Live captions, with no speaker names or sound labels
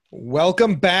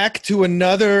Welcome back to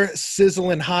another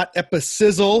sizzling hot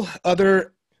epissizzle.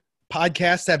 Other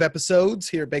podcasts have episodes.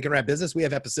 Here at Bacon Wrap Business, we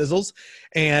have epissizzles.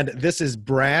 And this is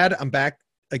Brad. I'm back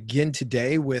again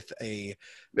today with a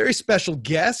very special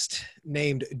guest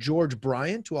named George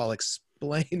Bryant, who I'll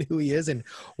explain who he is and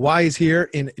why he's here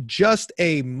in just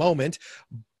a moment.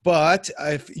 But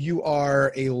if you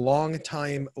are a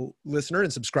long-time listener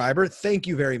and subscriber, thank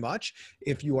you very much.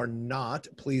 If you are not,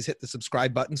 please hit the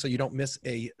subscribe button so you don't miss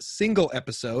a single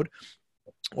episode.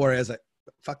 Or as I,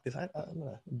 fuck this, I'm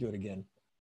going to do it again.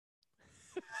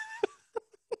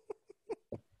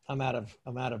 I'm out of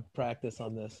practice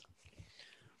on this.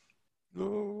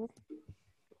 No.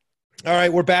 All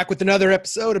right, we're back with another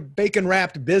episode of Bacon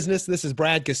Wrapped Business. This is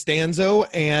Brad Costanzo,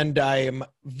 and I am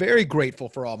very grateful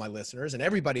for all my listeners and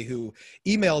everybody who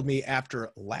emailed me after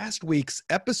last week's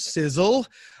epissizzle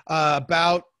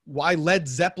about why Led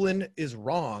Zeppelin is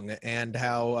wrong and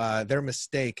how their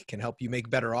mistake can help you make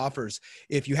better offers.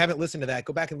 If you haven't listened to that,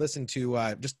 go back and listen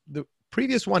to just the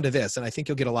previous one to this, and I think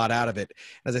you'll get a lot out of it.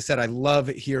 As I said, I love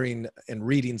hearing and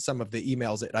reading some of the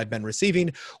emails that I've been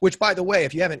receiving, which, by the way,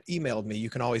 if you haven't emailed me, you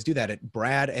can always do that at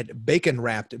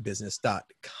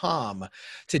brad@baconwrappedbusiness.com.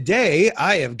 Today,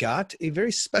 I have got a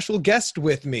very special guest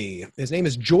with me. His name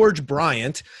is George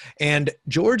Bryant, and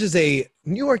George is a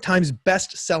New York Times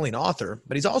best-selling author,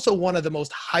 but he's also one of the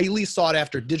most highly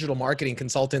sought-after digital marketing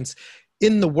consultants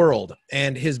in the world.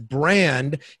 And his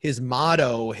brand, his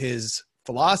motto, his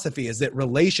philosophy is that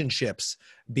relationships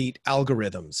beat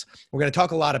algorithms. We're going to talk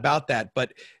a lot about that,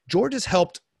 but George has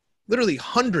helped literally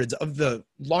hundreds of the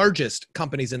largest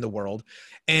companies in the world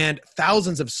and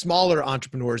thousands of smaller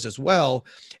entrepreneurs as well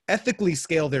ethically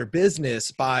scale their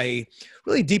business by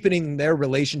really deepening their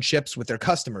relationships with their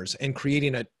customers and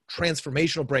creating a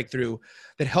transformational breakthrough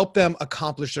that help them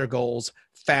accomplish their goals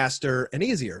faster and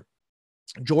easier.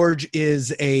 George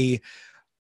is a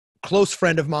close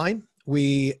friend of mine.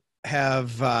 We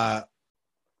have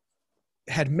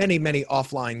had many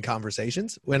offline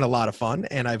conversations, been a lot of fun,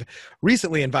 and I've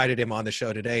recently invited him on the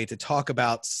show today to talk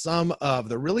about some of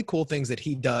the really cool things that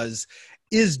he does,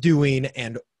 is doing,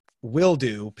 and will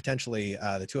do, potentially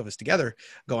the two of us together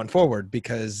going forward,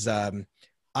 because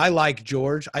I like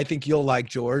George. I think you'll like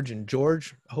George, and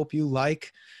George, I hope you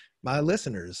like my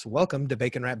listeners. Welcome to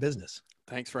Bacon Wrap Business.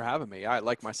 Thanks for having me. I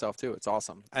like myself too. It's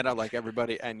awesome. And I like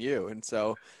everybody and you. And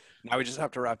so now we just have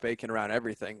to wrap bacon around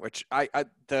everything, which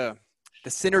the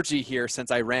synergy here, since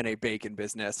I ran a bacon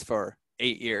business for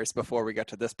 8 years before we got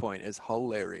to this point, is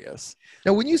hilarious.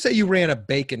 Now, when you say you ran a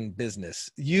bacon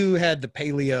business, you had the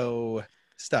paleo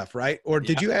stuff, right? Or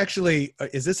did you actually,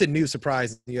 is this a new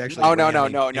surprise? You actually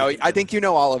No. I think you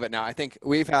know all of it now. I think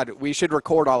we should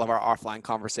record all of our offline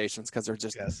conversations because they're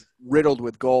just riddled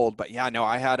with gold. But yeah, no,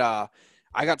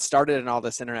 I got started in all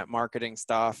this internet marketing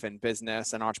stuff and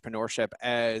business and entrepreneurship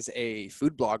as a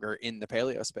food blogger in the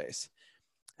paleo space.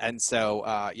 And so,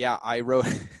 I wrote,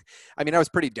 I was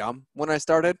pretty dumb when I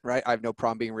started, right? I have no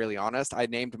problem being really honest. I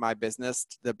named my business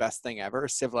the best thing ever,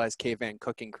 Civilized Caveman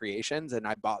Cooking Creations, and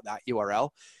I bought that URL.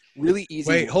 Really easy.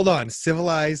 Wait, hold on.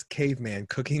 Civilized Caveman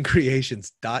Cooking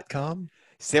Creations.com?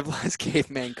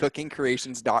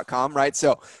 CivilizedCavemanCookingCreations.com, right?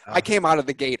 So I came out of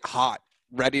the gate hot,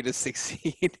 ready to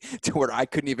succeed to where I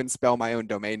couldn't even spell my own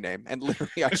domain name. And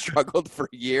literally I struggled for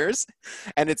years.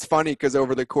 And it's funny because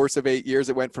over the course of 8 years,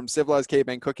 it went from Civilized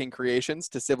Caveman Cooking Creations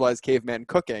to Civilized Caveman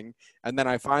Cooking. And then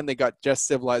I finally got just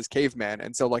Civilized Caveman.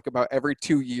 And so like about every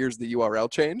 2 years, the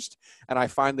URL changed. And I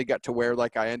finally got to where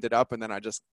like I ended up, and then I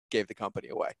just gave the company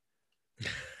away.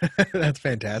 That's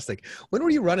fantastic. When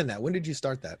were you running that? When did you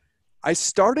start that? I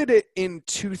started it in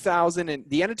 2000 and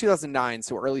the end of 2009,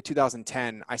 so early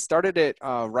 2010. I started it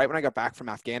right when I got back from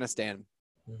Afghanistan,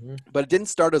 but it didn't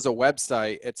start as a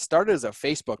website. It started as a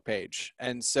Facebook page.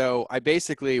 And so I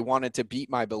basically wanted to beat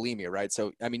my bulimia, right?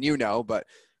 So, but we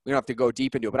don't have to go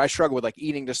deep into it, but I struggled with like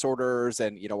eating disorders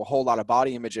and, a whole lot of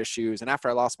body image issues. And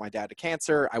after I lost my dad to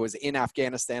cancer, I was in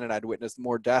Afghanistan and I'd witnessed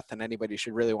more death than anybody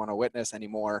should really want to witness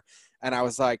anymore. And I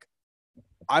was like,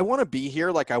 I want to be here.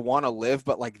 Like I want to live,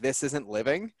 but like this isn't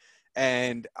living.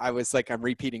 And I was like, I'm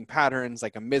repeating patterns,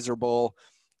 like I'm miserable.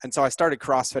 And so I started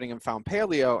CrossFitting and found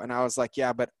paleo. And I was like,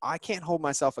 yeah, but I can't hold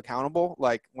myself accountable.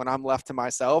 Like when I'm left to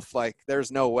myself, like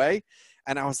there's no way.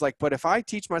 And I was like, but if I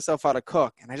teach myself how to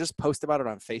cook and I just post about it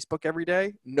on Facebook every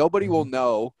day, nobody will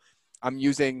know I'm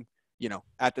using,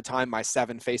 at the time, my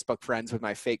 7 Facebook friends with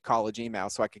my fake college email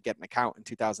so I could get an account in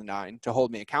 2009 to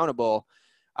hold me accountable.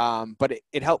 But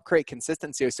it helped create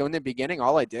consistency. So in the beginning,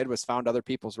 all I did was found other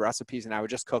people's recipes and I would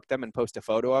just cook them and post a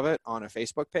photo of it on a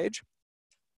Facebook page.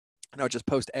 And I would just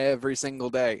post every single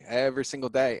day.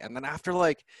 And then after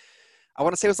like I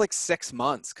want to say it was like 6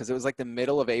 months, because it was like the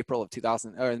middle of April of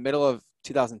 2000, or the middle of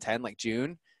 2010, like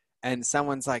June. And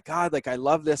someone's like, God, like I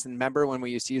love this. And remember when we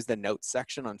used to use the notes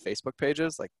section on Facebook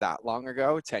pages, like that long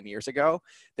ago, 10 years ago?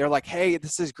 They're like, hey,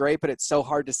 this is great, but it's so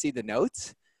hard to see the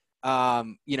notes.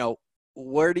 You know,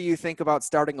 where do you think about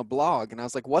starting a blog? And I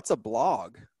was like, what's a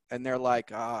blog? And they're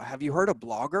like, have you heard of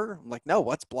Blogger? I'm like, no,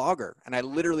 what's Blogger? And I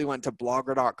literally went to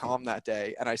blogger.com that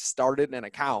day, and I started an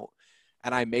account,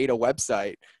 and I made a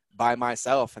website by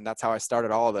myself. And that's how I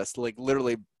started all of this. Like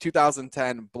literally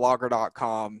 2010,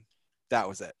 blogger.com. That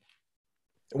was it.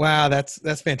 Wow,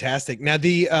 that's fantastic. Now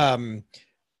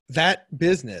that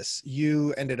business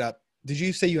did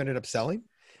you say you ended up selling?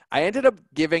 I ended up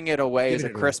giving it away as a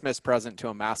Christmas present to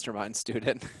a mastermind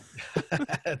student.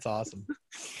 That's awesome.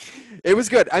 It was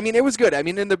good. I mean, it was good. I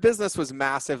mean, and the business was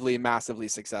massively, massively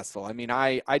successful. I mean,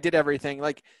 I did everything.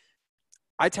 Like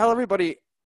I tell everybody,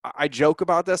 I joke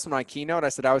about this when I keynote. I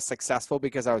said I was successful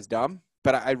because I was dumb,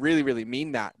 but I really, really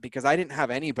mean that, because I didn't have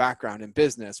any background in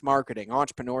business, marketing,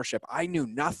 entrepreneurship. I knew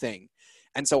nothing.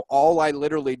 And so all I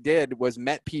literally did was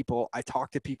met people. I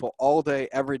talked to people all day,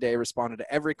 every day, responded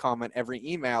to every comment, every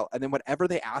email. And then whatever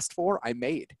they asked for, I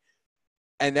made.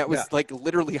 And that was like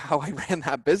literally how I ran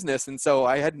that business. And so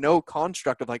I had no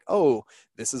construct of like, oh,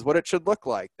 this is what it should look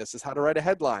like. This is how to write a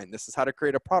headline. This is how to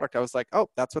create a product. I was like, oh,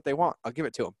 that's what they want. I'll give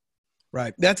it to them.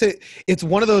 Right. That's it. It's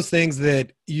one of those things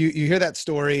that you hear that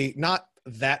story, not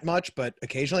that much, but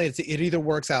occasionally it either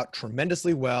works out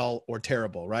tremendously well or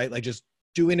terrible, right? Like just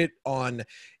doing it on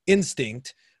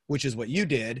instinct, which is what you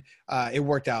did. It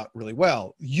worked out really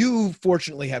well. You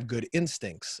fortunately have good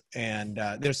instincts. And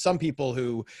there's some people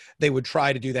who they would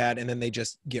try to do that and then they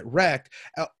just get wrecked.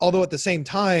 Although at the same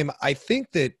time, I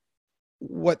think that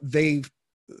the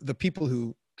people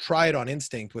who try it on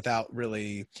instinct without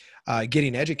really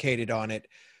getting educated on it,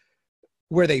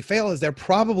 where they fail is they're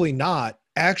probably not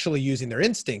actually using their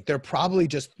instinct. They're probably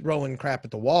just throwing crap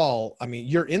at the wall. I mean,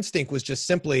 your instinct was just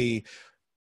simply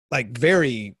like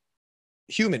very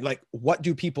human. Like, what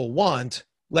do people want?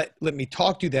 Let me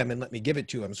talk to them and let me give it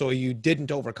to them. So you didn't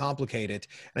overcomplicate it.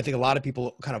 And I think a lot of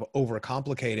people kind of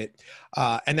overcomplicate it.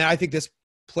 And then I think this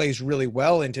plays really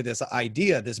well into this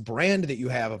idea, this brand that you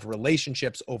have of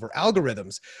relationships over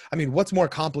algorithms. I mean, what's more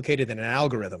complicated than an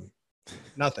algorithm?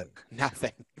 Nothing.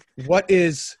 Nothing. What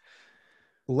is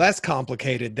less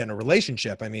complicated than a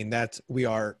relationship? I mean, that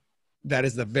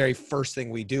is the very first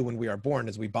thing we do when we are born,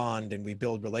 is we bond and we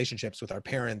build relationships with our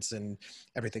parents and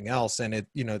everything else. And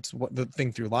it's the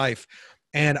thing through life.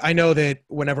 And I know that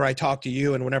whenever I talk to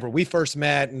you and whenever we first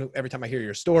met and every time I hear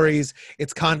your stories,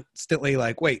 it's constantly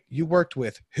like, wait, you worked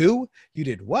with who? You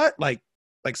did what? Like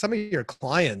some of your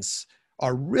clients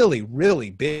are really, really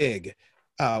big,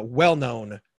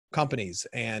 well-known companies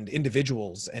and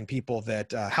individuals and people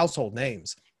that household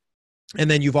names. And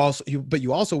then you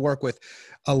also work with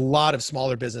a lot of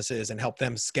smaller businesses and help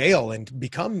them scale and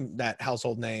become that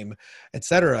household name, et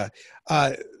cetera.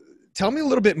 Tell me a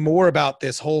little bit more about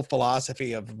this whole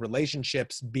philosophy of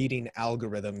relationships beating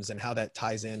algorithms and how that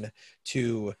ties in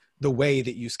to the way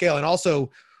that you scale. And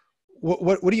also,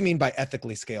 what do you mean by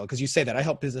ethically scale? Because you say that I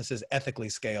help businesses ethically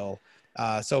scale.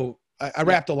 So I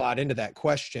wrapped a lot into that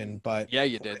question, but yeah,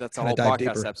 you did. That's a whole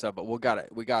podcast episode, but we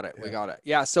got it.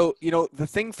 Yeah. So, the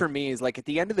thing for me is, like, at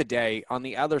the end of the day, on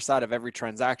the other side of every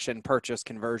transaction, purchase,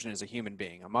 conversion is a human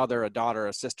being, a mother, a daughter,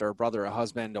 a sister, a brother, a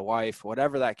husband, a wife,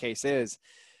 whatever that case is.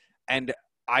 And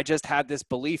I just had this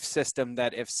belief system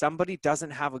that if somebody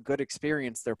doesn't have a good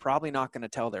experience, they're probably not going to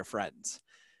tell their friends.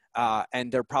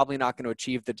 And they're probably not going to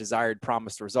achieve the desired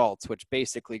promised results, which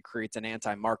basically creates an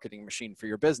anti-marketing machine for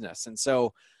your business. And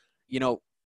so,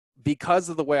 because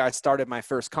of the way I started my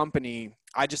first company,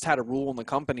 I just had a rule in the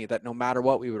company that no matter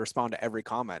what, we would respond to every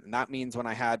comment. And that means when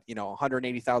I had,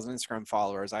 180,000 Instagram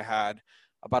followers, I had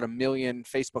about 1 million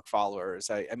Facebook followers.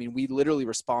 I mean, we literally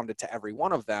responded to every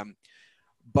one of them.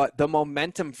 But the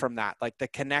momentum from that, like the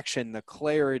connection, the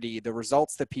clarity, the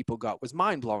results that people got was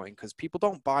mind blowing, because people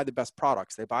don't buy the best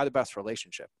products. They buy the best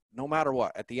relationship, no matter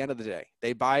what. At the end of the day,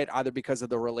 they buy it either because of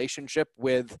the relationship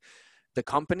with the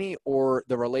company or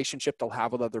the relationship they'll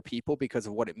have with other people because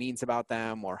of what it means about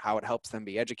them or how it helps them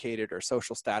be educated or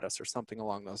social status or something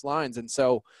along those lines. And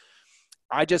so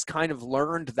I just kind of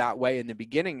learned that way in the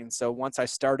beginning. And so once I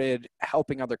started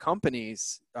helping other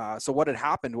companies, so what had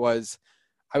happened was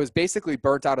I was basically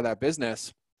burnt out of that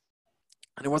business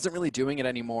and I wasn't really doing it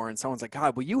anymore. And someone's like,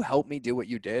 God, will you help me do what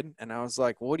you did? And I was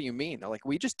like, well, what do you mean? They're like,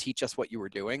 will you just teach us what you were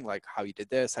doing? Like how you did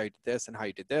this, and how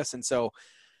you did this. And so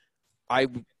I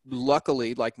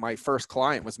luckily, like, my first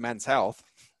client was Men's Health,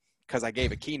 because I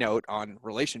gave a keynote on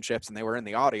relationships and they were in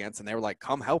the audience and they were like,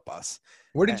 come help us.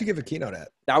 Where did you give a keynote at?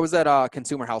 That was at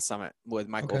Consumer Health Summit with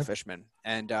Michael Okay. Fishman.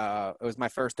 And it was my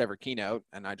first ever keynote.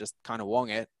 And I just kind of wung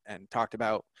it and talked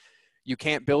about, you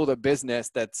can't build a business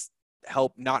that's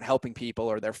not helping people,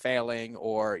 or they're failing,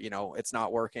 or, you know, it's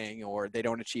not working, or they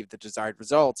don't achieve the desired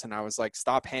results. And I was like,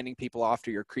 stop handing people off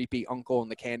to your creepy uncle in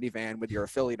the candy van with your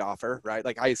affiliate offer, right?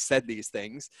 Like, I said these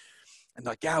things. And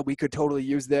like, yeah, we could totally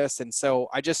use this. And so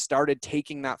I just started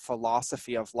taking that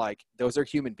philosophy of like, those are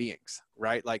human beings,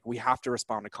 right? Like, we have to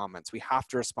respond to comments. We have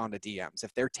to respond to DMs.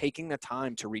 If they're taking the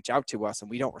time to reach out to us and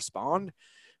we don't respond,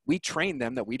 we train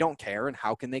them that we don't care and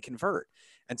how can they convert.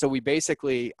 And so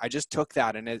I just took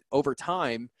that, and over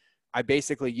time, I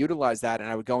basically utilized that, and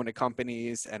I would go into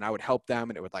companies and I would help them,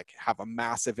 and it would like have a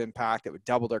massive impact. It would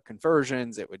double their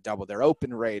conversions. It would double their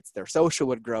open rates. Their social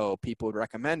would grow. People would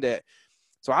recommend it.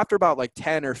 So after about like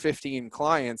 10 or 15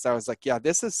 clients, I was like, yeah,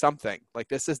 this is something. Like,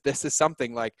 this is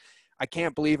something. Like, I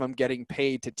can't believe I'm getting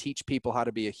paid to teach people how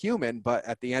to be a human, but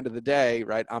at the end of the day,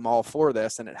 right, I'm all for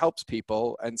this and it helps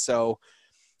people. And so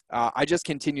I just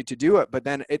continued to do it. But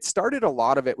then it started, a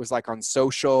lot of it was like on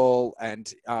social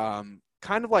and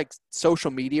kind of like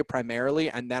social media primarily.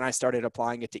 And then I started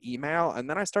applying it to email. And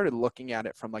then I started looking at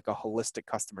it from like a holistic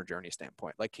customer journey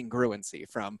standpoint, like congruency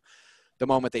from the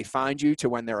moment they find you to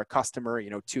when they're a customer, you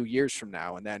know, 2 years from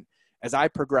now. And then as I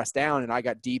progressed down and I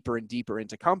got deeper and deeper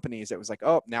into companies, it was like,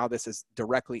 oh, now this is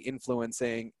directly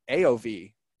influencing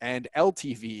AOV and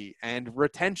LTV and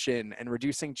retention and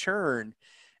reducing churn.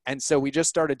 And so we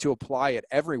just started to apply it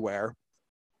everywhere.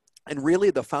 And really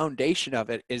the foundation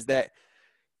of it is that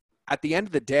at the end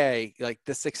of the day, like,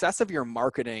 the success of your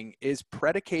marketing is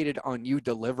predicated on you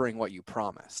delivering what you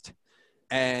promised.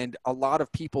 And a lot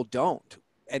of people don't.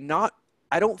 And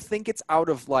I don't think it's out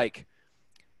of like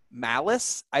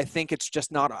malice. I think it's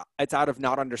just it's out of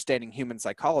not understanding human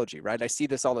psychology, right? I see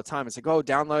this all the time. It's like, oh,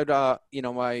 download,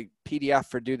 my PDF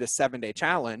for do the 7-day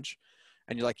challenge.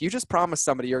 And you're like, you just promised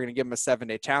somebody you're going to give them a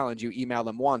 7-day challenge. You email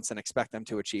them once and expect them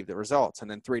to achieve the results. And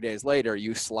then 3 days later,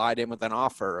 you slide in with an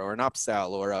offer or an upsell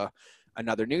or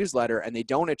another newsletter, and they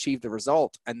don't achieve the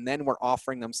result. And then we're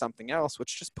offering them something else,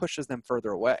 which just pushes them further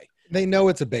away. They know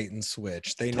it's a bait and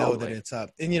switch. They know Totally. that it's up.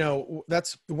 And, you know,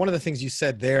 that's one of the things you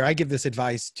said there. I give this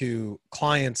advice to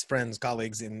clients, friends,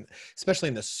 colleagues, especially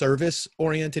in the service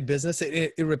oriented business.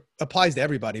 It applies to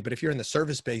everybody, but if you're in the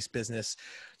service based business,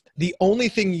 the only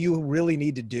thing you really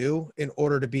need to do in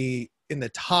order to be in the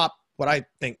top, what I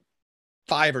think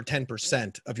 5 or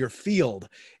 10% of your field,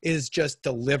 is just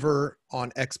deliver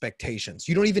on expectations.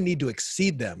 You don't even need to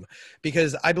exceed them,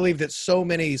 because I believe that so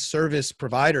many service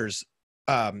providers,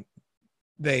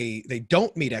 they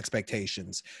don't meet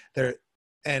expectations.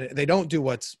 They don't do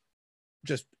what's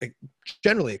just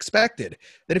generally expected.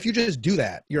 That if you just do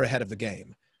that, you're ahead of the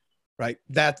game. Right.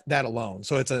 That alone.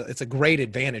 So it's a great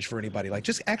advantage for anybody. Like,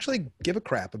 just actually give a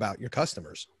crap about your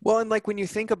customers. Well, and like, when you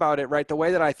think about it, right, the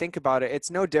way that I think about it,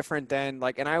 it's no different than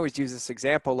like, and I always use this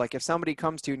example, like if somebody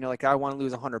comes to you and you're like, I want to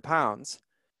lose 100 pounds,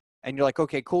 and you're like,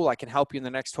 okay, cool, I can help you in the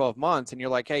next 12 months. And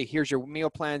you're like, hey, here's your meal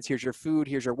plans, here's your food,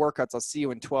 here's your workouts. I'll see you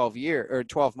in 12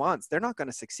 months. They're not going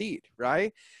to succeed.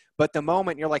 Right. But the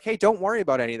moment you're like, hey, don't worry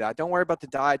about any of that. Don't worry about the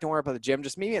diet. Don't worry about the gym.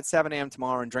 Just meet me at 7 a.m.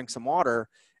 tomorrow and drink some water.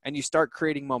 And you start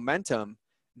creating momentum.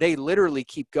 They literally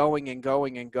keep going and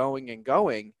going and going and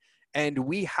going. And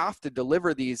we have to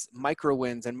deliver these micro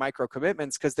wins and micro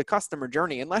commitments, because the customer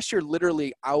journey, unless you're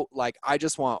literally out like, I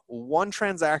just want one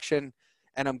transaction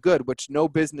and I'm good, which no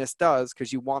business does,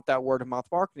 because you want that word of mouth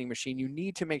marketing machine, you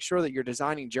need to make sure that you're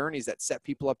designing journeys that set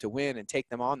people up to win and take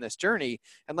them on this journey.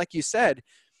 And like you said,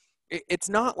 it's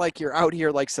not like you're out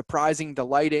here like surprising,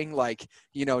 delighting, like,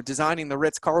 you know, designing the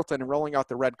Ritz-Carlton and rolling out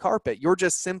the red carpet. You're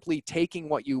just simply taking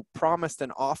what you promised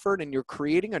and offered, and you're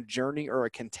creating a journey or a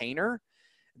container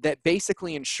that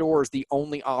basically ensures the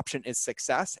only option is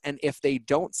success. And if they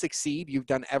don't succeed, you've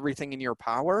done everything in your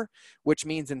power, which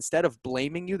means instead of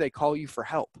blaming you, they call you for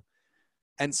help.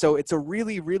 And so it's a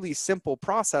really, really simple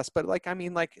process. But like, I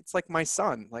mean, like, it's like my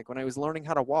son, like when I was learning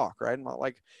how to walk, right? I'm not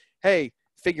like, hey,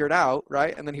 figure it out,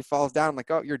 right? And then he falls down, I'm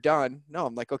like, oh, you're done. No,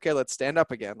 I'm like, okay, let's stand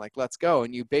up again. Like, let's go.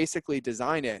 And you basically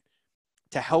design it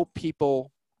to help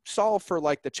people solve for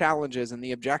like the challenges and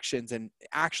the objections and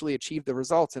actually achieve the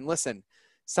results. And listen,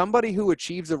 somebody who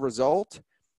achieves a result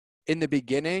in the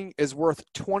beginning is worth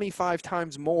 25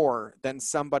 times more than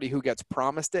somebody who gets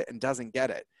promised it and doesn't get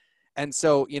it. And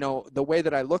so, you know, the way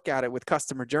that I look at it with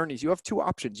customer journeys, you have two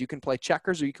options. You can play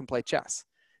checkers or you can play chess.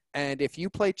 And if you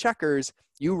play checkers,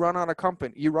 you run out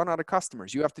of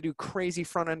customers. You have to do crazy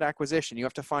front end acquisition. You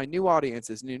have to find new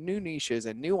audiences, new niches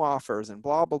and new offers and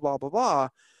blah, blah, blah, blah, blah.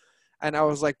 And I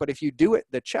was like, but if you do it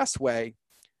the chess way,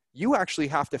 you actually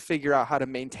have to figure out how to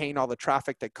maintain all the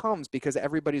traffic that comes because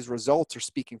everybody's results are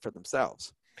speaking for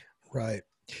themselves. Right.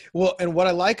 Well, and what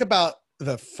I like about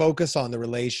the focus on the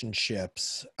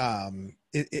relationships,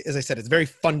 as I said, it's very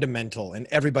fundamental and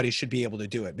everybody should be able to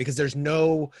do it because there is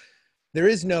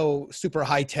no super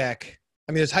high tech.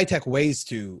 I mean, there's high tech ways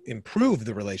to improve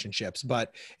the relationships,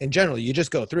 but in general, you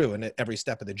just go through and at every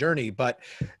step of the journey. But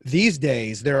these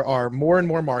days, there are more and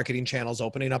more marketing channels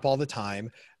opening up all the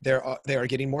time. They are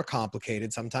getting more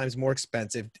complicated, sometimes more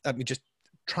expensive. I mean, just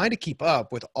trying to keep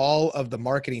up with all of the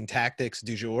marketing tactics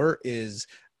du jour is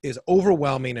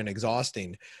overwhelming and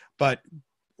exhausting. But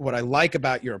what I like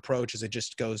about your approach is it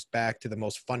just goes back to the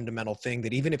most fundamental thing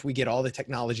that even if we get all the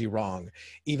technology wrong,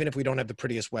 even if we don't have the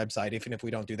prettiest website, even if we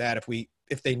don't do that,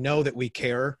 if they know that we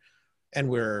care and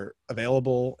we're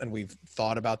available and we've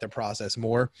thought about their process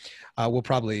more, we'll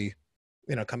probably,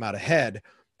 come out ahead.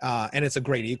 And it's a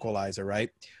great equalizer,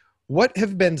 right? What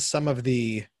have been some of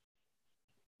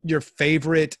your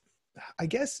favorite, I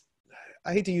guess,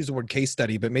 I hate to use the word case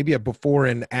study, but maybe a before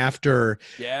and after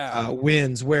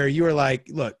wins where you were like,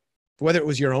 look, whether it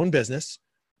was your own business,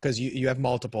 because you have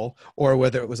multiple, or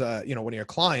whether it was one of your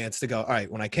clients to go, all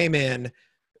right, when I came in,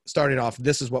 started off,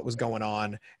 this is what was going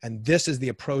on, and this is the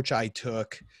approach I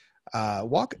took.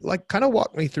 Walk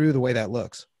me through the way that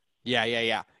looks.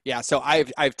 Yeah. So I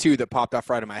have two that popped off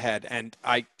right in my head, and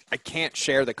I can't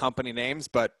share the company names,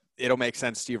 but it'll make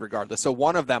sense to you regardless. So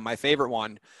one of them, my favorite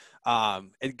one,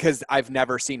 because I've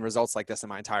never seen results like this in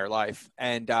my entire life.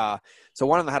 And so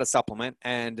one of them had a supplement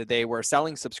and they were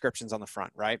selling subscriptions on the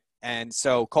front, right? And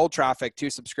so cold traffic,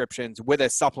 2 subscriptions with a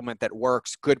supplement that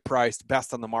works, good priced,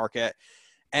 best on the market.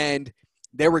 And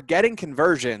they were getting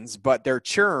conversions, but their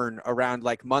churn around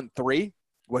like month 3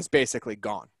 was basically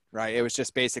gone, right? It was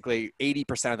just basically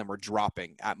 80% of them were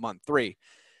dropping at month 3.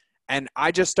 And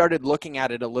I just started looking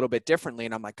at it a little bit differently.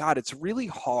 And I'm like, God, it's really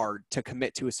hard to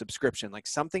commit to a subscription, like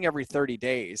something every 30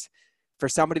 days for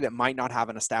somebody that might not have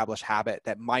an established habit,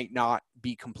 that might not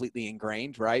be completely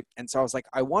ingrained, right? And so I was like,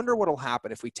 I wonder what'll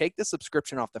happen if we take the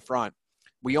subscription off the front,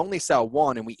 we only sell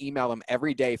one and we email them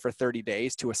every day for 30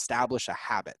 days to establish a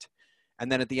habit.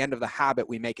 And then at the end of the habit,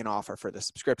 we make an offer for the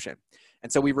subscription.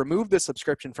 And so we removed the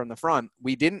subscription from the front.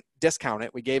 We didn't discount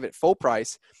it. We gave it full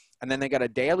price. And then they got a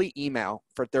daily email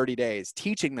for 30 days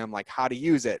teaching them like how to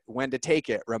use it, when to take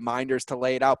it, reminders to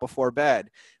lay it out before bed,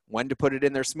 when to put it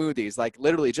in their smoothies, like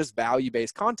literally just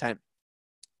value-based content.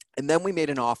 And then we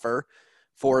made an offer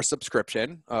for a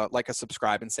subscription, like a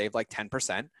subscribe and save like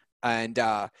 10%.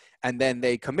 And then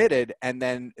they committed, and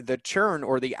then the churn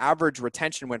or the average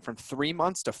retention went from 3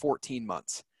 months to 14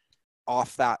 months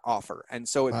off that offer. And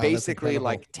so it basically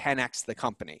like 10x the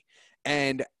company.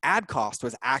 And ad cost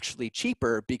was actually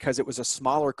cheaper because it was a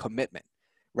smaller commitment,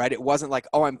 right? It wasn't like,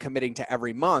 oh, I'm committing to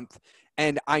every month.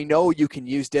 And I know you can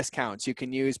use discounts, you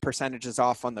can use percentages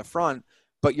off on the front,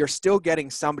 but you're still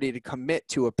getting somebody to commit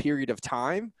to a period of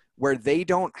time where they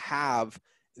don't have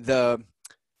the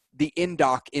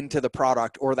in-doc into the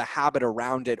product or the habit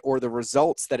around it or the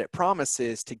results that it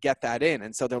promises to get that in.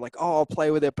 And so they're like, oh, I'll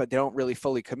play with it, but they don't really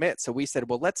fully commit. So we said,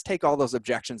 well, let's take all those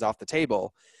objections off the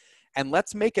table and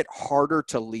let's make it harder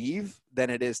to leave than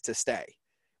it is to stay,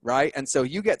 right? And so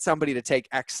you get somebody to take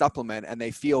X supplement and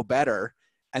they feel better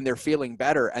and they're feeling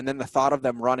better. And then the thought of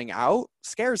them running out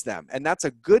scares them. And that's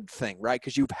a good thing, right?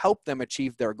 Because you've helped them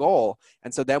achieve their goal.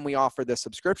 And so then we offer the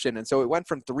subscription. And so it went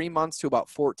from 3 months to about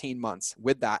 14 months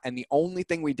with that. And the only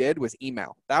thing we did was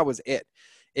email. That was it.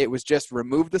 It was just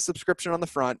remove the subscription on the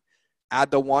front,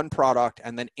 add the one product,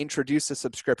 and then introduce a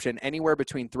subscription anywhere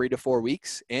between 3 to 4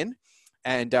 weeks in.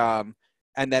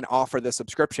 And then offer the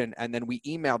subscription. And then we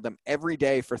emailed them every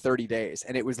day for 30 days.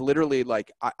 And it was literally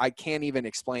like, I can't even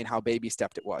explain how baby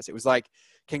stepped it was. It was like,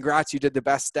 congrats, you did the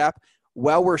best step.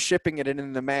 Well, we're shipping it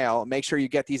in the mail. Make sure you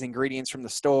get these ingredients from the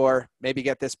store, maybe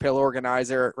get this pill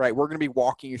organizer, right? We're going to be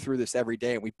walking you through this every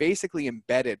day. And we basically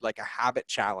embedded like a habit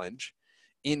challenge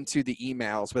into the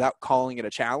emails without calling it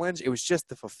a challenge. It was just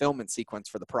the fulfillment sequence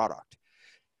for the product.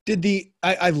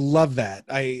 I love that.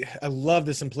 I love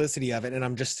the simplicity of it. And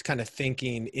I'm just kind of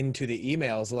thinking into the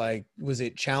emails, like, was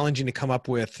it challenging to come up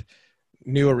with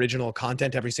new original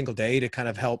content every single day to kind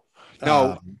of help?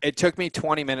 No, it took me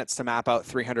 20 minutes to map out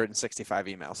 365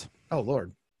 emails. Oh,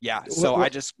 Lord. Yeah. So I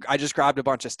just grabbed a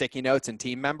bunch of sticky notes and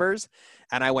team members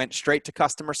and I went straight to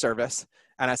customer service.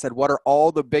 And I said, what are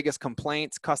all the biggest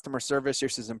complaints, customer service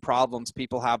issues and problems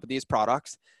people have with these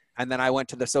products? And then I went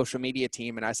to the social media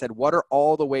team and I said, what are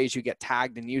all the ways you get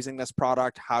tagged in using this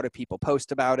product? How do people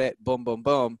post about it? Boom, boom,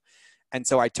 boom. And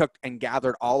so I took and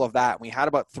gathered all of that. We had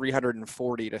about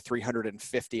 340 to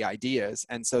 350 ideas.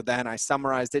 And so then I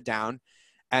summarized it down.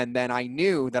 And then I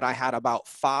knew that I had about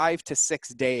 5 to 6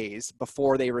 days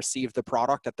before they received the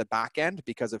product at the back end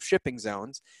because of shipping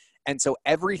zones. And so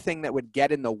everything that would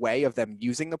get in the way of them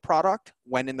using the product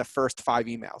went in the first 5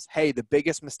 emails. Hey, the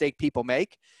biggest mistake people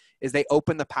make is they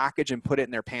open the package and put it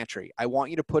in their pantry. I want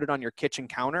you to put it on your kitchen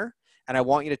counter, and I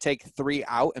want you to take 3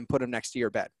 out and put them next to your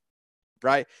bed.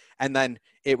 Right. And then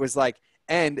it was like,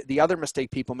 and the other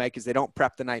mistake people make is they don't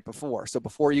prep the night before. So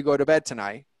before you go to bed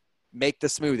tonight, make the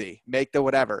smoothie, make the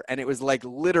whatever. And it was like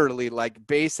literally like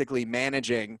basically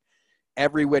managing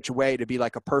every which way to be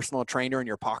like a personal trainer in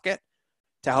your pocket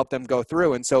to help them go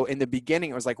through. And so in the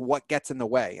beginning, it was like, what gets in the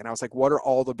way? And I was like, what are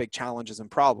all the big challenges and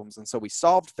problems? And so we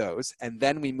solved those. And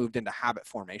then we moved into habit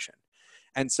formation.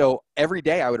 And so every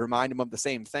day I would remind them of the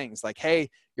same things like, hey,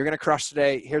 you're going to crush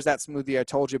today. Here's that smoothie I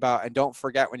told you about. And don't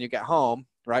forget when you get home,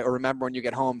 right? Or remember when you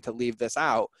get home to leave this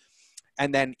out.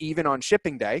 And then even on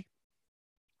shipping day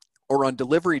or on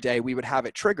delivery day, we would have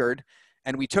it triggered.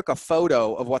 And we took a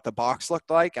photo of what the box looked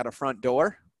like at a front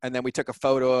door. And then we took a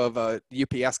photo of a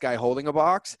UPS guy holding a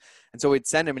box. And so we'd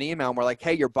send him an email and we're like,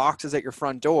 hey, your box is at your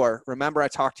front door. Remember I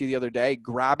talked to you the other day,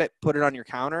 grab it, put it on your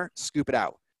counter, scoop it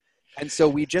out. And so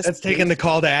we just— That's taking the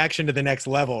call to action to the next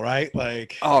level, right?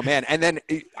 Like, oh man. And then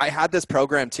I had this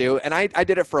program too, and I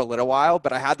did it for a little while,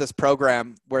 but I had this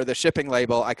program where the shipping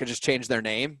label, I could just change their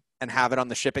name and have it on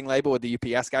the shipping label with the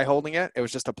UPS guy holding it. It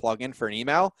was just a plugin for an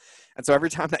email. And so every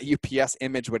time that UPS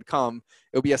image would come,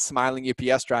 it would be a smiling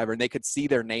UPS driver and they could see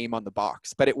their name on the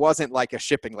box, but it wasn't like a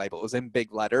shipping label. It was in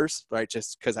big letters, right?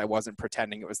 Just because I wasn't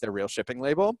pretending it was their real shipping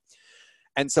label.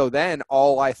 And so then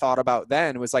all I thought about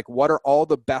then was like, what are all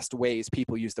the best ways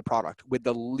people use the product with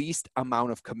the least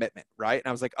amount of commitment, right? And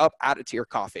I was like, add it to your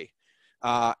coffee,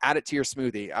 add it to your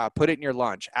smoothie, put it in your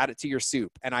lunch, add it to your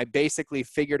soup. And I basically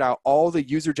figured out all the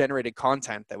user-generated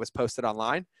content that was posted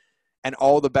online and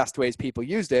all the best ways people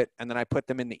used it. And then I put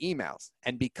them in the emails.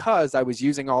 And because I was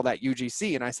using all that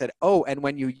UGC, and I said, oh, and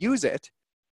when you use it,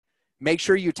 make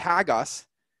sure you tag us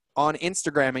on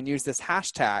Instagram and use this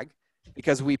hashtag,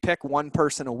 because we pick one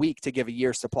person a week to give a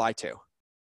year's supply to.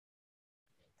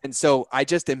 And so I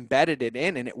just embedded it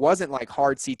in, and it wasn't like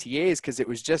hard CTAs because it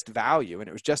was just value and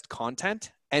it was just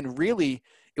content. And really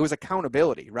it was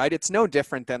accountability, right? It's no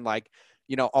different than like,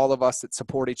 you know, all of us that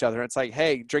support each other. It's like,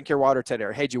 hey, drink your water today,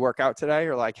 or hey, did you work out today?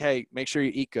 Or like, hey, make sure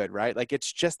you eat good, right? Like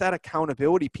it's just that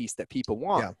accountability piece that people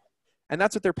want. Yeah. And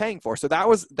that's what they're paying for. So that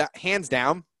was that, hands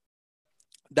down.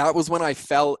 That was when I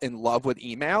fell in love with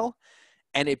email.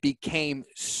 And it became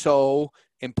so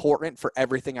important for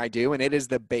everything I do. And it is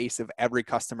the base of every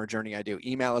customer journey I do.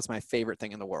 Email is my favorite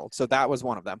thing in the world. So that was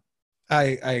one of them.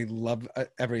 I love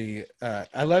every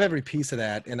piece of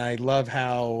that. And I love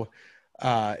how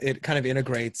it kind of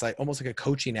integrates like almost like a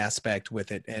coaching aspect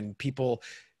with it. And people,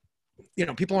 you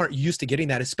know, people aren't used to getting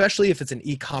that, especially if it's an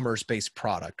e-commerce based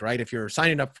product, right? If you're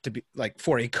signing up to be like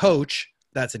for a coach,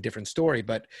 that's a different story.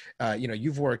 But, you know,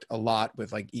 you've worked a lot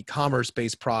with like e-commerce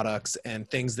based products and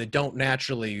things that don't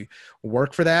naturally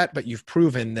work for that, but you've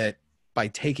proven that by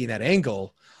taking that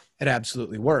angle, it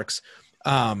absolutely works.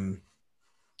 You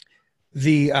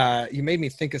made me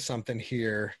think of something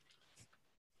here.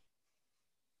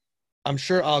 I'm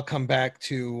sure I'll come back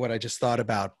to what I just thought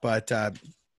about, but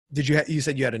you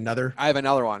said you had another? I have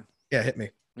another one. Yeah, hit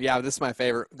me. Yeah, this is my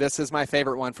favorite. This is my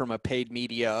favorite one from a paid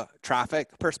media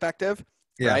traffic perspective.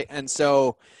 Yeah. Right. And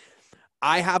so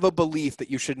I have a belief that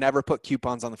you should never put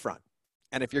coupons on the front.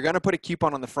 And if you're going to put a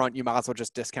coupon on the front, you might as well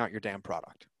just discount your damn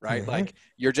product, right? Mm-hmm. Like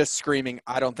you're just screaming,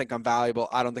 I don't think I'm valuable.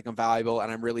 I don't think I'm valuable.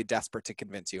 And I'm really desperate to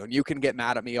convince you. And you can get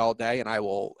mad at me all day and I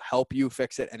will help you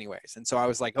fix it anyways. And so I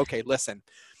was like, okay, listen.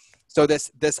 So this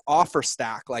offer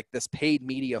stack, like this paid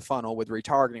media funnel with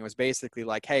retargeting was basically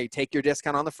like, hey, take your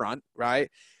discount on the front, right?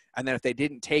 And then if they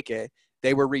didn't take it,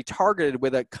 they were retargeted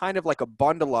with a kind of like a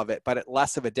bundle of it, but at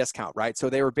less of a discount, right? So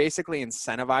they were basically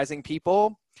incentivizing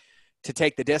people to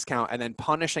take the discount and then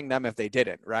punishing them if they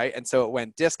didn't, right? And so it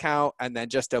went discount and then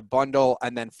just a bundle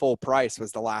and then full price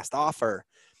was the last offer.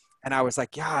 And I was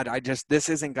like, God, this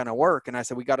isn't going to work. And I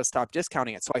said, we got to stop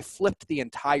discounting it. So I flipped the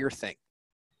entire thing.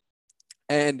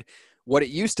 And what it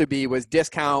used to be was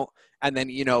discount and then,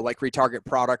 you know, like retarget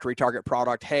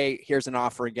product. Hey, here's an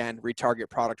offer again, retarget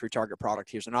product.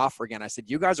 Here's an offer again. I said,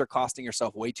 you guys are costing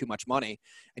yourself way too much money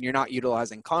and you're not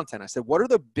utilizing content. I said, what are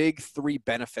the big 3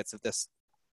 benefits of this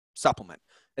supplement?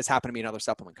 This happened to be another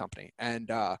supplement company.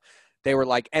 And they were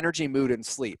like energy, mood, and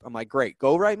sleep. I'm like, great,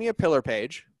 go write me a pillar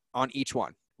page on each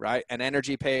one, right? An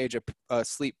energy page, a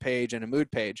sleep page, and a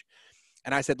mood page.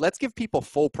 And I said, let's give people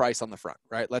full price on the front,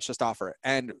 right? Let's just offer it.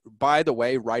 And by the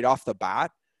way, right off the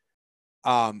bat,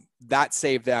 that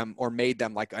saved them or made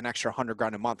them like an extra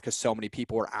 $100,000 a month because so many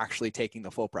people were actually taking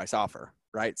the full price offer,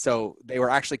 right? So they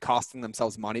were actually costing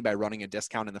themselves money by running a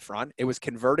discount in the front. It was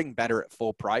converting better at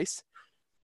full price.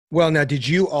 Well, now, did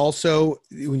you also,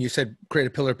 when you said create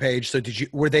a pillar page, so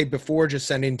were they before just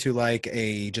sending to like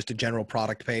just a general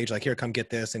product page, like here, come get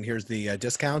this, and here's the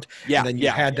discount? Yeah. And then you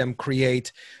had them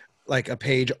create like a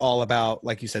page all about,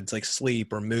 like you said, it's like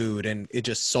sleep or mood, and it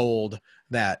just sold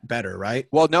that better, right?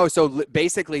 Well, no. So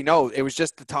basically, no, it was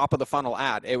just the top of the funnel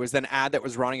ad. It was an ad that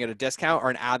was running at a discount or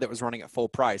an ad that was running at full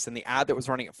price. And the ad that was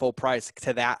running at full price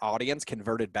to that audience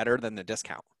converted better than the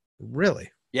discount.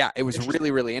 Really? Yeah, it was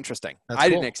really, really interesting. That's I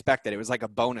cool. didn't expect it. It was like a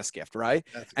bonus gift, right?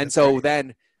 That's so great.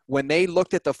 then when they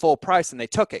looked at the full price and they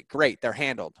took it, great, they're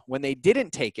handled. When they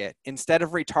didn't take it, instead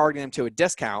of retargeting them to a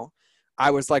discount,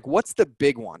 I was like, what's the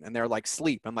big one? And they're like,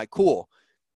 sleep. I'm like, cool.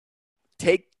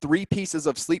 Take 3 pieces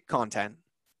of sleep content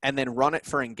and then run it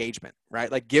for engagement, right?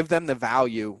 Like give them the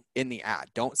value in the ad.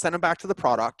 Don't send them back to the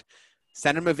product.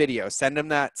 Send them a video. Send them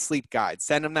that sleep guide.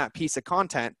 Send them that piece of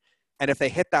content. And if they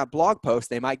hit that blog post,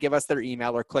 they might give us their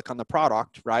email or click on the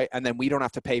product, right? And then we don't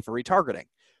have to pay for retargeting.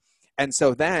 And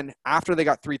so then after they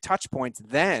got 3 touch points,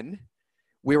 then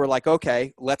we were like,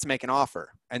 okay, let's make an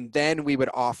offer. And then we would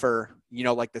offer,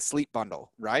 like the sleep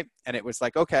bundle, right? And it was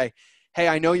like, okay, hey,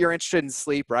 I know you're interested in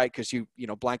sleep, right? Because you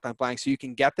blank, blank, blank. So you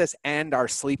can get this and our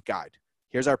sleep guide.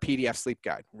 Here's our PDF sleep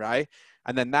guide, right?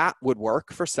 And then that would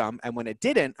work for some. And when it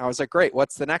didn't, I was like, great,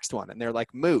 what's the next one? And they're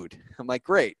like, mood. I'm like,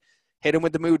 great. Hit them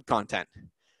with the mood content.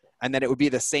 And then it would be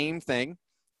the same thing,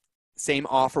 same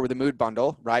offer with the mood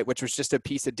bundle, right? Which was just a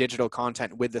piece of digital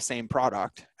content with the same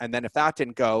product. And then if that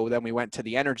didn't go, then we went to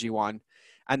the energy one.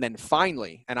 And then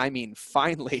finally, and I mean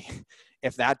finally,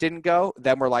 if that didn't go,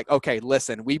 then we're like, okay,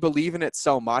 listen, we believe in it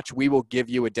so much, we will give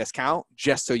you a discount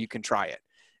just so you can try it.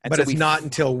 And but so it's not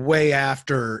until way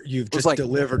after you've just like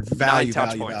delivered value.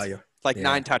 It's like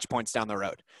 9 touch points down the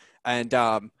road. And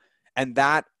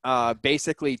that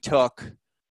basically took,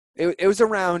 it was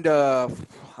around, I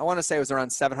want to say it was around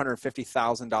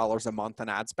 $750,000 a month in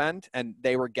ad spend. And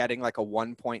they were getting like a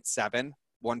 1.7,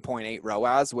 1.8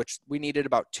 ROAS, which we needed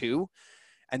about 2.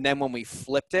 And then when we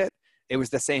flipped it, it was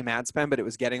the same ad spend, but it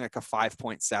was getting like a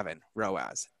 5.7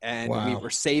 ROAS. And we were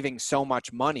saving so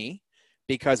much money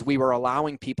because we were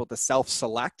allowing people to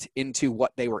self-select into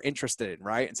what they were interested in,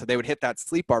 right? And so they would hit that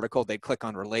sleep article, they'd click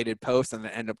on related posts and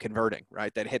then end up converting,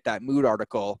 right? They'd hit that mood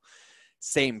article,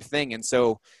 same thing. And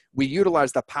so we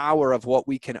utilized the power of what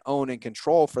we can own and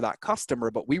control for that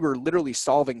customer, but we were literally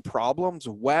solving problems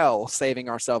while saving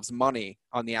ourselves money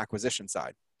on the acquisition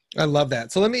side. I love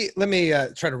that. So let me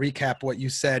try to recap what you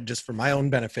said just for my own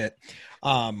benefit.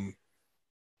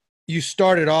 You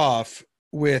started off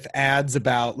with ads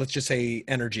about, let's just say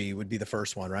energy would be the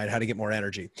first one, right? How to get more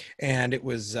energy. And it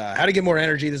was how to get more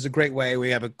energy. This is a great way. We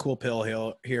have a cool pill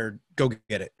here. Go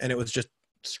get it. And it was just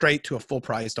straight to a full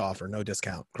priced offer, no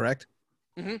discount, correct?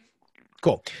 Mm-hmm.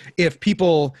 Cool. If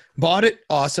people bought it,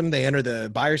 awesome. They enter the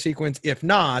buyer sequence. If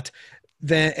not,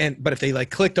 but if they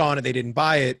like clicked on it, they didn't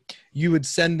buy it, you would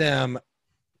send them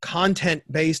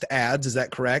content-based ads. Is that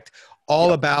correct?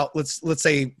 All about, let's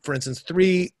say, for instance,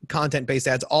 3 content-based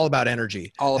ads, all about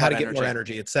energy, how to get more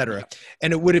energy, et cetera. Yep.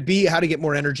 And would it be how to get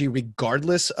more energy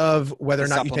regardless of whether or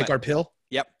not you take our pill?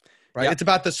 Yep. Right. Yep. It's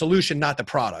about the solution, not the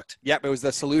product. Yep. It was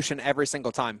the solution every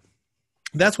single time.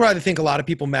 That's where I think a lot of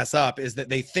people mess up, is that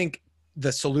they think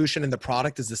the solution and the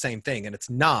product is the same thing, and it's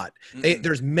not.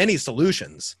 There's many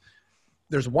solutions.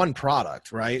 There's one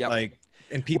product, right? Yep.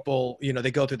 And people,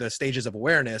 they go through the stages of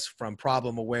awareness from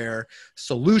problem aware,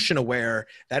 solution aware.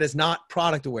 That is not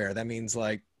product aware. That means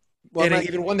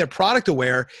even when they're product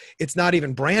aware, it's not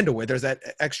even brand aware. There's that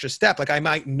extra step. Like I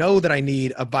might know that I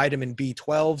need a vitamin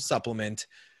B12 supplement,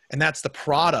 and that's the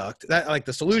product. That like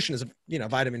the solution is,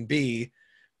 vitamin B.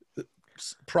 The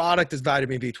product is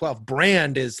vitamin B12.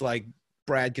 Brand is like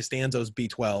Brad Costanzo's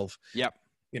B12. Yep.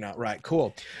 Right.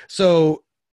 Cool. So,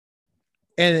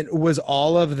 and it was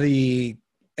all of the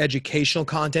educational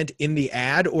content in the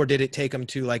ad, or did it take them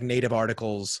to like native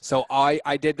articles? So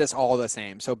I did this all the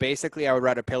same. So basically I would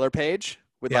write a pillar page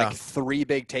with like 3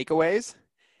 big takeaways.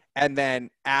 And then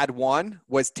ad 1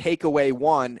 was takeaway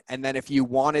 1. And then if you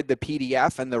wanted the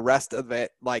PDF and the rest of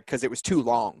it, cause it was too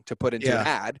long to put into an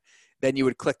ad, then you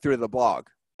would click through the blog.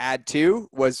 Ad 2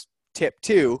 was tip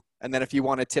 2. And then if you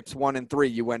wanted tips 1 and 3,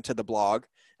 you went to the blog,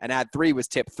 and ad 3 was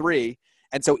tip 3.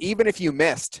 And so even if you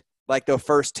missed like the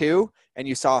first 2, and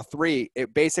you saw 3,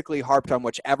 it basically harped on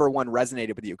whichever one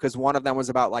resonated with you. Because one of them was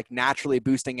about like naturally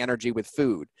boosting energy with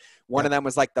food. One of them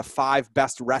was like the 5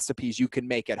 best recipes you can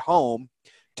make at home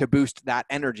to boost that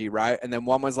energy, right? And then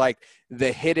one was like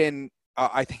the hidden,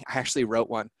 I think I actually wrote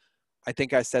one. I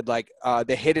think I said like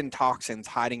the hidden toxins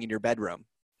hiding in your bedroom.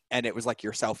 And it was like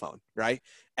your cell phone, right?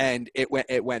 And it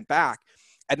went back.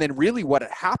 And then really what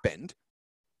had happened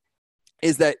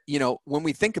is that, you know, when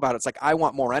we think about it, it's like, I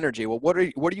want more energy. Well, what are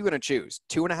you going to choose?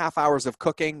 2.5 hours of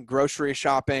cooking, grocery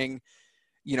shopping,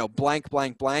 you know, blank,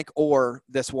 blank, blank, or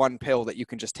this one pill that you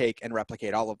can just take and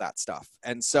replicate all of that stuff.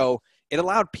 And so it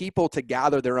allowed people to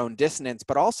gather their own dissonance,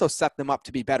 but also set them up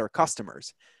to be better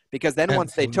customers. Because then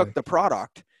once they took the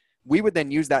product, we would then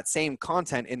use that same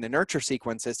content in the nurture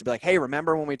sequences to be like, hey,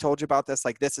 remember when we told you about this?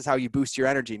 Like, this is how you boost your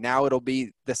energy. Now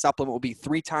the supplement will be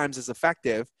 3 times as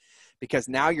effective because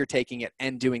now you're taking it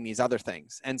and doing these other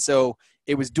things. And so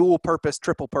it was dual purpose,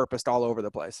 triple purposed all over the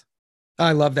place.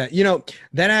 I love that. You know,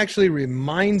 that actually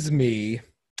reminds me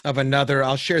of another,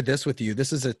 I'll share this with you.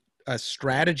 This is a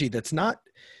strategy that's not,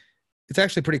 it's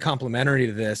actually pretty complementary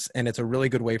to this, and it's a really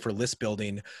good way for list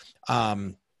building.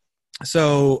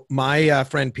 So my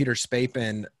friend Peter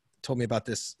Spapin told me about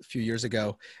this a few years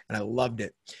ago, and I loved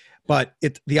it. But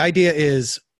the idea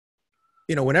is,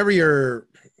 you know, whenever you're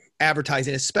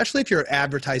advertising, especially if you're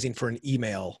advertising for an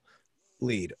email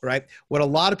lead, right? What a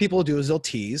lot of people do is they'll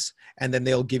tease, and then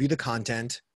they'll give you the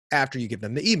content after you give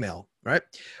them the email, right?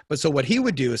 But so what he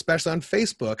would do, especially on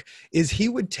Facebook, is he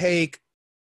would take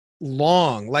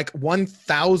long, like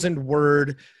 1,000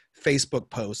 word Facebook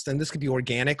posts, and this could be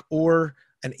organic or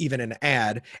even an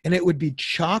ad, and it would be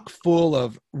chock full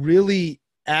of really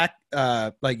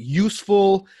like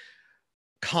useful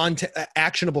content,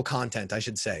 actionable content, I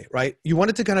should say, right? You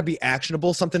want it to kind of be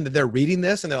actionable, something that they're reading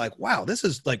this and they're like, wow, this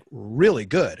is like really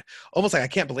good. Almost like, I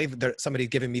can't believe that somebody's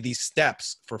giving me these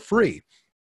steps for free.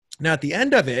 Now, at the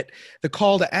end of it, the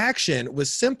call to action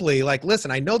was simply like,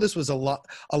 listen, I know this was a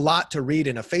lot to read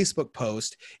in a Facebook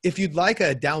post. If you'd like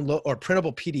a download or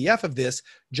printable PDF of this,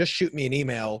 just shoot me an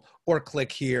email or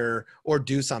click here or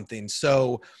do something.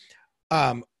 So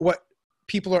what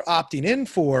people are opting in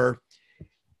for,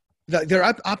 they're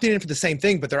opting in for the same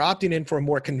thing, but they're opting in for a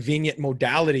more convenient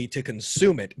modality to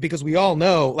consume it, because we all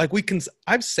know, like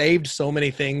I've saved so many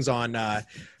things on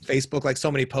Facebook, like so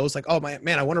many posts, like, oh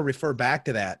man, I want to refer back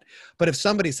to that. But if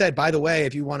somebody said, by the way,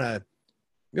 if you want a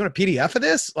PDF of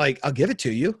this, like, I'll give it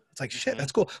to you. It's like, shit,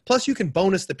 that's cool. Plus you can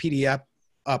bonus the PDF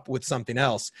up with something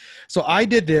else. So I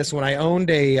did this when I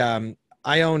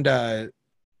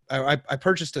I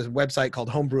purchased a website called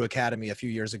Homebrew Academy a few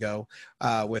years ago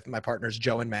with my partners,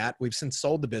 Joe and Matt. We've since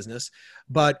sold the business.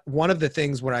 But one of the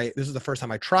things this is the first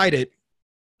time I tried it,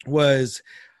 was,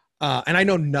 and I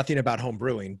know nothing about home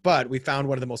brewing, but we found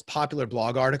one of the most popular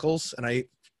blog articles, and I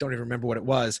don't even remember what it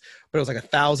was, but it was like a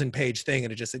 1,000-page thing.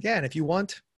 And it just said, yeah, and if you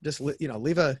want, just,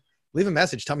 leave a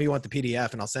message. Tell me you want the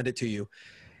PDF and I'll send it to you.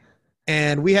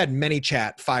 And we had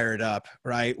ManyChat fired up,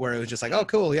 right? Where it was just like, oh,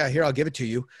 cool. Yeah, here, I'll give it to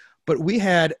you. But we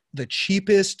had the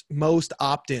cheapest, most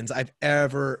opt-ins I've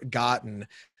ever gotten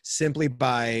simply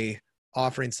by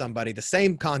offering somebody the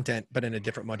same content, but in a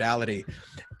different modality.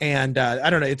 And I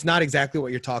don't know, it's not exactly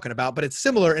what you're talking about, but it's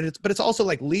similar. And it's also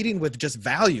like leading with just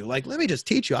value. Like, let me just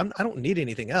teach you. I don't need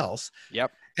anything else.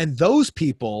 Yep. And those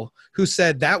people who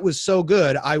said that was so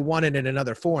good, I want it in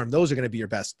another form, those are going to be your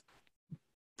best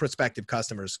prospective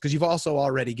customers, because you've also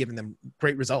already given them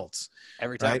great results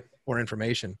every time, right? Or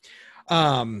information.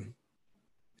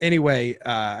 Anyway,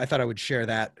 I thought I would share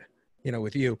that,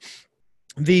 with you.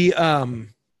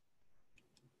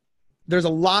 There's a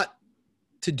lot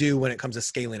to do when it comes to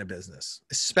scaling a business,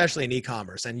 especially in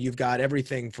e-commerce. And you've got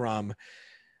everything from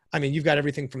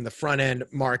the front end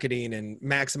marketing and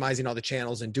maximizing all the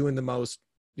channels and doing the most,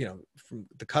 from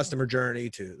the customer journey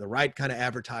to the right kind of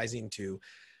advertising to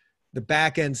the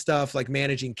back end stuff, like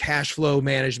managing cash flow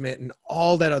management and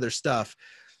all that other stuff.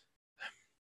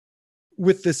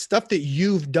 With the stuff that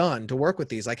you've done to work with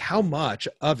these, like how much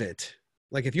of it,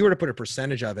 like if you were to put a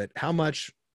percentage of it, how much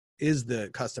is the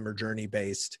customer journey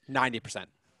based? 90%.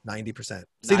 90%.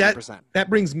 See, 90%. That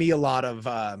brings me a lot of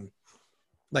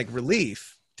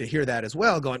relief to hear that as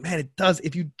well, going, man, it does.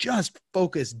 If you just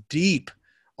focus deep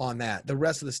on that, the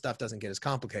rest of the stuff doesn't get as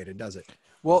complicated, does it?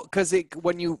 Well, because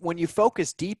when you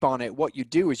focus deep on it, what you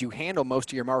do is you handle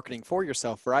most of your marketing for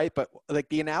yourself, right? But like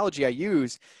the analogy I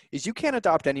use is you can't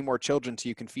adopt any more children till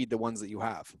you can feed the ones that you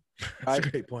have. Right? That's a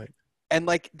great point. And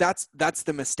like that's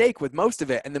the mistake with most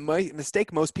of it, and the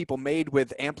mistake most people made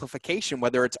with amplification,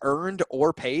 whether it's earned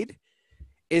or paid,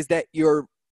 is that you're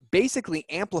basically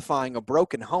amplifying a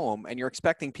broken home, and you're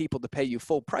expecting people to pay you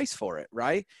full price for it,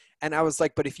 right? And I was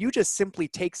like, but if you just simply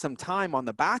take some time on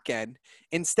the back end,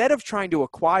 instead of trying to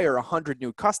acquire 100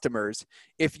 new customers,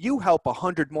 if you help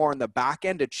 100 more on the back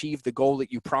end achieve the goal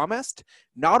that you promised,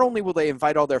 not only will they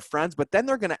invite all their friends, but then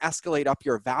they're going to escalate up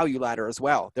your value ladder as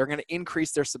well. They're going to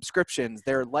increase their subscriptions,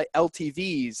 their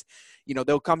LTVs, you know,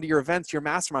 they'll come to your events, your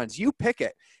masterminds, you pick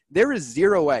it. There is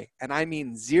zero way, and I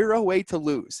mean zero way to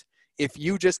lose if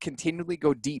you just continually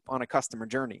go deep on a customer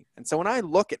journey. And so when I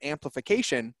look at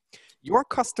amplification, your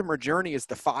customer journey is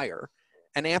the fire,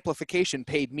 and amplification,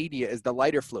 paid media, is the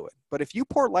lighter fluid. But if you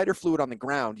pour lighter fluid on the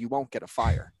ground, you won't get a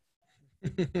fire.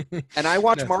 And I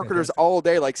watch marketers all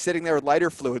day, like sitting there with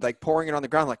lighter fluid, like pouring it on the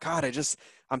ground, like, God,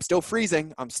 I'm still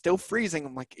freezing. I'm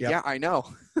like, yep. Yeah, I know.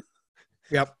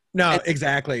 Yep. No,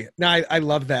 exactly. No, I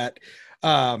love that.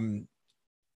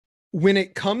 When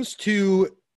it comes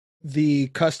to the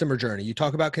customer journey, you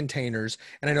talk about containers,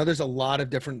 and I know there's a lot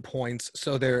of different points.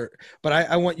 But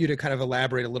I want you to kind of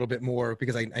elaborate a little bit more,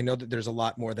 because I know that there's a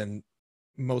lot more than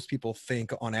most people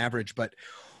think on average. But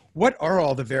what are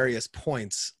all the various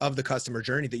points of the customer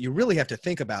journey that you really have to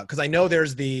think about? Because I know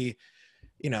there's the,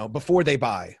 before they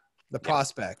buy, the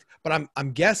prospect, but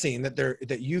I'm guessing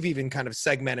that you've even kind of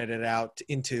segmented it out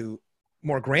into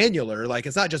more granular. Like,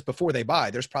 it's not just before they buy.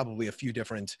 There's probably a few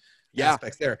different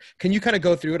aspects there. Can you kind of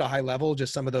go through at a high level,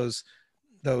 just some of the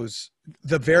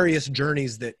various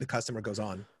journeys that the customer goes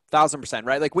on? 1,000%,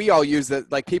 right? Like, we all use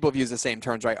like people have used the same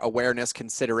terms, right? Awareness,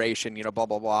 consideration, blah,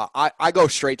 blah, blah. I go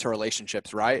straight to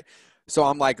relationships, right? So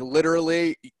I'm like,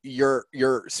 literally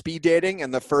you're speed dating,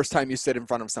 and the first time you sit in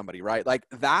front of somebody, right? Like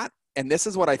that. And this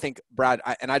is what I think, Brad,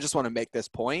 and I just want to make this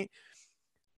point.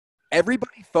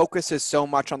 Everybody focuses so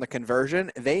much on the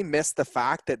conversion, they miss the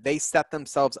fact that they set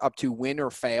themselves up to win or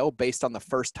fail based on the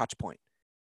first touch point.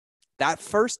 That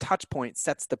first touch point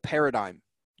sets the paradigm,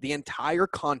 the entire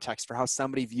context for how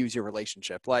somebody views your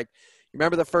relationship. Like, you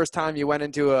remember the first time you went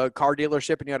into a car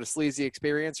dealership and you had a sleazy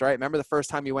experience, right? Remember the first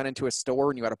time you went into a store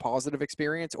and you had a positive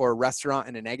experience, or a restaurant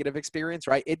and a negative experience,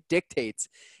 right? It dictates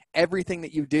everything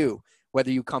that you do,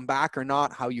 whether you come back or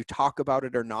not, how you talk about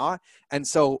it or not. And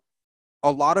so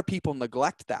a lot of people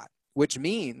neglect that, which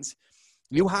means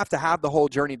you have to have the whole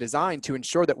journey designed to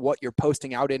ensure that what you're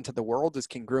posting out into the world is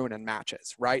congruent and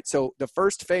matches, right? So the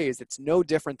first phase, it's no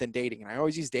different than dating. And I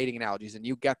always use dating analogies, and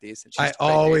you get these. I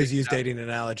always use dating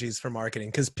analogies for marketing,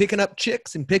 because picking up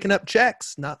chicks and picking up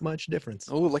checks, not much difference.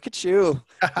 Oh, look at you.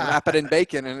 Wrap it in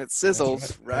bacon and it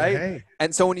sizzles, right? Hey.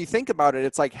 And so when you think about it,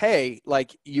 it's like, hey,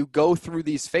 like, you go through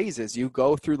these phases. You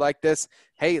go through like this,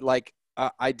 hey, like,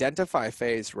 identify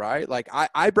phase, right? Like,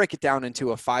 I break it down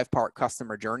into a 5-part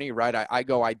customer journey, right? I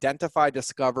go identify,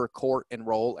 discover, court,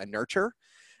 enroll, and nurture.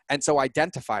 And so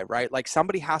identify, right? Like,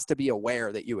 somebody has to be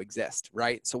aware that you exist,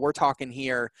 right? So we're talking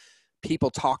here, people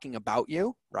talking about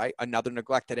you, right? Another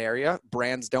neglected area.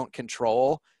 Brands don't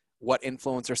control what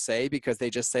influencers say, because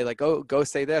they just say like, oh, go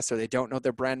say this, or they don't know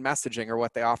their brand messaging or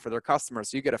what they offer their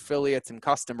customers. So you get affiliates and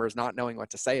customers not knowing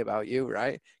what to say about you,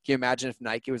 right? Can you imagine if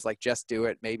Nike was like, just do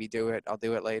it, maybe do it, I'll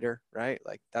do it later, right?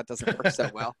 Like, that doesn't work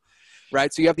so well,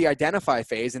 right? So you have the identify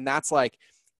phase, and that's like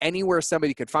anywhere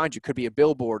somebody could find you. Could be a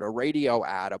billboard, a radio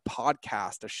ad, a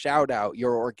podcast, a shout out,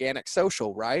 your organic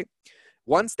social, right?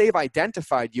 Once they've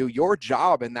identified you, your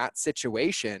job in that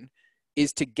situation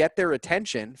is to get their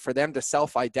attention, for them to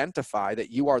self-identify that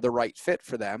you are the right fit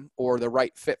for them, or the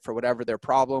right fit for whatever their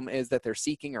problem is that they're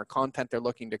seeking, or content they're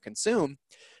looking to consume.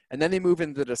 And then they move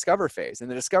into the discover phase.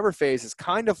 And the discover phase is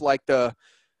kind of like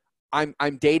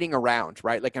I'm dating around,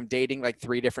 right? Like, I'm dating like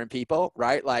 3 different people,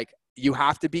 right? Like, you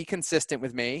have to be consistent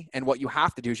with me. And what you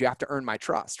have to do is you have to earn my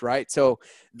trust, right? So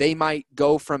they might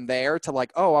go from there to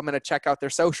like, oh, I'm going to check out their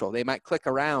social. They might click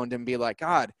around and be like,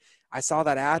 God, I saw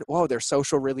that ad. Whoa, their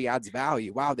social really adds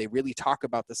value. Wow, they really talk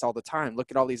about this all the time.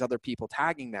 Look at all these other people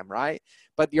tagging them, right?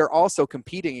 But you're also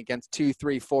competing against 2,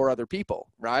 3, 4 other people,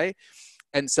 right?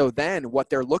 And so then what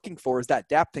they're looking for is that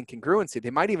depth and congruency.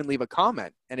 They might even leave a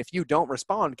comment. And if you don't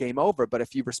respond, game over. But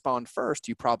if you respond first,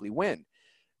 you probably win.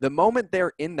 The moment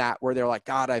they're in that, where they're like,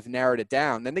 God, I've narrowed it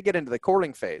down, then they get into the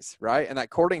courting phase, right? And that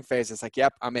courting phase is like,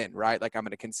 yep, I'm in, right? Like, I'm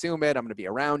going to consume it. I'm going to be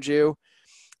around you.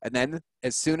 And then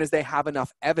as soon as they have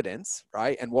enough evidence,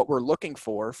 right? And what we're looking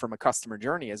for from a customer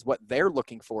journey is, what they're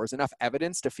looking for is enough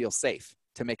evidence to feel safe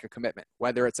to make a commitment,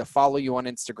 whether it's a follow you on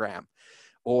Instagram,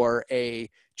 or a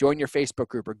join your Facebook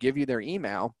group, or give you their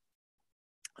email.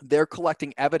 They're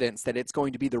collecting evidence that it's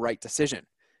going to be the right decision,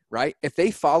 right? If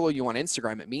they follow you on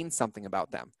Instagram, it means something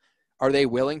about them. Are they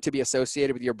willing to be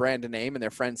associated with your brand and name and their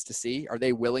friends to see? Are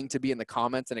they willing to be in the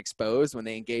comments and exposed when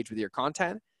they engage with your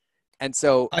content? And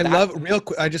so I love real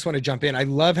quick. I just want to jump in. I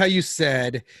love how you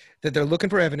said that they're looking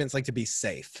for evidence like to be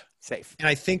safe. safe. And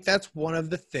I think that's one of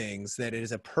the things that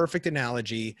is a perfect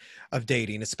analogy of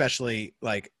dating, especially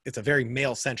like it's a very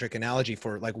male centric analogy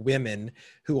for like women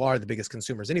who are the biggest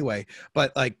consumers anyway.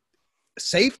 But like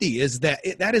safety is that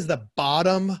is the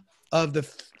bottom of the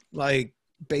like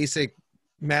basic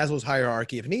Maslow's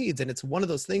hierarchy of needs. And it's one of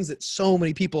those things that so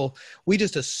many people, we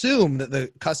just assume that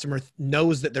the customer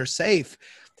knows that they're safe.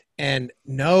 And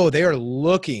no, they are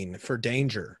looking for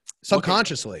danger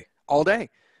subconsciously. All day.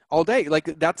 All day.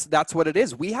 Like that's what it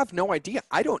is. We have no idea.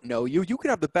 I don't know you. You could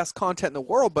have the best content in the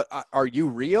world, but are you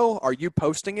real? Are you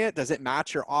posting it? Does it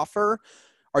match your offer?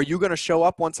 Are you going to show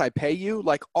up once I pay you?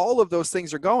 Like all of those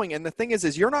things are going. And the thing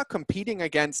is you're not competing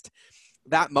against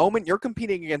that moment. You're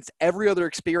competing against every other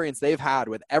experience they've had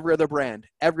with every other brand,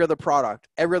 every other product,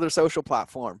 every other social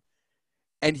platform.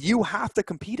 And you have to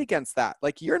compete against that.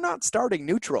 Like you're not starting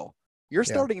neutral. You're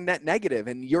starting net negative,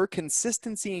 and your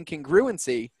consistency and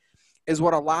congruency is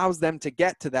what allows them to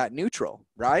get to that neutral,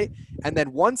 right? And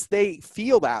then once they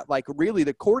feel that, like really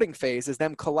the courting phase is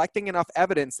them collecting enough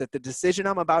evidence that the decision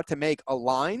I'm about to make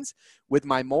aligns with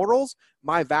my morals,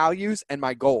 my values, and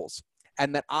my goals.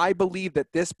 And that I believe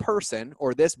that this person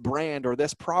or this brand or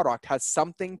this product has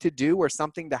something to do or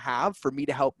something to have for me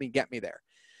to help me get me there.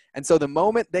 And so the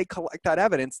moment they collect that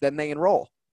evidence, then they enroll.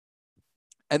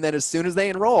 And then as soon as they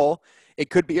enroll, it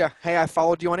could be a, hey, I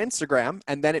followed you on Instagram,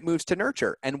 and then it moves to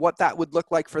nurture. And what that would look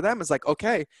like for them is like,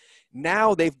 okay,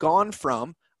 now they've gone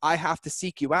from I have to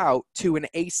seek you out to an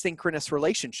asynchronous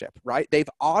relationship, right? They've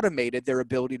automated their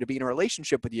ability to be in a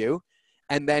relationship with you.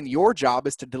 And then your job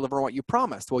is to deliver what you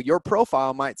promised. Well, your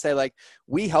profile might say like,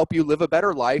 we help you live a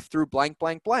better life through blank,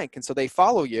 blank, blank. And so they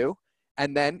follow you,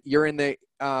 and then you're in the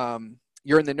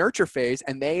nurture phase,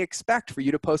 and they expect for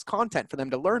you to post content for them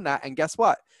to learn that. And guess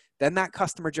what? Then that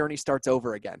customer journey starts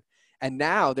over again. And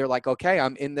now they're like, okay,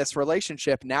 I'm in this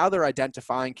relationship. Now they're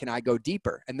identifying, can I go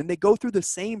deeper? And then they go through the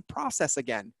same process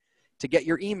again to get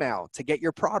your email, to get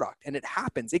your product. And it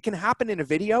happens. It can happen in a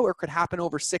video or it could happen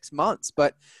over 6 months.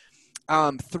 But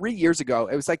 3 years ago,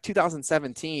 it was like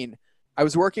 2017, I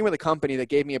was working with a company that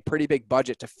gave me a pretty big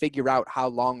budget to figure out how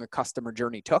long a customer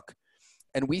journey took.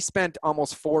 And we spent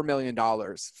almost $4 million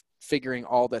figuring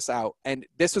all this out. And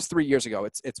this was 3 years ago.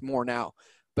 It's more now.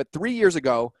 But 3 years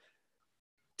ago,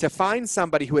 to find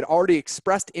somebody who had already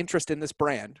expressed interest in this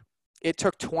brand, it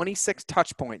took 26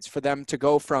 touch points for them to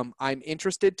go from I'm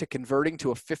interested to converting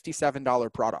to a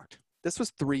 $57 product. This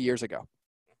was 3 years ago.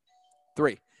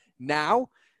 Now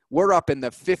we're up in the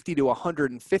 50 to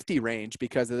 150 range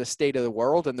because of the state of the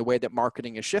world and the way that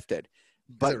marketing has shifted.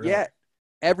 But really? Yet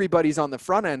everybody's on the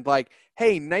front end like,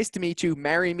 hey, nice to meet you.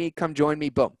 Marry me. Come join me.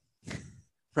 Boom.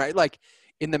 Right? Like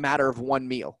in the matter of one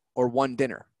meal or one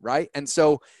dinner. Right? And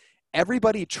so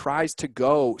everybody tries to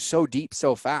go so deep,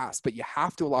 so fast, but you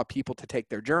have to allow people to take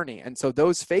their journey. And so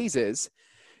those phases,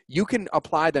 you can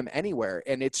apply them anywhere.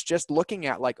 And it's just looking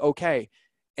at like, okay,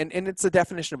 and it's a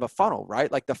definition of a funnel,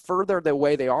 right? Like the further the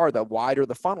way they are, the wider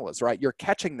the funnel is, right? You're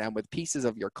catching them with pieces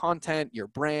of your content, your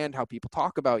brand, how people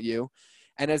talk about you.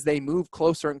 And as they move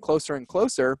closer and closer and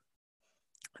closer,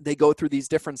 they go through these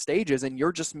different stages, and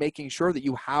you're just making sure that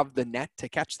you have the net to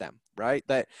catch them, right?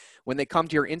 That when they come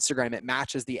to your Instagram, it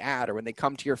matches the ad, or when they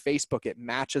come to your Facebook, it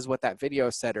matches what that video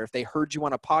said. Or if they heard you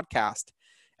on a podcast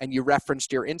and you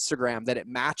referenced your Instagram, that it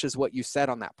matches what you said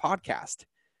on that podcast.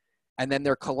 And then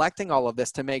they're collecting all of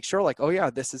this to make sure like, oh yeah,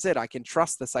 this is it. I can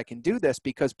trust this. I can do this,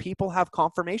 because people have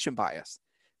confirmation bias.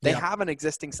 They have an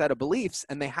existing set of beliefs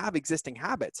and they have existing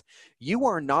habits. You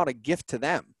are not a gift to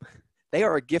them. They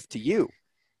are a gift to you.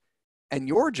 And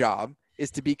your job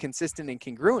is to be consistent and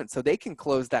congruent so they can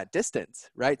close that distance,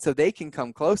 right? So they can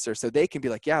come closer, so they can be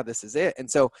like, yeah, this is it.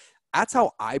 And so that's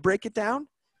how I break it down.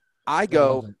 I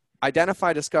go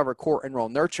identify, discover, court, enroll,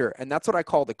 nurture. And that's what I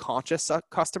call the conscious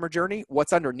customer journey.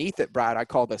 What's underneath it, Brad, I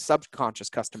call the subconscious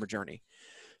customer journey.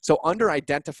 So under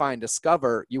identify and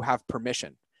discover, you have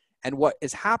permission. And what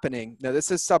is happening, now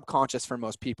this is subconscious for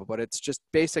most people, but it's just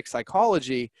basic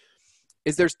psychology,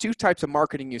 is there's two types of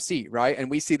marketing you see, right?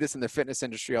 And we see this in the fitness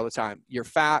industry all the time. You're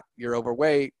fat, you're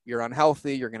overweight, you're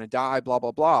unhealthy, you're going to die, blah,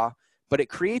 blah, blah. But it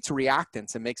creates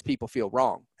reactance and makes people feel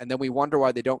wrong. And then we wonder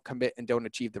why they don't commit and don't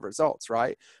achieve the results,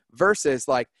 right? Versus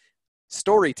like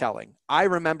storytelling. I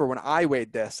remember when I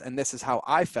weighed this and this is how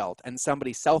I felt, and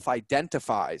somebody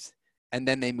self-identifies and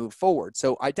then they move forward.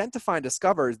 So identify and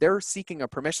discover, they're seeking a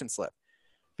permission slip.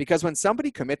 Because when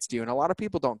somebody commits to you, and a lot of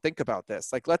people don't think about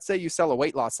this, like let's say you sell a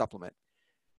weight loss supplement.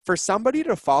 For somebody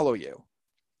to follow you,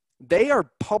 they are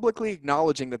publicly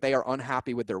acknowledging that they are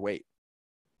unhappy with their weight.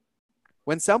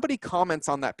 When somebody comments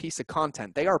on that piece of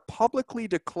content, they are publicly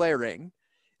declaring,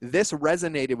 this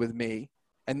resonated with me,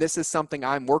 and this is something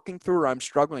I'm working through or I'm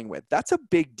struggling with. That's a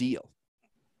big deal.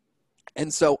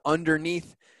 And so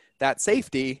underneath that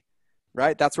safety,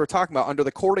 right, that's what we're talking about. Under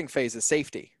the courting phase is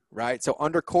safety, right? So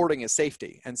under courting is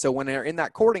safety. And so when they're in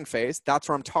that courting phase, that's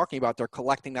what I'm talking about. They're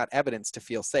collecting that evidence to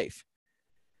feel safe,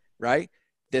 right?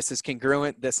 This is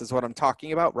congruent. This is what I'm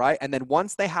talking about, right? And then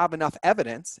once they have enough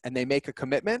evidence and they make a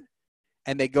commitment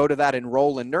and they go to that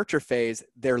enroll and nurture phase,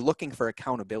 they're looking for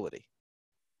accountability.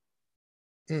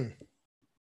 Mm.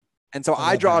 And so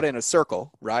I draw it in a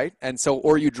circle, right? And so,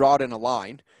 or you draw it in a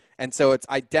line. And so it's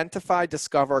identify,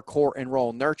 discover, court,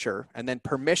 enroll, nurture. And then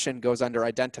permission goes under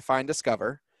identify and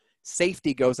discover.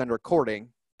 Safety goes under courting.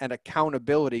 And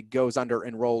accountability goes under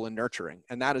enroll and nurturing.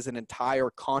 And that is an entire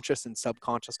conscious and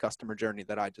subconscious customer journey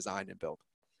that I designed and built.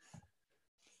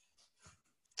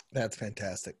 That's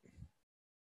fantastic.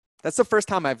 That's the first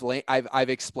time I've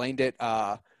explained it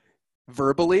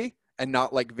verbally and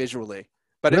not like visually.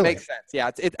 But really? It makes sense. Yeah.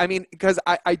 I mean, because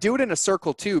I do it in a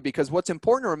circle too, because what's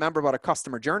important to remember about a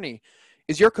customer journey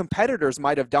is your competitors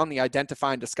might have done the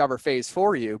identify and discover phase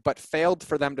for you, but failed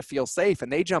for them to feel safe.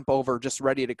 And they jump over just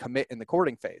ready to commit in the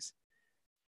courting phase.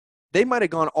 They might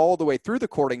have gone all the way through the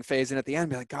courting phase and at the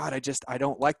end be like, God, I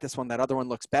don't like this one. That other one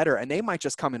looks better. And they might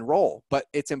just come and roll. But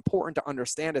it's important to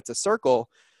understand it's a circle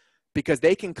because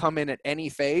they can come in at any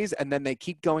phase and then they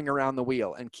keep going around the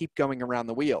wheel and keep going around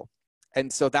the wheel.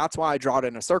 And so that's why I draw it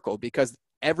in a circle, because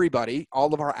everybody,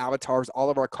 all of our avatars, all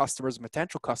of our customers,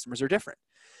 potential customers are different.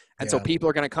 And so people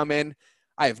are going to come in.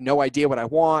 I have no idea what I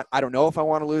want. I don't know if I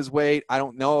want to lose weight. I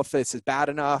don't know if this is bad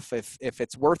enough, if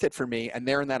it's worth it for me. And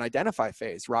they're in that identify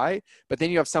phase, right? But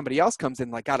then you have somebody else comes in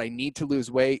like, God, I need to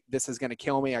lose weight. This is going to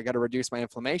kill me. I got to reduce my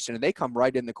inflammation. And they come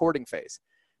right in the courting phase.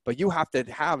 But you have to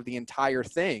have the entire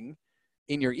thing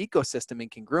in your ecosystem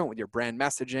and congruent with your brand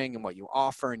messaging and what you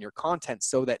offer and your content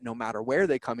so that no matter where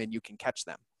they come in, you can catch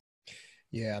them.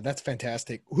 Yeah, that's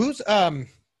fantastic. Who's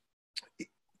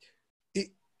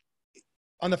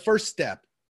on the first step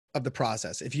of the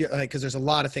process, if you like, because there's a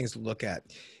lot of things to look at,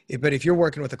 but if you're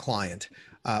working with a client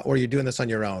or you're doing this on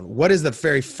your own, what is the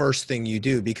very first thing you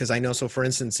do? Because I know, so for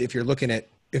instance, if you're looking at,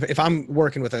 if I'm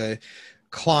working with a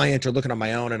client or looking on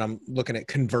my own and I'm looking at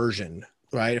conversion,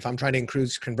 right? If I'm trying to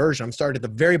increase conversion, I'm starting at the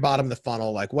very bottom of the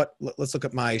funnel. Like let's look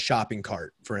at my shopping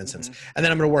cart, for instance, and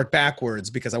then I'm going to work backwards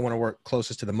because I want to work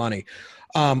closest to the money.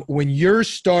 When you're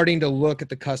starting to look at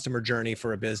the customer journey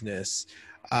for a business,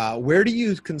 where do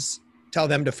you tell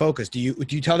them to focus? Do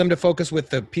you tell them to focus with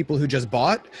the people who just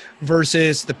bought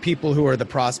versus the people who are the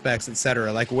prospects, et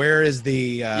cetera? Like where is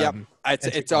the,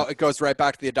 it goes right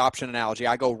back to the adoption analogy.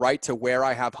 I go right to where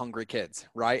I have hungry kids,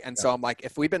 right? And so I'm like,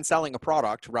 if we've been selling a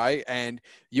product, right, and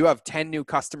you have 10 new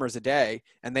customers a day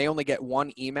and they only get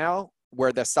one email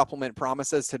where the supplement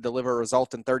promises to deliver a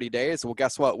result in 30 days, well,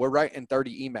 guess what? We're writing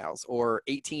 30 emails or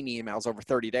 18 emails over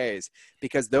 30 days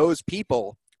because those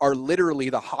people are literally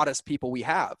the hottest people we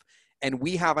have. And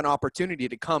we have an opportunity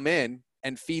to come in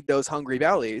and feed those hungry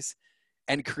bellies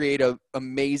and create an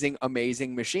amazing,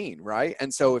 amazing machine, right?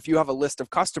 And so if you have a list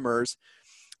of customers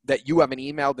that you haven't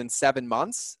emailed in 7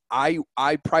 months, I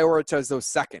prioritize those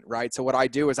second, right? So what I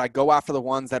do is I go after the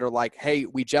ones that are like, hey,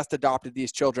 we just adopted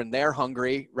these children. They're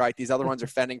hungry, right? These other ones are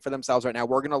fending for themselves right now.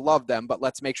 We're going to love them, but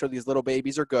let's make sure these little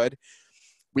babies are good.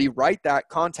 We write that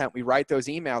content. We write those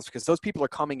emails because those people are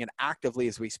coming in actively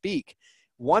as we speak.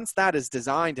 Once that is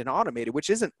designed and automated,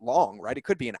 which isn't long, right? It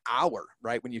could be an hour,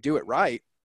 right? When you do it right.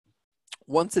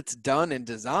 Once it's done and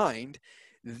designed,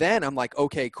 then I'm like,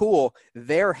 okay, cool.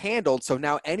 They're handled. So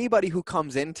now anybody who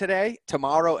comes in today,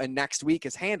 tomorrow, and next week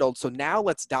is handled. So now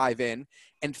let's dive in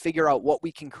and figure out what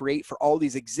we can create for all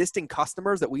these existing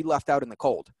customers that we left out in the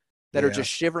cold, that are just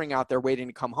shivering out there waiting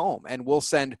to come home. And we'll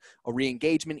send a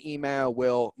re-engagement email.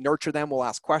 We'll nurture them. We'll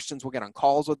ask questions. We'll get on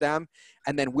calls with them.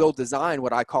 And then we'll design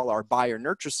what I call our buyer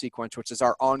nurture sequence, which is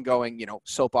our ongoing,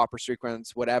 soap opera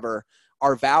sequence, whatever,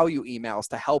 our value emails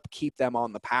to help keep them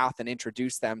on the path and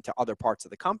introduce them to other parts of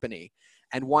the company.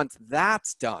 And once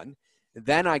that's done,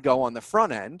 then I go on the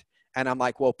front end and I'm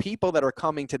like, well, people that are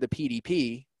coming to the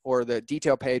PDP or the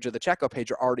detail page or the checkout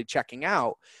page are already checking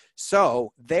out.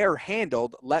 So they're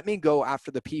handled. Let me go after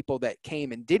the people that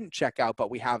came and didn't check out, but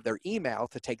we have their email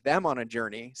to take them on a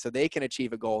journey so they can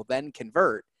achieve a goal, then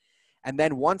convert. And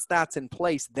then once that's in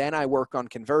place, then I work on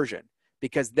conversion,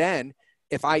 because then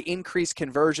if I increase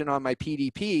conversion on my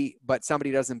PDP, but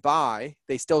somebody doesn't buy,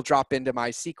 they still drop into my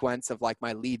sequence of like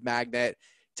my lead magnet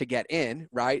to get in,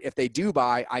 right? If they do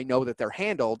buy, I know that they're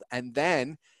handled. And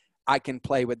then I can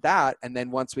play with that. And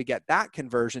then once we get that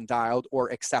conversion dialed or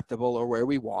acceptable or where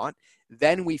we want,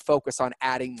 then we focus on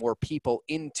adding more people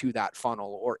into that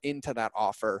funnel or into that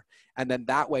offer. And then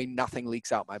that way, nothing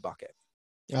leaks out my bucket.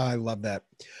 Oh, I love that.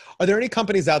 Are there any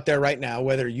companies out there right now,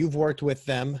 whether you've worked with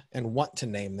them and want to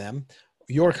name them,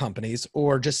 your companies,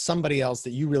 or just somebody else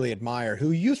that you really admire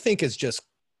who you think is just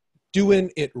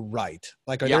doing it right?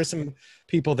 Like, are there some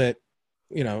people that,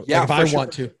 like if I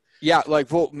want to? Yeah.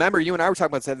 Like, well, remember you and I were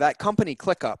talking about that company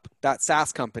ClickUp, that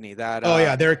SaaS company that, oh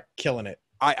yeah, they're killing it.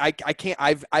 I can't,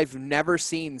 I've never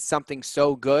seen something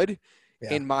so good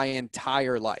in my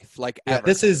entire life, like ever.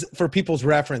 This is for people's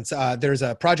reference. There's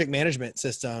a project management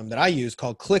system that I use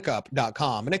called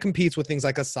ClickUp.com, and it competes with things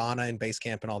like Asana and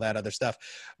Basecamp and all that other stuff.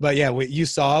 But yeah, you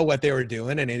saw what they were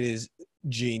doing, and it is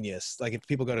genius. Like if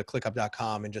people go to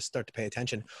ClickUp.com and just start to pay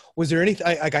attention, was there anything,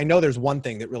 like I know there's one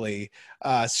thing that really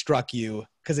struck you,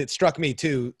 because it struck me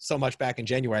too so much back in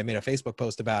January. I made a Facebook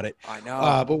post about it. I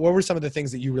know. But what were some of the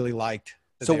things that you really liked?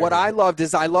 So what I loved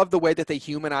is I loved the way that they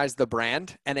humanized the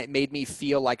brand, and it made me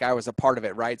feel like I was a part of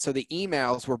it, right? So the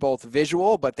emails were both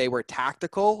visual, but they were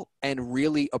tactical and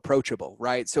really approachable,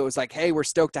 right? So it was like, hey, we're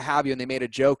stoked to have you. And they made a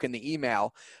joke in the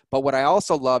email. But what I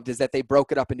also loved is that they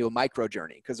broke it up into a micro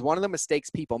journey, because one of the mistakes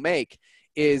people make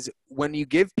is when you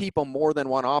give people more than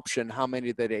one option, how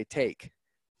many do they take?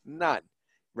 None.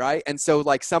 Right. And so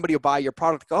like somebody will buy your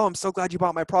product. Oh, I'm so glad you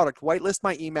bought my product. Whitelist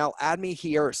my email, add me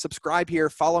here, subscribe here,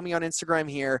 follow me on Instagram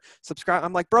here, subscribe.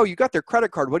 I'm like, bro, you got their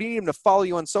credit card. What do you need them to follow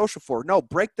you on social for? No,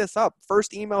 break this up.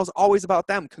 First email is always about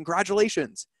them.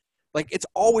 Congratulations. Like it's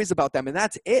always about them. And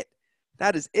that's it.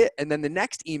 That is it. And then the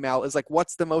next email is like,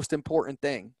 what's the most important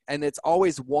thing? And it's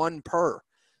always one per.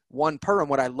 And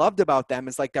what I loved about them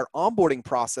is like their onboarding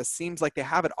process seems like they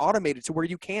have it automated to where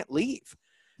you can't leave.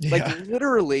 Like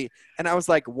literally. And I was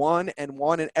like one.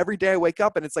 And every day I wake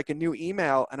up and it's like a new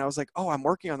email. And I was like, oh, I'm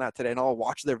working on that today. And I'll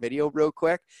watch their video real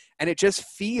quick. And it just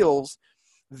feels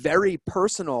very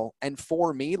personal. And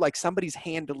for me, like somebody's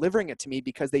hand delivering it to me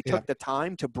because they took the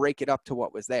time to break it up to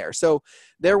what was there. So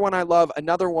they're one I love.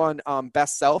 Another one,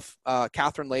 Best Self,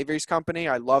 Catherine Lavery's company.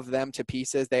 I love them to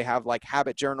pieces. They have like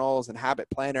habit journals and habit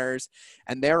planners,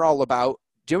 and they're all about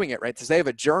doing it right. So they have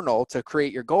a journal to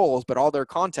create your goals, but all their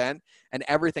content and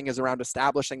everything is around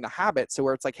establishing the habit. So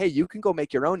where it's like, hey, you can go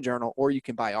make your own journal or you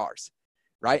can buy ours,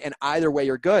 right? And either way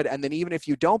you're good. And then even if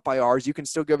you don't buy ours, you can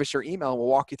still give us your email and we'll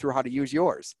walk you through how to use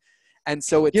yours. And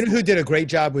so it's, you know who did a great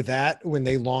job with that when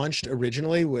they launched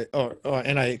originally with,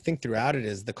 and I think throughout it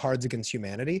is the Cards Against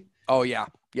Humanity. Oh yeah.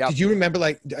 Yeah. Did you remember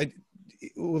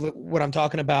what I'm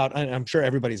talking about? I'm sure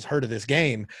everybody's heard of this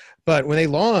game, but when they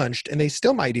launched, and they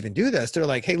still might even do this, they're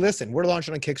like, hey, listen, we're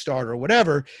launching on Kickstarter or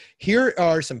whatever. Here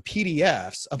are some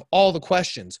PDFs of all the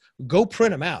questions. Go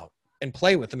print them out and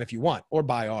play with them if you want, or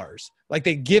buy ours. Like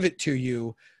they give it to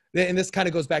you. And this kind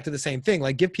of goes back to the same thing.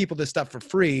 Like give people this stuff for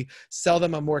free, sell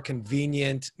them a more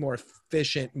convenient, more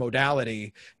efficient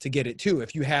modality to get it too,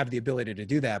 if you have the ability to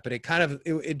do that. But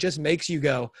it just makes you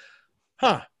go,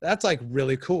 huh, that's like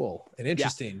really cool and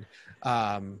interesting.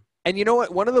 Yeah. And you know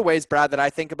what? One of the ways, Brad, that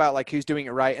I think about like who's doing it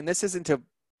right, and this isn't to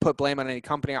put blame on any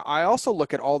company. I also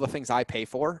look at all the things I pay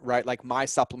for, right? Like my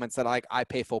supplements that I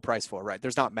pay full price for, right?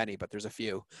 There's not many, but there's a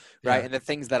few, right? Yeah. And the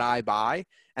things that I buy,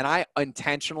 and I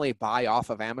intentionally buy off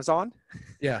of Amazon.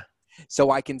 Yeah. So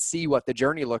I can see what the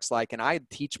journey looks like. And I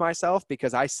teach myself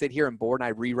because I sit here and board and I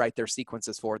rewrite their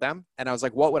sequences for them. And I was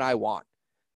like, what would I want?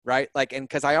 Right? Like, and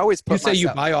cause I always put you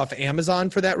buy off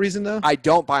Amazon for that reason though? I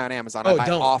don't buy on Amazon. I buy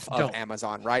off of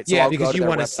Amazon. Right. So yeah, because you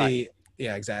want to see,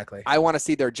 yeah, exactly. I want to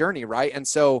see their journey. Right. And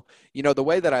so, you know, the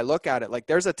way that I look at it, like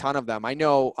there's a ton of them. I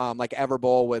know like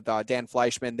Everbowl with Dan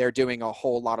Fleischman, they're doing a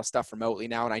whole lot of stuff remotely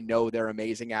now. And I know they're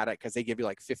amazing at it because they give you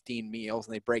like 15 meals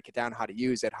and they break it down, how to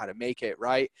use it, how to make it.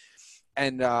 Right.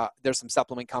 And there's some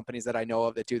supplement companies that I know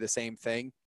of that do the same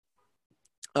thing.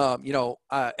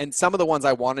 And some of the ones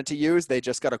I wanted to use, they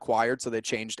just got acquired. So they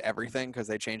changed everything because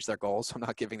they changed their goals. So I'm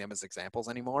not giving them as examples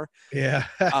anymore. Yeah.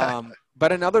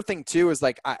 But another thing too, is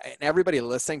like, and everybody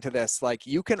listening to this, like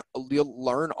you'll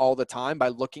learn all the time by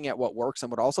looking at what works and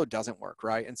what also doesn't work.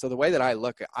 Right. And so the way that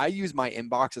I use my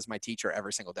inbox as my teacher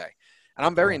every single day. And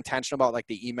I'm very intentional about like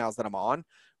the emails that I'm on,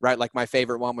 right? Like my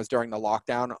favorite one was during the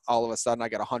lockdown. All of a sudden I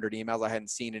got 100 emails I hadn't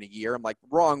seen in a year. I'm like,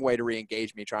 wrong way to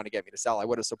re-engage me, trying to get me to sell. I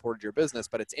would have supported your business,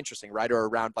 but it's interesting, right? Or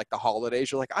around like the holidays,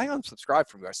 you're like, I unsubscribed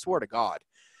from you. I swear to God.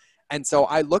 And so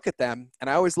I look at them, and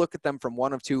I always look at them from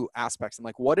one of two aspects. I'm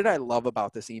like, what did I love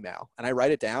about this email? And I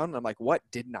write it down. And I'm like, what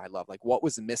didn't I love? Like, what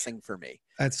was missing for me?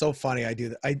 That's so funny. I do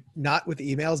that. I not with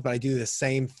emails, but I do the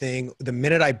same thing. The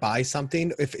minute I buy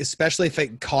something, especially if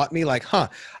it caught me like,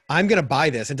 I'm going to buy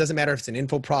this. It doesn't matter if it's an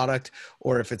info product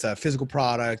or if it's a physical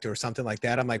product or something like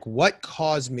that. I'm like, what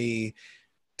caused me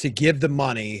to give the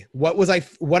money? What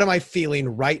am I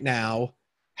feeling right now?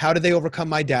 How did they overcome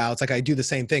my doubts? Like I do the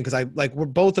same thing. Cause we're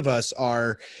both of us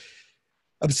are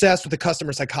obsessed with the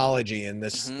customer psychology and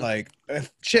this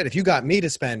if you got me to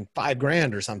spend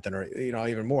 $5,000 or something, or,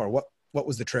 even more, what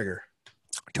was the trigger?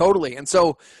 Totally. And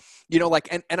so,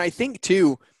 and I think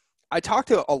too, I talk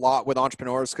to a lot with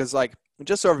entrepreneurs because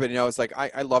just so everybody knows,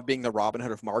 I love being the Robin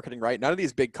Hood of marketing, right? None of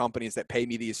these big companies that pay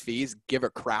me these fees give a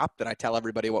crap that I tell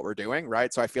everybody what we're doing,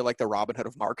 right? So I feel like the Robin Hood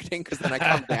of marketing because then I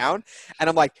come down and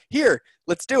I'm like, here,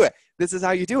 let's do it. This is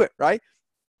how you do it, right?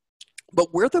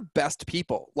 But we're the best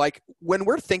people. Like when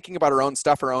we're thinking about our own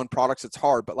stuff, our own products, it's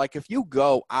hard. But if you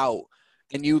go out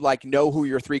and you know who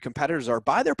your 3 competitors are,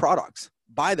 buy their products,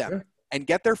 buy them. Sure. And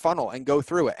get their funnel and go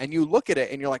through it. And you look at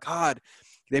it and you're like, God,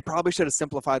 they probably should have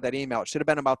simplified that email. It should have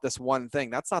been about this one thing.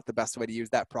 That's not the best way to use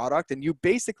that product. And you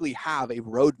basically have a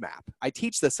roadmap. I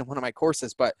teach this in one of my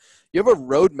courses, but you have a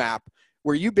roadmap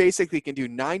where you basically can do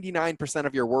 99%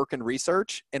 of your work and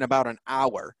research in about an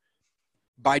hour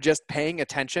by just paying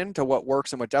attention to what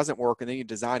works and what doesn't work. And then you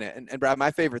design it. And Brad,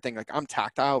 my favorite thing, I'm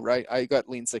tactile, right? I got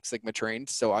Lean Six Sigma trained.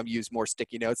 So I've used more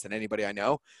sticky notes than anybody I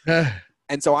know.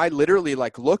 And so I literally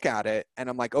look at it and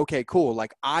I'm like, okay, cool.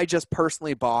 I just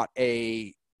personally bought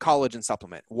a collagen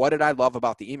supplement. What did I love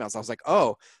about the emails? I was like,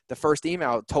 oh, the first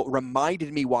email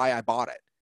reminded me why I bought it.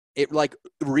 It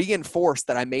reinforced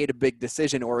that I made a big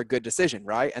decision or a good decision,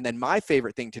 right? And then my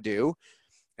favorite thing to do,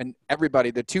 and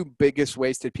everybody, the 2 biggest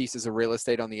wasted pieces of real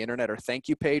estate on the internet are thank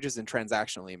you pages and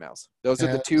transactional emails. Those are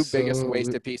the 2 biggest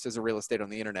wasted pieces of real estate on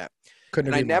the internet.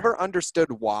 And I never understood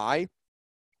why.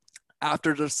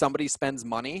 After somebody spends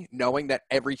money, knowing that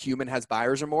every human has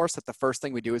buyer's remorse, that the first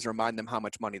thing we do is remind them how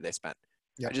much money they spent.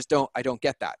 Yep. I don't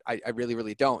get that. I really,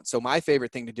 really don't. So my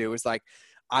favorite thing to do is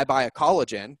I buy a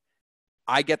collagen,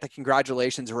 I get the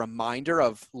congratulations, a reminder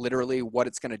of literally what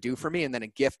it's going to do for me, and then a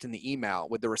gift in the email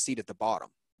with the receipt at the bottom.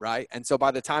 Right. And so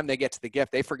by the time they get to the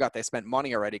gift, they forgot they spent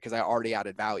money already because I already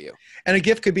added value. And a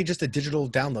gift could be just a digital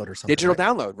download or something. Digital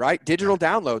download, right? Digital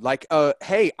download.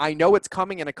 Hey, I know it's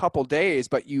coming in a couple days,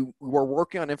 but you were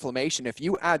working on inflammation. If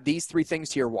you add these 3 things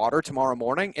to your water tomorrow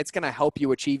morning, it's going to help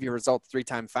you achieve your results 3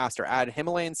 times faster. Add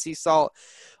Himalayan sea salt,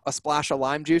 a splash of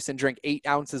lime juice, and drink 8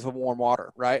 ounces of warm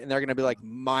water, right? And they're going to be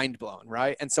mind blown,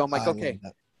 right? And so I'm like, okay.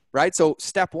 Right. So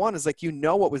step 1 is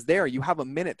what was there. You have a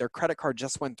minute, their credit card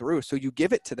just went through. So you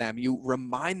give it to them. You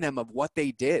remind them of what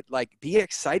they did. Be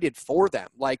excited for them.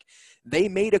 They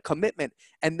made a commitment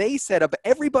and they said, of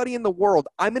everybody in the world,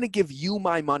 I'm going to give you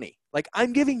my money.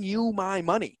 I'm giving you my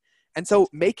money. And so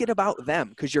make it about them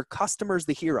because your customer's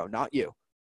the hero, not you.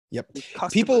 Yep.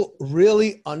 People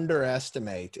really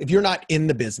underestimate, if you're not in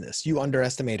the business, you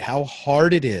underestimate how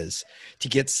hard it is to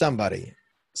get somebody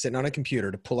sitting on a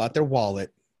computer to pull out their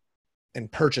wallet and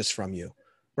purchase from you,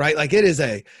 right?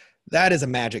 That is a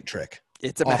magic trick.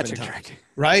 It's a magic trick,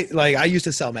 right? I used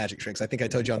to sell magic tricks. I think I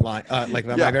told you online,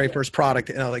 my very first product.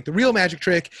 And the real magic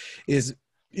trick is,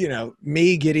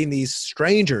 me getting these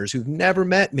strangers who've never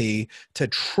met me to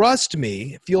trust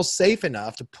me, feel safe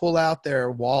enough to pull out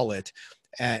their wallet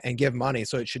and give money.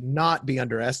 So it should not be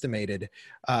underestimated,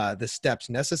 the steps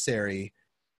necessary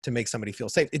to make somebody feel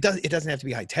safe. It doesn't have to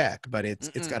be high tech, but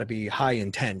it's got to be high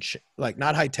intent,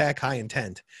 not high tech, high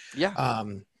intent. Yeah.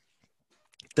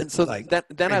 And so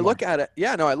then I look at it.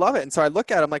 Yeah, no, I love it. And so I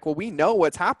look at it, I'm like, well, we know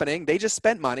what's happening. They just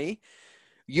spent money.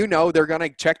 They're going to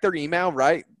check their email,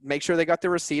 right? Make sure they got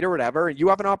the receipt or whatever. And you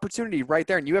have an opportunity right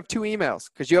there. And you have 2 emails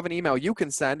because you have an email you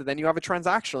can send, and then you have a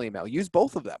transactional email. Use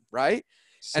both of them, right?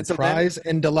 Surprise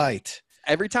and delight.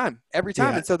 Every time.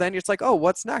 Yeah. And so then it's oh,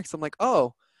 what's next? I'm like,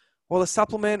 oh, well, the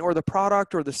supplement or the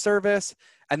product or the service.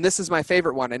 And this is my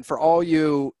favorite one. And for all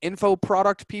you info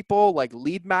product people,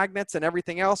 lead magnets and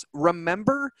everything else,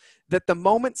 remember that the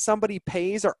moment somebody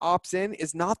pays or opts in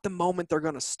is not the moment they're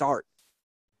going to start.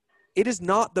 It is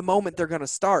not the moment they're going to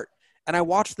start. And I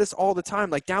watch this all the time,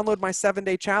 download my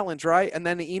 7-day challenge, right? And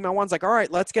then the email one's all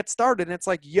right, let's get started. And it's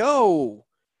yo,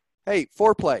 hey,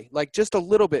 foreplay, just a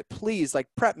little bit, please,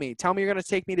 prep me. Tell me you're going to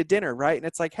take me to dinner, right? And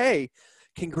it's hey,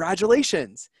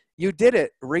 congratulations. You did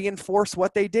it. Reinforce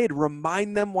what they did.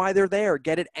 Remind them why they're there.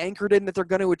 Get it anchored in that they're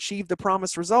going to achieve the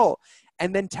promised result.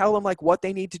 And then tell them what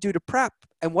they need to do to prep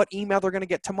and what email they're going to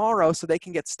get tomorrow so they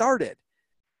can get started.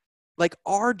 Like,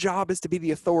 our job is to be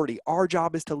the authority. Our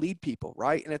job is to lead people,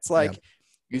 right? And it's like, Yeah.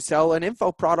 you sell an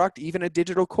info product, even a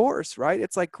digital course, right?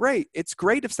 It's like, great. It's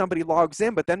great if somebody logs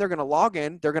in, but then they're going to log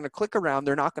in, they're going to click around,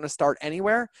 they're not going to start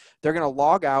anywhere. They're going to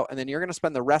log out, and then you're going to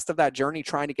spend the rest of that journey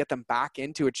trying to get them back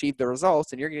in to achieve the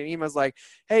results. And you're going to emails like,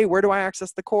 hey, where do I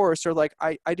access the course? Or like,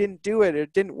 I didn't do it.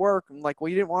 It didn't work. I'm like, well,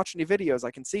 you didn't watch any videos.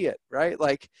 I can see it, right?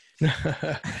 Like,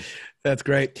 That's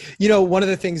great. You know, one of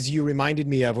the things you reminded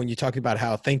me of when you talked about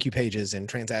how thank you pages and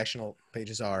transactional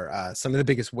pages are some of the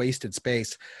biggest wasted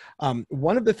space.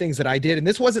 One of the things that I did, and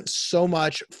this wasn't so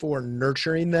much for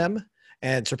nurturing them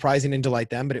and surprising and delight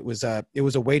them, but it was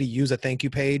a way to use a thank you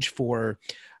page for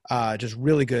just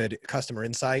really good customer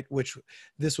insight, which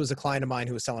this was a client of mine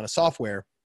who was selling a software.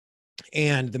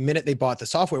 And the minute they bought the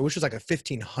software, which was like a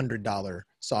 $1,500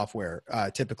 software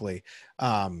typically,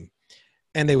 and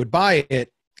they would buy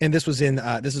it. And this was in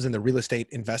the real estate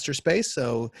investor space.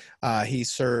 So he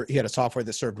had a software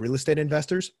that served real estate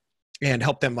investors and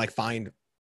helped them like find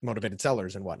motivated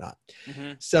sellers and whatnot.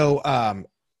 mm-hmm. So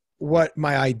what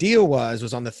my idea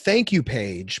was on the thank you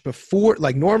page before,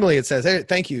 like normally it says, hey,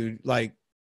 thank you, like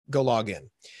go log in.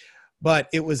 But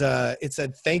it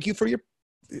said, thank you for your,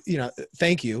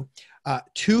 thank you.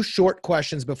 2 short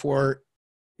questions before,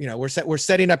 we're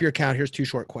setting up your account. Here's 2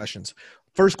 short questions.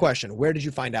 First question, where did you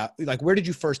find out? Like, where did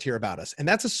you first hear about us? And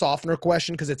that's a softener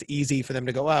question because it's easy for them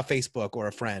to go, Facebook or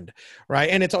a friend, right?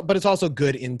 And but it's also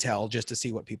good intel just to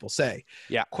see what people say.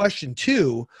 Yeah. Question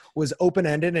 2 was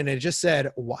open-ended, and it just said,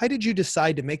 why did you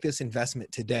decide to make this investment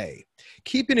today?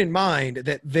 Keeping in mind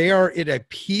that they are in a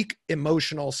peak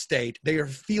emotional state. They are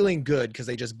feeling good because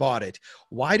they just bought it.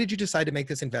 Why did you decide to make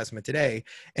this investment today?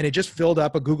 And it just filled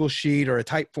up a Google Sheet or a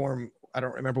type form. I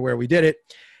don't remember where we did it.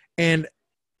 And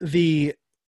the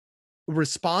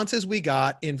responses we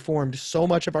got informed so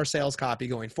much of our sales copy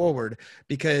going forward,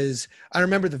 because I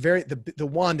remember the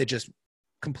one that just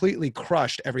completely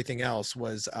crushed everything else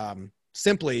was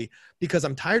simply because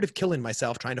I'm tired of killing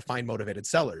myself trying to find motivated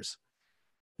sellers.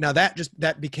 Now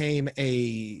that became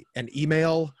an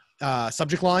email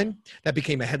subject line, that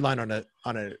became a headline on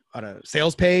a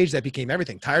sales page, that became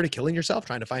everything. Tired of killing yourself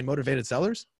trying to find motivated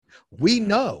sellers? We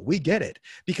know, we get it,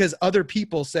 because other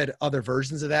people said other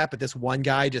versions of that, but this one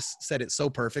guy just said it so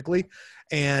perfectly.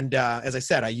 And as I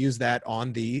said, I use that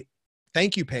on the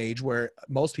thank you page where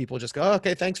most people just go, oh,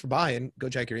 okay, thanks for buying. Go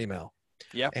check your email.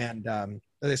 Yeah. And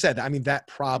as I said, I mean, that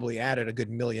probably added a good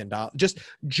 $1 million.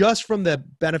 Just from the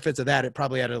benefits of that, it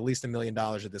probably added at least $1 million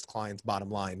of this client's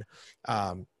bottom line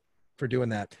for doing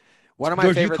that. One of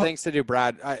my favorite things to do,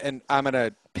 Brad, and I'm going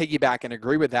to piggyback and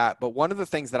agree with that, but one of the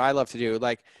things that I love to do,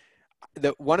 like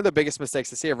one of the biggest mistakes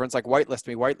to see, everyone's like, whitelist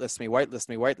me, whitelist me, whitelist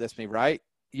me, whitelist me, right?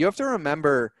 You have to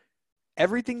remember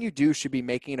everything you do should be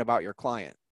making it about your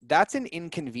client. That's an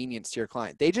inconvenience to your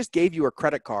client. They just gave you a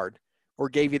credit card or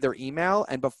gave you their email,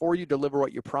 and before you deliver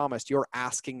what you promised, you're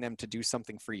asking them to do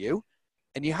something for you,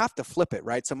 and you have to flip it,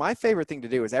 right? So my favorite thing to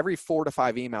do is every 4 to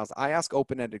 5 emails, I ask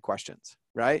open-ended questions,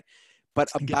 right? But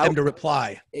about, get them to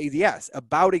reply. Yes,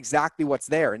 about exactly what's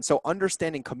there. And so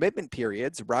understanding commitment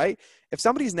periods, right? If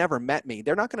somebody's never met me,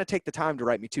 they're not going to take the time to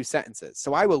write me 2 sentences.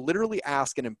 So I will literally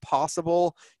ask an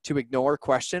impossible to ignore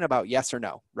question about yes or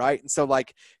no, right? And so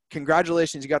like,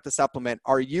 congratulations, you got the supplement.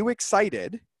 Are you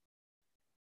excited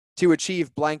to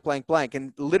achieve blank, blank, blank?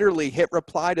 And literally hit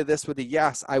reply to this with a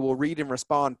yes, I will read and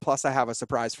respond. Plus I have a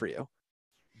surprise for you.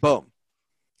 Boom.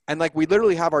 And like, we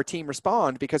literally have our team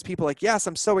respond because people are like, yes,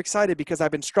 I'm so excited because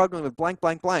I've been struggling with blank,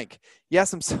 blank, blank.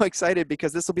 Yes, I'm so excited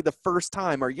because this will be the first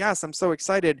time. Or yes, I'm so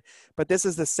excited, but this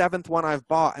is the 7th one I've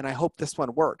bought and I hope this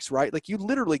one works, right? Like, you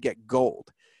literally get gold.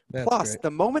 That's Plus, great.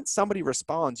 the moment somebody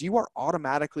responds, you are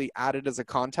automatically added as a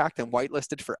contact and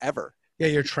whitelisted forever. Yeah,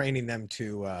 you're training them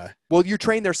to. Well, you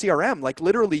train their CRM, like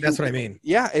literally. That's what I mean.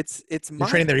 Yeah, it's. You're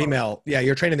training their email. Yeah,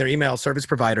 you're training their email service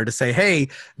provider to say, hey,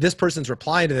 this person's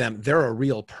replying to them. They're a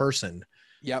real person.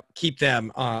 Yep. Keep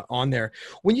them on there.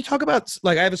 When you talk about,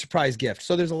 like, I have a surprise gift.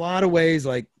 So there's a lot of ways,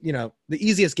 like, the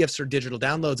easiest gifts are digital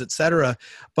downloads, et cetera.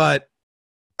 But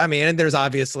I mean, and there's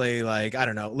obviously, like, I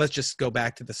don't know, let's just go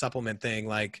back to the supplement thing.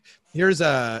 Like, here's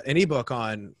an ebook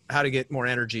on how to get more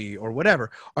energy or whatever.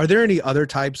 Are there any other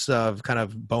types of kind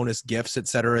of bonus gifts, et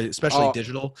cetera, especially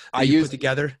digital, that you put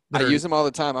together? I use them all the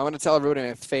time. I'm going to tell everybody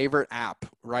my favorite app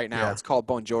right now. Yeah. It's called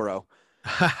Bonjoro.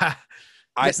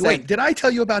 Wait, did I tell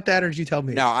you about that or did you tell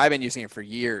me? No, I've been using it for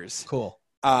years. Cool.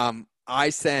 I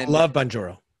love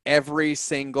Bonjoro. Every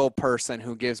single person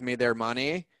who gives me their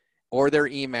money or their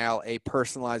email a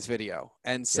personalized video.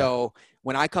 And so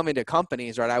when I come into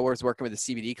companies, right, I was working with a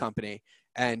CBD company,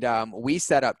 and we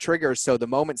set up triggers. So the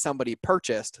moment somebody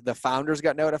purchased, the founders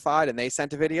got notified and they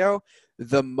sent a video.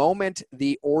 The moment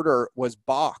the order was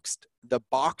boxed, the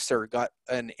boxer got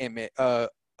an image, a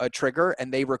trigger,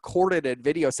 and they recorded a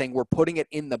video saying, we're putting it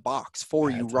in the box for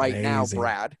you right now,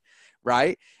 Brad.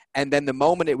 Right. And then the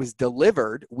moment it was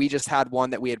delivered, we just had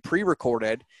one that we had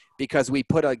pre-recorded because we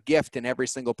put a gift in every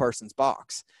single person's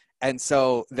box. And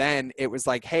so then it was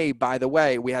like, hey, by the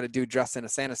way, we had a dude dressed in a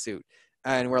Santa suit.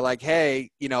 And we're like,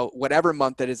 hey, you know, whatever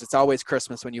month it is, it's always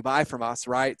Christmas when you buy from us,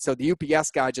 right? So the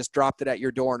UPS guy just dropped it at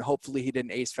your door, and hopefully he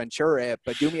didn't Ace Ventura it,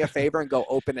 but do me a favor and go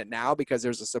open it now because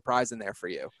there's a surprise in there for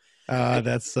you.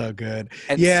 That's so good.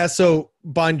 Yeah. So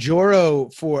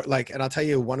Bonjoro and I'll tell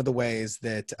you one of the ways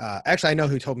that, actually I know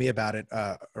who told me about it,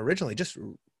 originally, just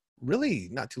really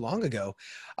not too long ago.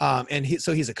 And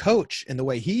he's a coach, and the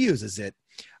way he uses it,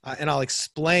 and I'll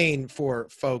explain for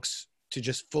folks to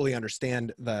just fully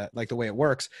understand the way it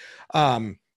works.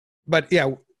 But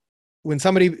yeah, when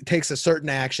somebody takes a certain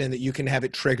action that you can have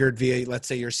it triggered via, let's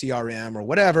say, your CRM or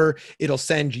whatever, it'll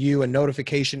send you a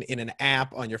notification in an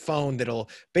app on your phone that'll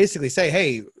basically say,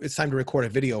 hey, it's time to record a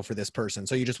video for this person.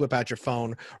 So you just whip out your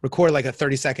phone, record like a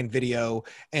 30-second video,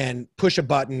 and push a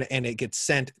button, and it gets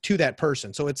sent to that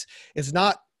person. So it's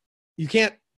not, you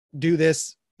can't do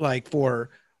this like for,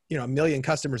 you know, 1 million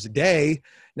customers a day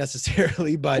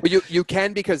necessarily, but you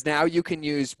can, because now you can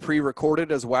use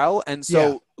pre-recorded as well. And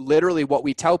so literally what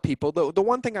we tell people, the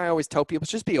one thing I always tell people is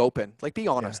just be open, like be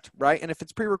honest, right? And if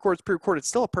it's pre-recorded, it's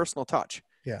still a personal touch.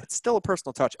 Yeah. It's still a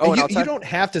personal touch. Oh, and you don't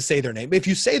have to say their name. If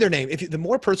you say their name, the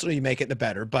more personal you make it, the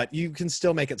better, but you can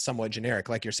still make it somewhat generic,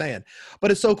 like you're saying.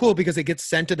 But it's so cool because it gets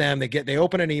sent to them. They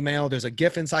open an email. There's a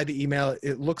GIF inside the email.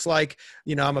 It looks like,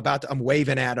 you know, I'm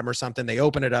waving at them or something. They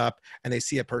open it up and they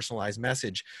see a personalized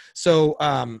message. So,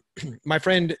 my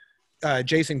friend,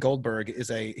 Jason Goldberg he's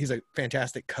a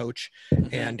fantastic coach,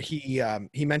 and he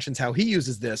mentions how he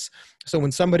uses this. So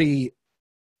when somebody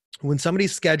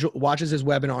watches his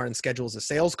webinar and schedules a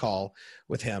sales call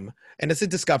with him, and it's a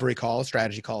discovery call, a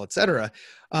strategy call, et cetera,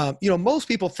 you know, most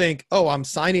people think, oh, I'm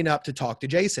signing up to talk to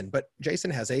Jason, but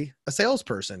Jason has a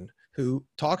salesperson who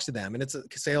talks to them, and it's a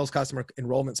sales customer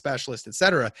enrollment specialist, et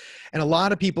cetera. And a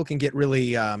lot of people can get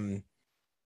really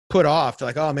put off. They're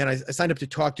like, oh man, I signed up to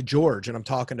talk to George and I'm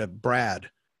talking to Brad.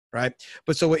 Right.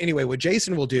 But so anyway, what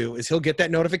Jason will do is he'll get that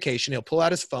notification. He'll pull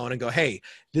out his phone and go, hey,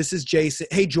 this is Jason.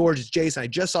 Hey, George, it's Jason. I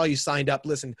just saw you signed up.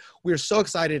 Listen, we're so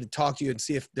excited to talk to you and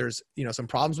see if there's, you know, some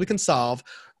problems we can solve.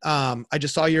 I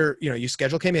just saw your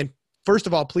schedule came in. First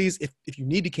of all, please, if you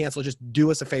need to cancel, just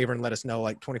do us a favor and let us know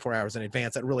like 24 hours in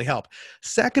advance. That'd really help.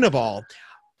 Second of all,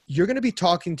 you're going to be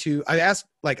talking to,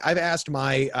 I've asked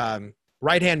my,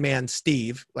 right-hand man,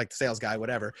 Steve, like the sales guy,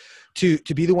 whatever, to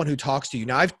be the one who talks to you.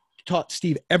 Now I've taught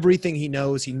Steve everything he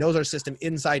knows. He knows our system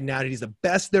inside and out. He's the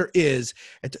best there is.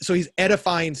 So he's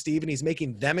edifying Steve and he's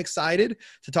making them excited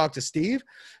to talk to Steve.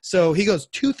 So he goes,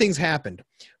 2 things happened.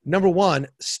 Number one,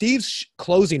 Steve's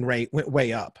closing rate went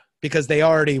way up because they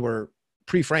already were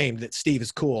pre-framed that Steve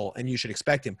is cool and you should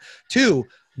expect him. 2,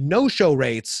 no-show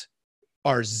rates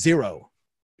are 0.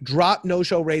 Drop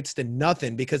no-show rates to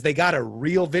nothing because they got a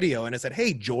real video and it said,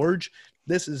 hey, George,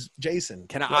 this is Jason.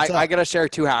 I got to share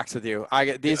 2 hacks with you.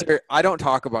 I don't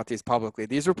talk about these publicly.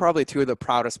 These were probably 2 of the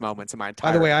proudest moments in my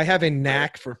entire. By the way, I have a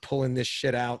knack for pulling this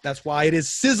shit out. That's why it is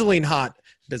sizzling hot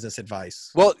business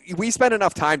advice. Well, we spent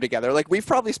enough time together. Like we've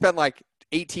probably spent like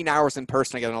 18 hours in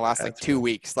person together in the last 2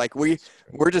 weeks. Like we're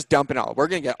just dumping all. We're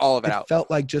going to get all of it out. It felt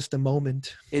like just a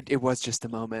moment. It was just a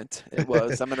moment. It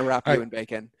was. I'm going to wrap you in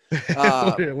bacon.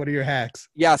 What are your hacks?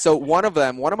 Yeah. So one of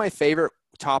my favorite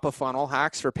top of funnel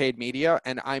hacks for paid media,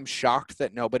 and I'm shocked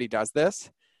that nobody does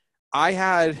this. I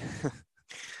had,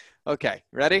 okay,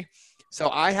 ready? So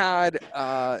I had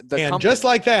just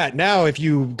like that. Now, if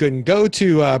you can go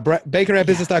to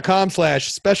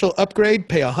bakeratbusiness.com/special upgrade,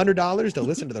 pay $100 to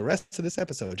listen to the rest of this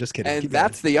episode. Just kidding. And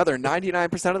that's the other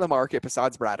 99% of the market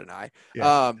besides Brad and I.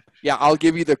 Yeah. I'll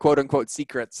give you the quote unquote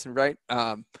secrets, right?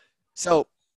 So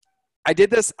I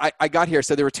did this. I got here.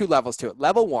 So there were 2 levels to it.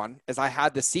 Level 1 is I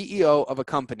had the CEO of a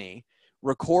company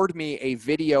record me a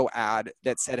video ad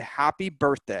that said, happy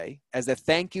birthday. As a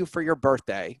thank you for your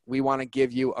birthday, we want to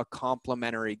give you a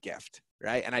complimentary gift,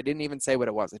 right? And I didn't even say what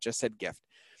it was. It just said gift.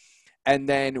 And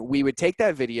then we would take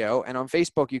that video, and on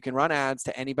Facebook, you can run ads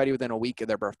to anybody within a week of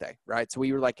their birthday, right? So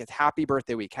we were like, it's happy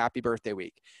birthday week, happy birthday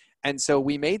week. And so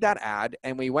we made that ad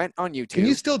and we went on YouTube. Can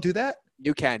you still do that?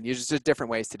 You can. There's just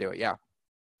different ways to do it. Yeah.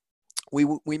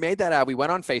 we made that ad. We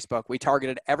went on Facebook. We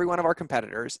targeted every one of our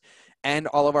competitors and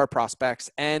all of our prospects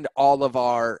and all of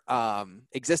our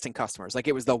existing customers. Like,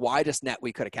 it was the widest net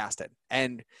we could have casted.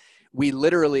 And we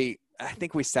literally, I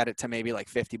think we set it to maybe like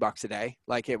 $50 a day.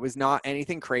 Like, it was not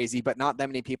anything crazy, but not that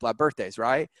many people have birthdays,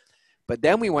 right? But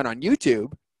then we went on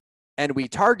YouTube and we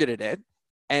targeted it,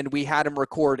 and we had them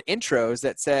record intros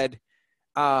that said,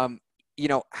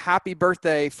 happy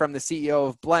birthday from the CEO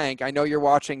of blank. I know you're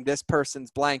watching this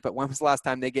person's blank, but when was the last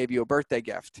time they gave you a birthday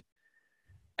gift?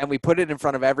 And we put it in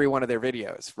front of every one of their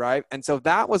videos, right? And so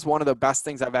that was one of the best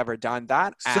things I've ever done.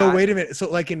 Wait a minute. So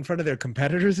like in front of their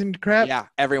competitors and crap? Yeah,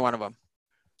 every one of them.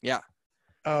 Yeah.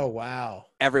 Oh, wow.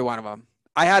 Every one of them.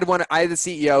 I had the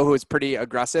CEO who was pretty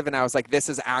aggressive, and I was like, this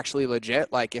is actually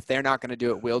legit. Like, if they're not going to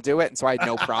do it, we'll do it. And so I had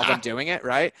no problem doing it,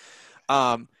 right?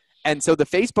 And so the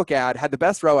Facebook ad had the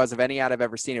best ROAS of any ad I've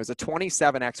ever seen. It was a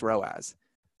 27x ROAS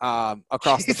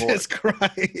across the board. Jesus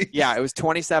Christ. Yeah, it was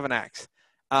 27x.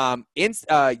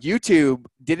 YouTube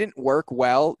didn't work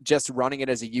well just running it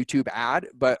as a YouTube ad,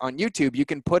 but on YouTube, you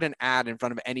can put an ad in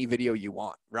front of any video you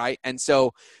want, right? And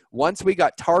so once we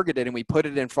got targeted and we put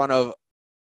it in front of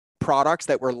products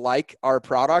that were like our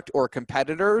product or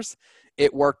competitors,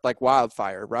 it worked like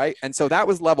wildfire, right? And so that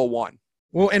was level one.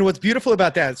 Well, and what's beautiful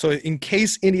about that, so in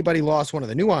case anybody lost one of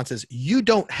the nuances, you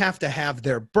don't have to have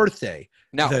their birthday.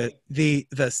 No.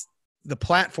 The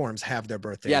platforms have their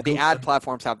birthday. Yeah, the ad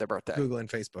platforms have their birthday. Google and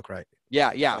Facebook, right?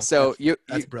 Yeah. So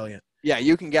that's brilliant. Yeah,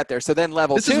 you can get there. So then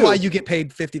level two. This is why you get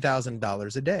paid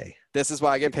 $50,000 a day. This is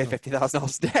why I get paid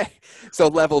 $50,000 a day. So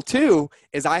level two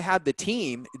is I had the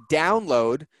team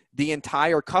download the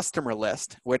entire customer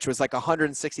list, which was like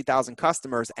 160,000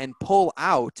 customers, and pull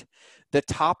out the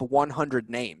top 100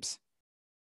 names.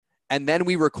 And then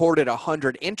we recorded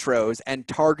 100 intros and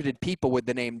targeted people with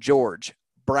the name George,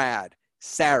 Brad,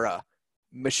 Sarah,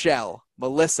 Michelle,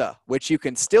 Melissa, which you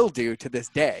can still do to this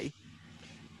day.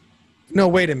 No,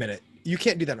 wait a minute. You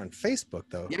can't do that on Facebook,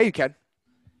 though. Yeah, you can.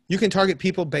 You can target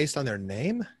people based on their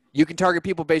name? You can target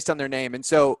people based on their name. And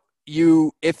so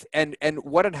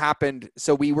what had happened,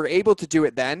 so we were able to do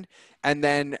it then. And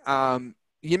then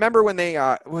you remember when they,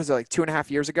 what was it, like 2.5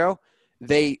 years ago?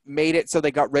 They made it so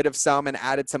they got rid of some and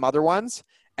added some other ones.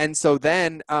 And so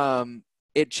then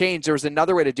it changed. There was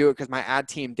another way to do it because my ad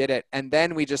team did it. And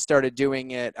then we just started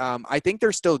doing it. I think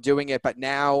they're still doing it, but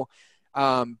now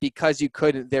because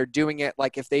they're doing it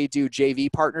like if they do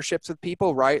JV partnerships with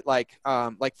people, right? Like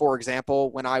for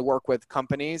example, when I work with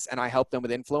companies and I help them with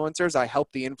influencers, I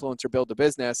help the influencer build a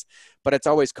business, but it's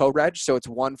always co-reg. So it's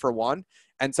 1-for-1.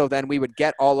 And so then we would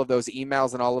get all of those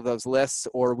emails and all of those lists,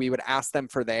 or we would ask them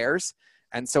for theirs.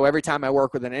 And so every time I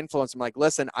work with an influencer, I'm like,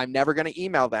 listen, I'm never going to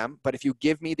email them, but if you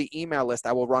give me the email list,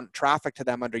 I will run traffic to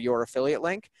them under your affiliate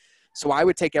link. So I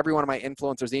would take every one of my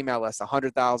influencers' email lists,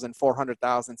 100,000,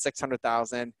 400,000,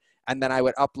 600,000, and then I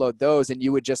would upload those, and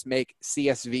you would just make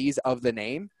CSVs of the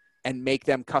name and make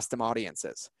them custom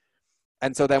audiences.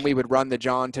 And so then we would run the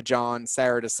John to John,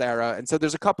 Sarah to Sarah. And so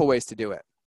there's a couple ways to do it.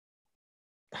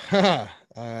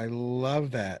 I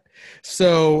love that.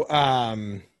 So,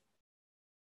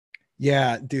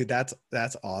 yeah, dude, that's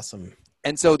awesome.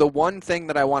 And so the one thing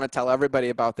that I want to tell everybody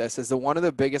about this is that one of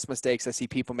the biggest mistakes I see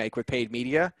people make with paid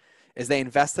media is they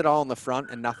invest it all in the front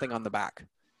and nothing on the back.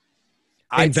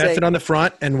 Invested on the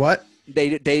front and what?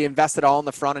 They invest it all in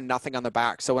the front and nothing on the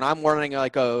back. So when I'm running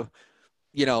like a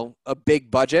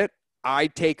big budget, I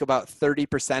take about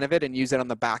 30% of it and use it on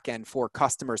the back end for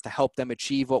customers to help them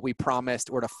achieve what we promised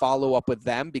or to follow up with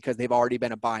them because they've already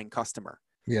been a buying customer.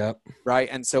 Yeah. Right.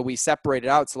 And so we separate it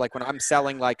out. So like when I'm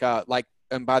selling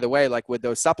and by the way, like with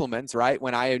those supplements, right?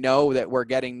 When I know that we're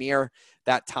getting near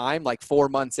that time, like 4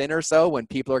 months in or so, when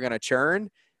people are going to churn,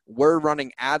 we're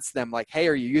running ads to them like, hey,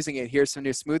 are you using it? Here's some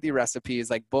new smoothie recipes,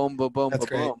 like boom, boom, boom, That's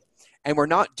boom, great. boom. And we're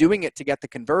not doing it to get the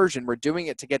conversion. We're doing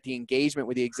it to get the engagement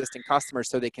with the existing customers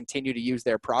so they continue to use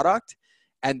their product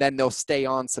and then they'll stay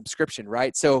on subscription,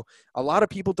 right? So a lot of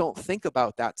people don't think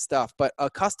about that stuff, but a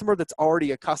customer that's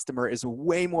already a customer is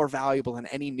way more valuable than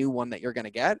any new one that you're going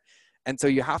to get. And so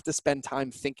you have to spend time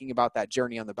thinking about that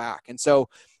journey on the back. And so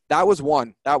that was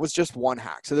just one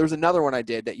hack. So there's another one I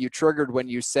did that you triggered when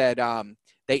you said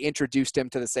they introduced him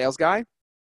to the sales guy.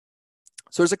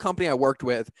 So there's a company I worked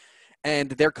with, and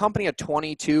their company had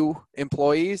 22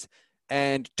 employees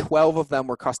and 12 of them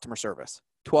were customer service.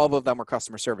 12 of them were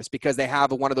customer service because they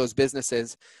have one of those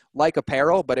businesses like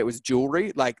apparel, but it was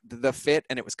jewelry, like the fit,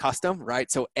 and it was custom, right?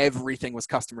 So everything was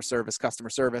customer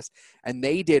service. And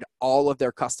they did all of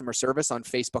their customer service on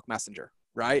Facebook Messenger,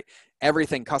 right?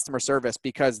 Everything customer service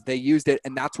because they used it.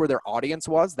 And that's where their audience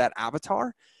was, that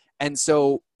avatar. And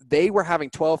so they were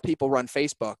having 12 people run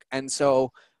Facebook. And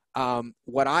so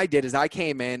What I did is I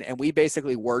came in and we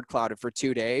basically word clouded for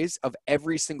 2 days of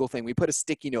every single thing. We put a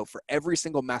sticky note for every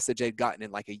single message they'd gotten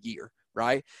in like a year,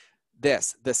 right?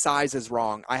 The size is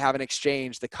wrong. I haven't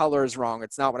exchanged. The color is wrong.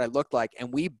 It's not what I looked like.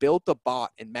 And we built a bot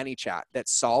in ManyChat that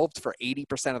solved for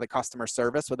 80% of the customer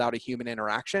service without a human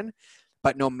interaction.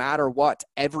 But no matter what,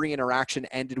 every interaction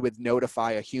ended with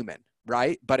notify a human,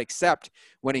 right? But except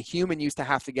when a human used to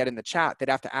have to get in the chat, they'd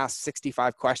have to ask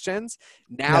 65 questions.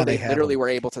 Now they literally were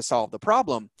able to solve the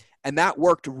problem. And that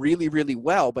worked really, really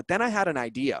well. But then I had an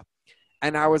idea.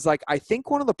 And I was like, I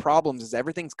think one of the problems is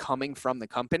everything's coming from the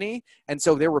company. And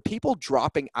so there were people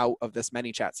dropping out of this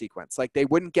ManyChat sequence. Like they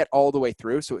wouldn't get all the way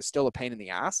through. So it's still a pain in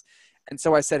the ass. And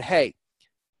so I said, hey,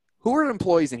 who are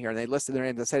employees in here? And they listed their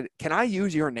names. I said, can I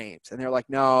use your names? And they're like,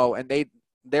 no. And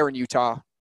they're in Utah.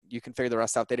 You can figure the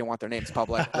rest out. They didn't want their names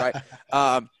public, right?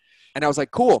 And I was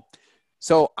like, cool.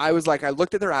 So I was like, I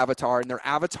looked at their avatar and their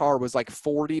avatar was like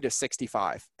 40 to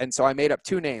 65. And so I made up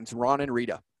 2 names, Ron and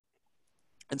Rita.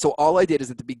 And so all I did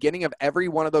is at the beginning of every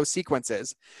one of those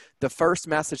sequences, the first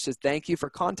message says, thank you for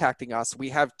contacting us. We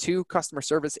have 2 customer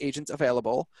service agents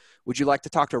available. Would you like to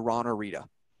talk to Ron or Rita?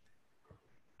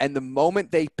 And the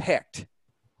moment they picked,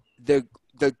 the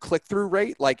click-through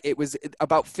rate, like it was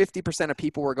about 50% of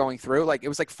people were going through. Like it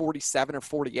was like 47 or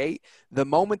 48. The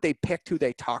moment they picked who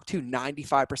they talked to,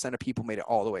 95% of people made it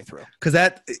all the way through. Because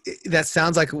that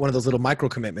sounds like one of those little micro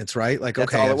commitments, right? Like,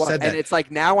 That's okay, all it I've was. said that. And it's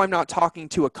like, now I'm not talking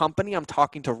to a company. I'm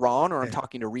talking to Ron or I'm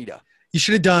talking to Rita. You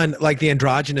should have done like the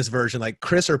androgynous version, like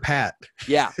Chris or Pat.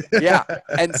 Yeah. Yeah.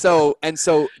 And so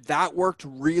that worked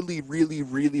really, really,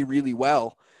 really, really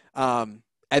well. And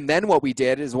then what we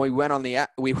did is when we went on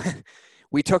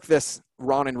we took this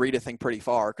Ron and Rita thing pretty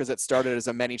far because it started as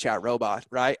a ManyChat robot,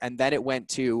 right? And then it went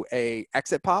to a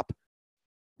exit pop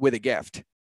with a gift.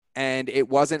 And it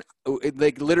wasn't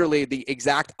like literally the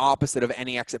exact opposite of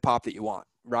any exit pop that you want,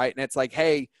 right? And it's like,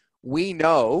 hey, we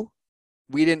know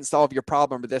we didn't solve your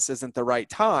problem, but this isn't the right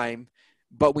time,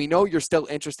 but we know you're still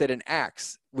interested in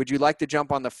X. Would you like to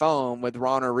jump on the phone with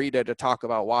Ron or Rita to talk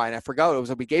about why? And I forgot, it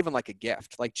was, we gave them like a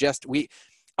gift, like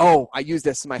I use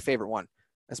this as my favorite one.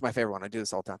 That's my favorite one. I do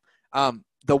this all the time.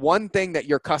 The one thing that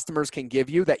your customers can give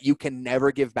you that you can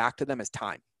never give back to them is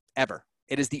time, ever.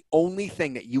 It is the only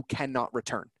thing that you cannot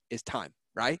return is time,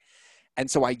 right?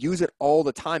 And so I use it all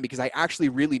the time because I actually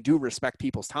really do respect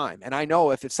people's time. And I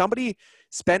know if somebody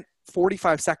spent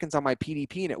 45 seconds on my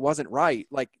PDP and it wasn't right,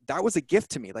 like that was a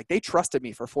gift to me. Like they trusted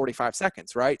me for 45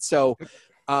 seconds, right? So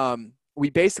we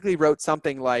basically wrote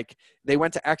something like they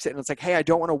went to exit and it's like, hey, I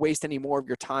don't want to waste any more of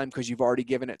your time because you've already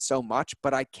given it so much,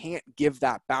 but I can't give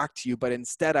that back to you. But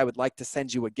instead, I would like to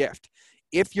send you a gift.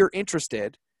 If you're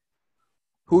interested,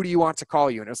 who do you want to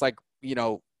call you? And it was like, do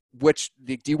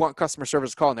you want customer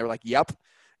service to call? And they were like, yep.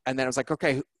 And then it was like,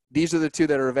 okay, these are the 2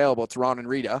 that are available. It's Ron and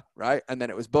Rita, right? And then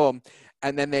it was boom.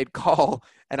 And then they'd call.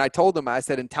 And I told them, I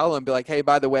said, and tell them, be like, hey,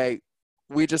 by the way,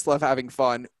 we just love having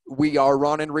fun. We are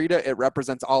Ron and Rita. It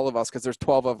represents all of us because there's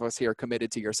 12 of us here committed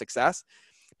to your success.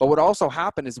 But what also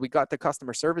happened is we got the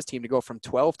customer service team to go from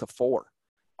 12 to 4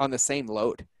 on the same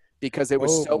load because it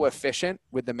was so efficient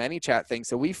with the ManyChat thing.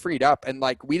 So we freed up and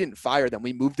like, we didn't fire them.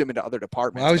 We moved them into other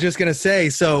departments. Well, I was just going to say,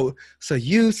 so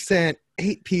you sent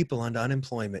 8 people onto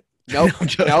unemployment. Nope.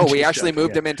 No, we actually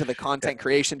moved them into the content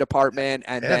creation department,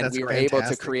 and then we were able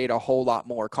to create a whole lot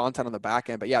more content on the back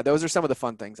end. But yeah, those are some of the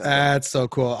fun things. That's so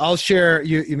cool. I'll share.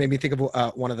 You made me think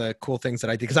of one of the cool things that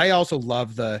I did because I also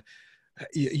love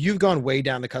you've gone way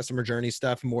down the customer journey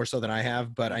stuff more so than I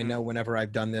have, but I know whenever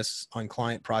I've done this on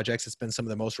client projects, it's been some of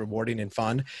the most rewarding and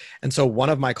fun. And so one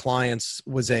of my clients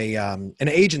was an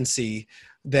agency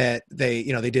that they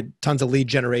did tons of lead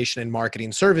generation and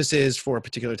marketing services for a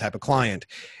particular type of client.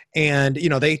 And,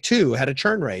 they too had a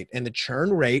churn rate, and the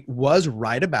churn rate was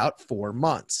right about 4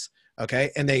 months.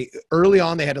 Okay. And early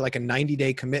on, they had like a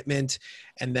 90-day commitment.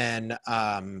 And then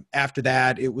after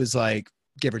that, it was like,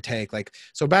 give or take,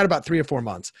 so about 3 or 4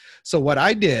 months. So what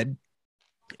I did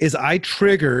is I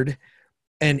triggered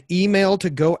an email to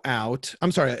go out.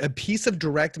 I'm sorry, a piece of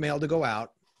direct mail to go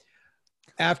out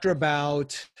after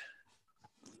about,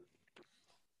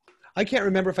 I can't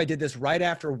remember if I did this right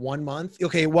after 1 month.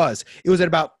 Okay, it was at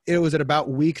about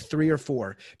week 3 or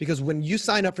 4, because when you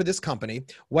sign up for this company,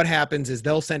 what happens is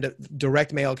they'll send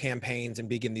direct mail campaigns and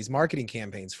begin these marketing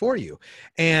campaigns for you.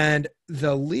 And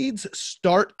the leads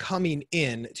start coming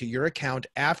in to your account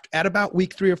at about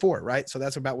week 3 or 4, right? So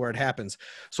that's about where it happens.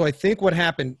 So I think what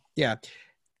happened, at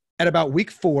about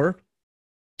week 4,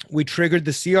 we triggered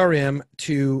the CRM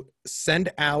to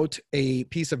send out a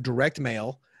piece of direct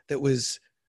mail that was,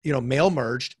 mail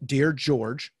merged, Dear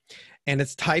George. and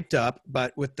it's typed up,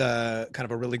 but with the kind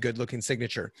of a really good looking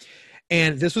signature.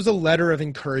 And this was a letter of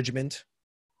encouragement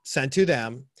sent to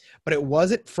them, but it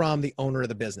wasn't from the owner of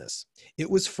the business. It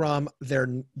was from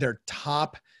their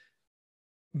top,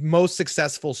 most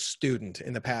successful student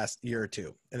in the past year or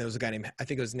two. And there was a guy named, I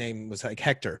think his name was like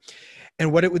Hector.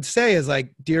 And what it would say is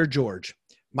like, "Dear George,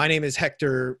 my name is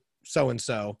Hector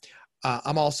so-and-so.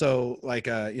 I'm also like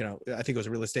I think it was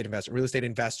a real estate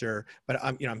investor, but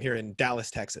I'm here in Dallas,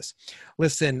 Texas.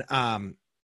 Listen,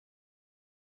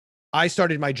 I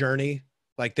started my journey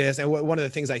like this." And one of the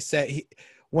things I said,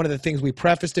 one of the things we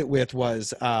prefaced it with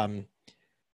was, I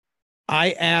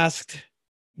asked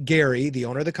Gary, the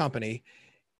owner of the company,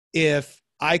 if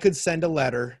I could send a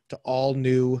letter to all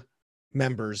new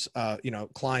members,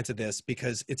 clients of this,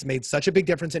 because it's made such a big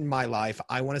difference in my life.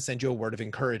 I want to send you a word of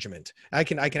encouragement. I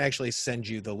can actually send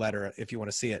you the letter if you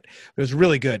want to see it. It was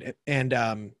really good.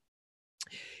 And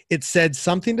it said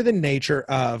something to the nature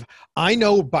of, "I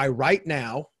know by right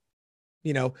now,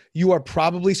 you are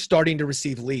probably starting to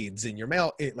receive leads in your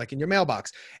mail, like in your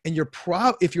mailbox. And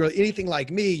if you're anything like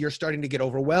me, you're starting to get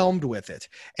overwhelmed with it.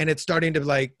 And it's starting to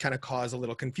like kind of cause a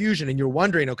little confusion. And you're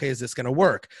wondering, okay, is this going to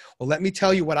work? Well, let me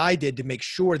tell you what I did to make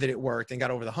sure that it worked and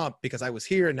got over the hump, because I was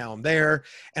here and now I'm there."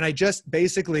 And I just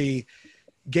basically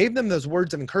gave them those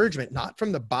words of encouragement, not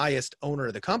from the biased owner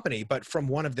of the company, but from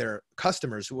one of their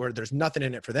customers there's nothing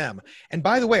in it for them. And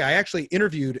by the way, I actually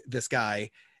interviewed this guy,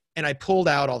 and I pulled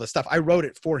out all the stuff. I wrote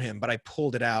it for him, but I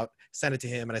pulled it out, sent it to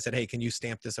him, and I said, "Hey, can you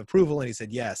stamp this approval?" And he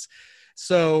said, "Yes."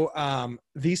 So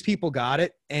these people got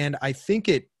it, and I think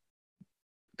it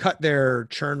cut their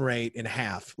churn rate in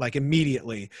half. Like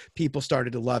immediately, people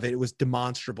started to love it. It was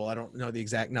demonstrable. I don't know the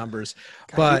exact numbers,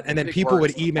 and then people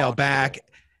would email back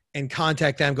and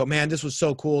contact them, go, "Man, this was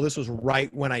so cool. This was right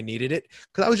when I needed it."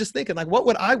 Because I was just thinking, like, what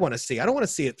would I want to see? I don't want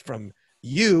to see it from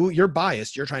you. You're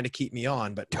biased. You're trying to keep me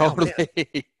on, but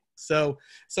Totally. So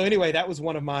anyway, that was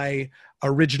one of my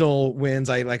original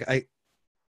wins. I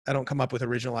don't come up with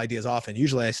original ideas often.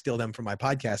 Usually I steal them from my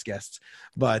podcast guests,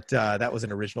 but that was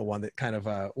an original one that kind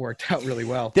of worked out really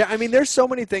well. Yeah, I mean, there's so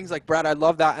many things like, Brad, I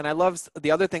love that. And I love the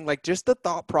other thing, like just the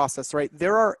thought process, right?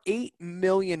 There are 8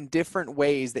 million different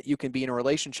ways that you can be in a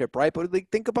relationship, right? But like,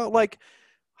 think about like,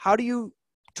 how do you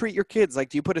treat your kids? Like,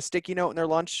 do you put a sticky note in their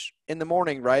lunch in the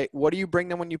morning, right? What do you bring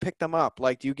them when you pick them up?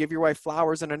 Like, do you give your wife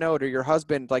flowers and a note, or your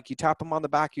husband, like you tap them on the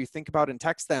back, you think about and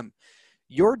text them?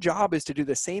 Your job is to do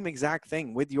the same exact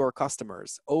thing with your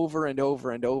customers over and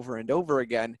over and over and over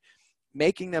again,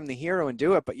 making them the hero and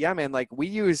do it. But yeah, man, like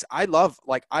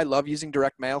I love using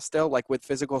direct mail still, like with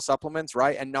physical supplements,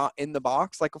 right? And not in the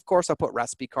box. Like, of course I'll put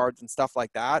recipe cards and stuff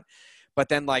like that. But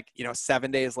then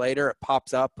 7 days later, it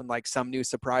pops up and like some new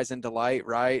surprise and delight,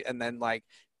 right? And then like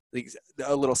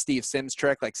a little Steve Sims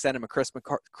trick, like send him a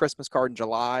Christmas card in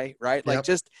July, right? Like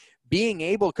just being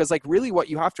able, because like really what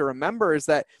you have to remember is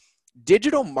that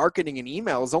digital marketing and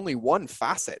email is only one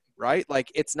facet, right?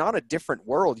 Like it's not a different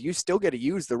world. You still get to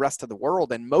use the rest of the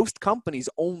world. And most companies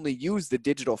only use the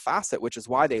digital facet, which is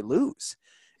why they lose.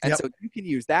 And so you can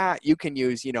use that. You can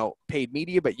use, paid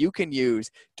media, but you can use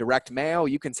direct mail.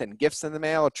 You can send gifts in the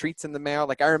mail, treats in the mail.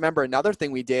 Like I remember another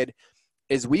thing we did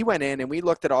is we went in and we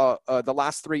looked at all the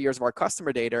last 3 years of our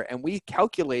customer data, and we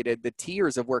calculated the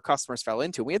tiers of where customers fell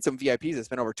into. We had some VIPs that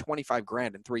spent over 25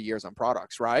 grand in 3 years on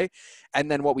products, right?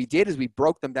 And then what we did is we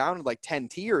broke them down into like 10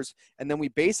 tiers, and then we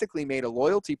basically made a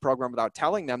loyalty program without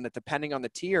telling them that depending on the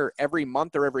tier, every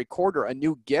month or every quarter, a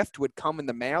new gift would come in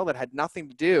the mail that had nothing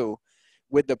to do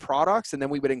with the products, and then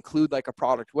we would include like a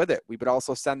product with it. We would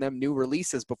also send them new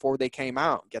releases before they came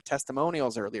out, get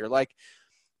testimonials earlier. Like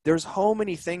there's so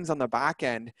many things on the back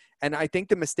end. And I think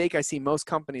the mistake I see most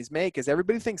companies make is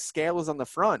everybody thinks scale is on the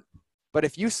front, but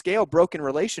if you scale broken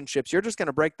relationships, you're just going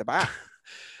to break the back.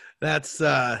 That's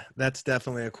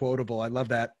definitely a quotable. I love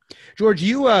that. George,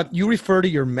 you refer to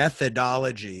your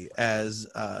methodology as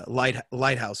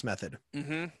Lighthouse method.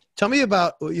 Mm-hmm. Tell me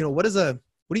about,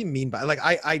 what do you mean by, like,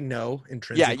 I know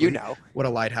intrinsically what a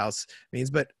lighthouse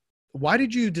means, but why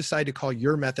did you decide to call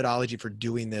your methodology for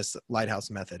doing this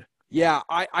Lighthouse method? Yeah,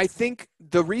 I think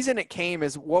the reason it came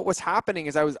is what was happening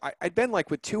is I'd been like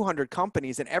with 200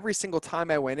 companies, and every single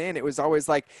time I went in, it was always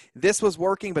like, this was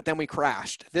working, but then we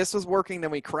crashed. This was working,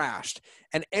 then we crashed.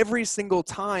 And every single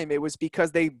time it was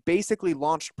because they basically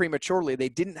launched prematurely. They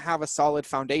didn't have a solid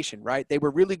foundation, right? They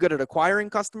were really good at acquiring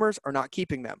customers or not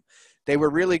keeping them. They were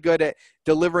really good at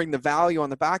delivering the value on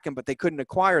the back end, but they couldn't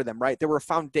acquire them, right? There were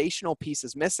foundational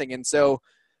pieces missing. And so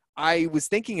I was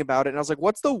thinking about it and I was like,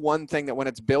 what's the one thing that when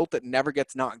it's built, it never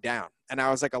gets knocked down? And I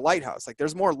was like, a lighthouse. Like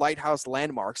there's more lighthouse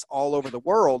landmarks all over the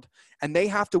world, and they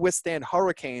have to withstand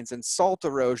hurricanes and salt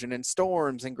erosion and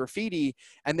storms and graffiti.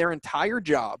 And their entire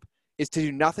job is to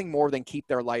do nothing more than keep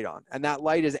their light on. And that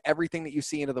light is everything that you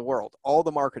see into the world, all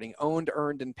the marketing, owned,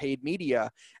 earned, and paid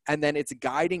media. And then it's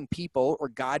guiding people or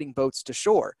guiding boats to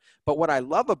shore. But what I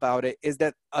love about it is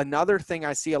that another thing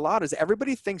I see a lot is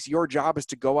everybody thinks your job is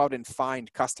to go out and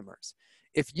find customers.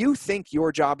 If you think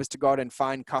your job is to go out and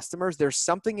find customers, there's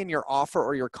something in your offer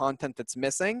or your content that's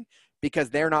missing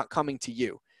because they're not coming to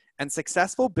you. And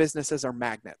successful businesses are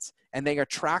magnets, and they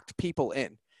attract people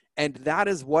in. And that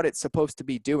is what it's supposed to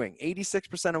be doing.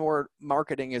 86% of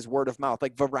marketing is word of mouth.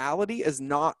 Like virality is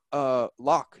not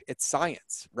luck, it's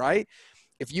science, right?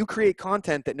 If you create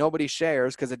content that nobody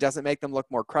shares because it doesn't make them look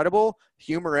more credible,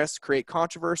 humorous, create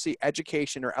controversy,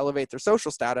 education, or elevate their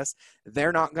social status,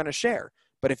 they're not going to share.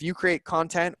 But if you create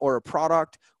content or a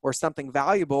product or something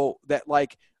valuable that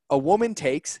like a woman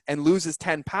takes and loses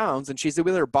 10 pounds and she's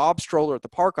with her Bob stroller at the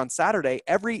park on Saturday,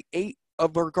 every 8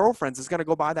 of her girlfriends is going to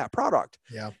go buy that product.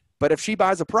 Yeah. But if she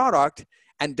buys a product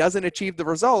and doesn't achieve the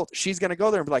result, she's going to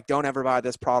go there and be like, don't ever buy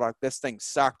this product. This thing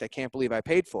sucked. I can't believe I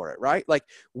paid for it, right? Like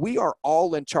we are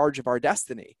all in charge of our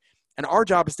destiny, and our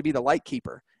job is to be the light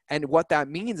keeper. And what that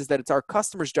means is that it's our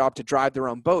customer's job to drive their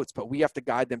own boats, but we have to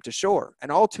guide them to shore.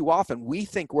 And all too often we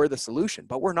think we're the solution,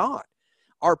 but we're not.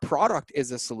 Our product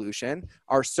is a solution.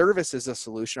 Our service is a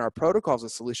solution. Our protocol is a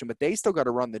solution, but they still got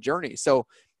to run the journey. So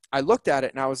I looked at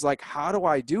it and I was like, how do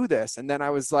I do this? And then I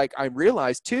was like, I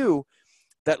realized too,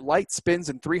 that light spins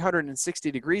in 360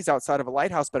 degrees outside of a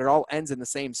lighthouse, but it all ends in the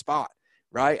same spot,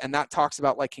 right? And that talks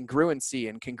about like congruency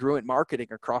and congruent marketing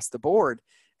across the board.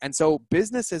 And so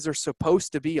businesses are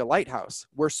supposed to be a lighthouse.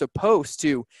 We're supposed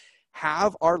to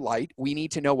have our light. We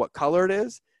need to know what color it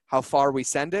is, how far we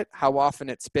send it, how often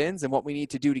it spins, and what we need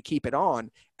to do to keep it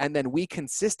on. And then we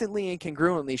consistently and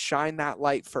congruently shine that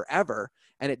light forever.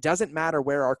 And it doesn't matter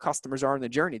where our customers are in the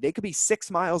journey. They could be 6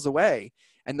 miles away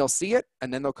and they'll see it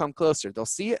and then they'll come closer. They'll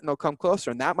see it and they'll come closer.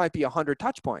 And that might be 100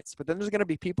 touch points, but then there's going to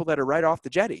be people that are right off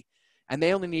the jetty and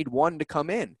they only need one to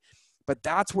come in. But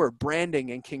that's where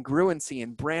branding and congruency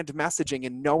and brand messaging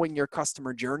and knowing your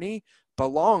customer journey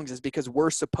belongs, is because we're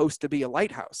supposed to be a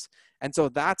lighthouse. And so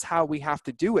that's how we have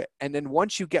to do it. And then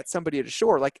once you get somebody to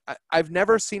shore, like I've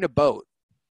never seen a boat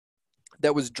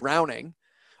that was drowning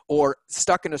or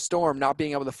stuck in a storm, not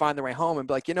being able to find their way home and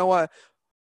be like, you know what?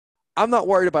 I'm not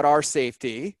worried about our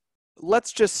safety.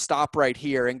 Let's just stop right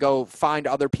here and go find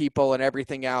other people and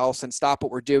everything else and stop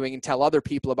what we're doing and tell other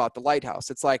people about the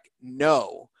lighthouse. It's like,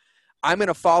 no, I'm going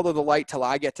to follow the light till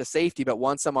I get to safety. But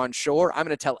once I'm on shore, I'm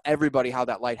going to tell everybody how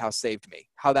that lighthouse saved me,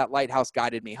 how that lighthouse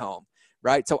guided me home,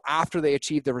 right? So after they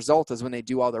achieve the result is when they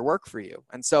do all their work for you.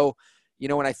 And so, you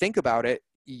know, when I think about it,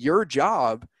 your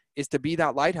job is to be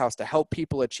that lighthouse to help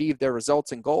people achieve their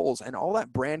results and goals. And all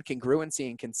that brand congruency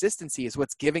and consistency is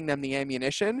what's giving them the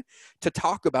ammunition to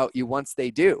talk about you once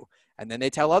they do. And then they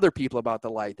tell other people about the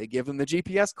light. They give them the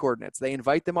GPS coordinates. They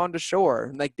invite them onto shore.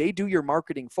 And like they do your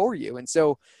marketing for you. And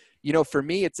so, you know, for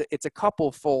me, it's a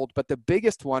couple fold, but the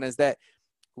biggest one is that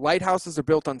lighthouses are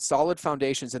built on solid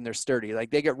foundations and they're sturdy. Like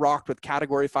they get rocked with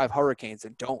Category 5 hurricanes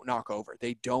and don't knock over.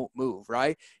 They don't move,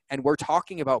 right? And we're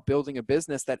talking about building a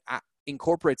business that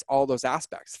incorporates all those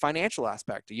aspects. Financial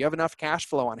aspect. Do you have enough cash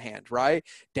flow on hand, right?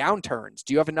 Downturns.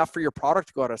 Do you have enough for your product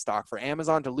to go out of stock, for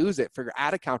Amazon to lose it, for your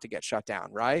ad account to get shut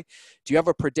down, right? Do you have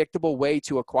a predictable way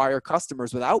to acquire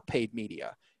customers without paid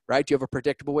media? Right? Do you have a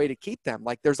predictable way to keep them?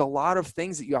 Like there's a lot of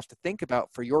things that you have to think about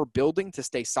for your building to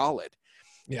stay solid.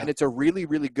 Yeah. And it's a really,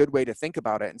 really good way to think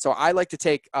about it. And so I like to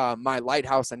take my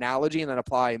lighthouse analogy and then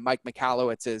apply Mike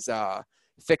Michalowicz's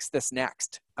Fix This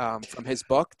Next from his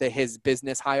book, his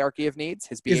business hierarchy of needs.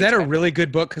 Is that a really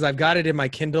good book? Because I've got it in my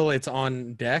Kindle. It's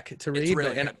on deck to read. It's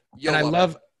really and I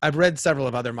love it. I've read several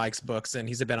of other Mike's books, and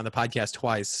he's been on the podcast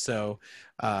twice. So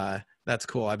that's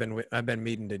cool. I've been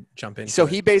meaning to jump in. So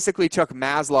he basically took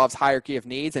Maslow's hierarchy of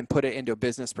needs and put it into a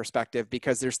business perspective,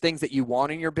 because there's things that you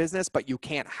want in your business, but you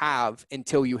can't have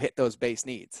until you hit those base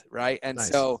needs, right? And nice.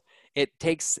 So it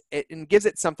takes it and gives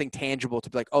it something tangible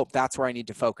to be like, oh, that's where I need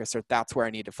to focus, or that's where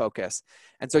I need to focus.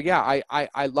 And so, yeah,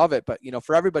 I love it. But, you know,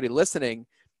 for everybody listening,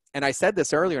 and I said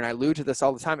this earlier and I allude to this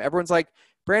all the time, everyone's like,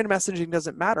 brand messaging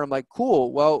doesn't matter. I'm like,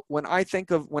 cool. Well, when I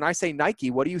say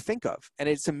Nike, what do you think of? And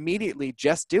it's immediately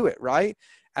just do it, right?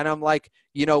 And I'm like,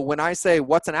 you know, when I say,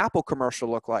 what's an Apple commercial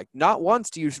look like? Not once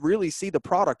do you really see the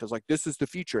product as like, this is the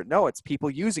future. No, it's people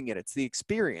using it. It's the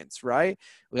experience, right?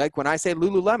 Like when I say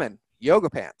Lululemon, yoga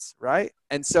pants, right?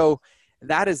 And so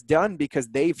That is done because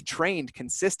they've trained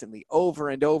consistently over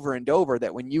and over and over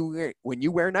that when you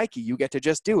wear Nike, you get to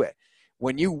just do it.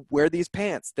 When you wear these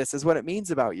pants, this is what it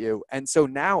means about you. And so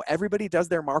now everybody does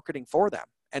their marketing for them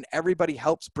and everybody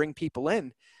helps bring people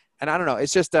in. And I don't know,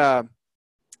 it's just,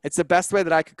 it's the best way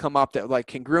that I could come up that like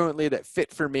congruently that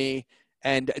fit for me.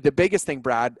 And the biggest thing,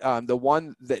 Brad,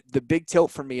 the big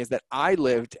tilt for me is that I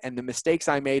lived, and the mistakes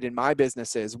I made in my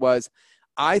businesses was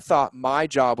I thought my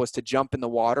job was to jump in the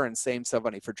water and save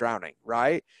somebody for drowning,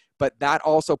 right? But that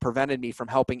also prevented me from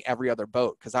helping every other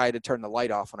boat because I had to turn the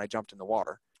light off when I jumped in the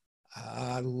water.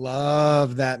 I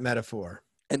love that metaphor.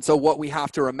 And so what we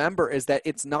have to remember is that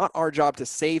it's not our job to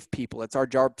save people. It's our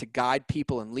job to guide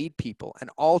people and lead people. And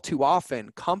all too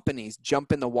often, companies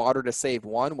jump in the water to save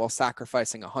one while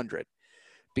sacrificing 100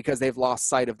 because they've lost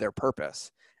sight of their purpose.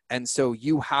 And so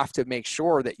you have to make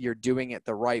sure that you're doing it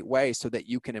the right way so that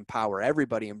you can empower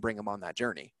everybody and bring them on that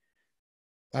journey.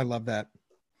 I love that.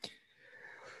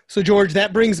 So George,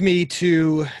 that brings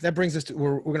us to,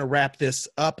 we're going to wrap this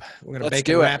up. We're going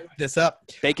to wrap this up.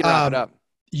 Bake and wrap it up.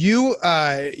 You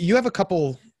have a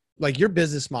couple, like your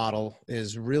business model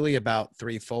is really about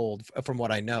threefold from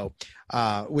what I know,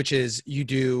 which is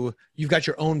you've got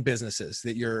your own businesses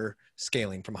that you're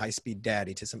scaling from High Speed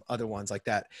Daddy to some other ones like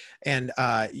that. And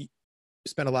you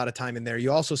spend a lot of time in there.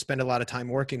 You also spend a lot of time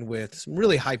working with some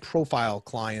really high profile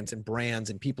clients and brands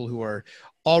and people who are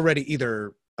already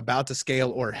either about to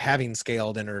scale or having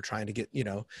scaled and are trying to get,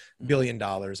 $1 billion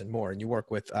and more. And you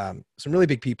work with some really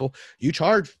big people. You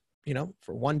charge,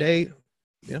 for one day,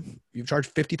 you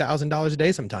charge $50,000 a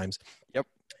day sometimes. Yep.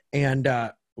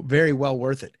 And very well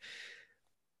worth it.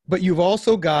 But you've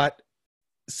also got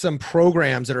some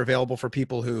programs that are available for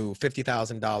people who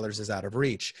 $50,000 is out of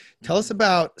reach. Tell us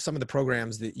about some of the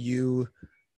programs that you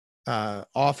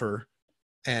offer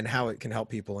and how it can help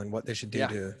people and what they should do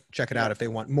to check it out if they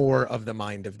want more of the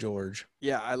mind of George.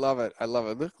 Yeah, I love it. I love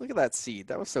it. Look at that seed.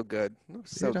 That was so good. That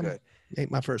was so good. Ain't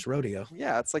my first rodeo.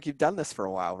 Yeah, it's like you've done this for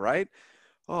a while, right?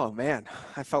 Oh man,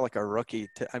 I felt like a rookie.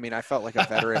 I felt like a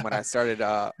veteran when I started.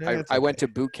 I went to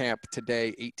boot camp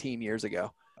today 18 years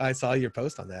ago. I saw your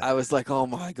post on that. I was like, oh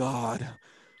my God.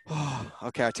 Oh,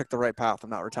 okay, I took the right path. I'm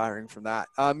not retiring from that.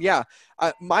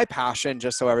 My passion,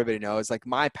 just so everybody knows, like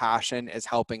my passion is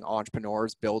helping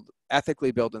entrepreneurs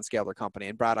ethically build and scale their company.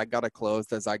 And Brad, I got to close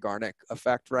the Zygarnik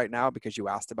effect right now because you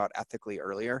asked about ethically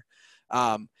earlier.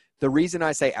 The reason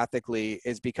I say ethically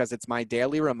is because it's my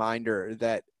daily reminder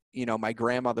that, my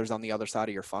grandmother's on the other side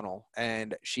of your funnel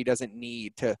and she doesn't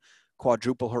need to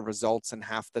quadruple her results in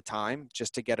half the time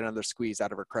just to get another squeeze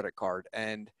out of her credit card.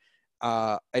 And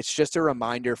it's just a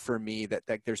reminder for me that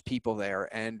there's people there,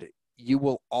 and you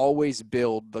will always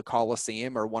build the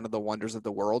Colosseum or one of the wonders of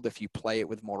the world if you play it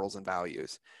with morals and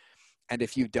values. And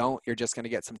if you don't, you're just going to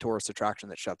get some tourist attraction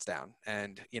that shuts down.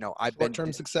 And, I've been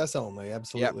short-term success only.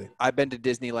 Absolutely. Yep, I've been to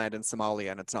Disneyland in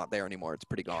Somalia and it's not there anymore. It's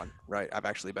pretty gone, right? I've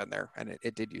actually been there and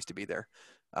it did used to be there.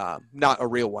 Not a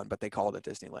real one, but they called it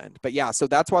Disneyland. But yeah, so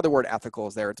that's why the word ethical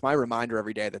is there. It's my reminder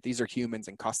every day that these are humans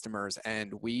and customers,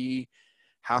 and we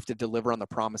have to deliver on the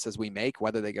promises we make,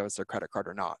 whether they give us their credit card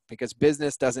or not. Because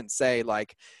business doesn't say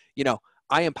like,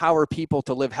 I empower people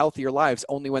to live healthier lives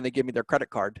only when they give me their credit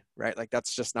card, right? Like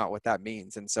that's just not what that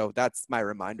means. And so that's my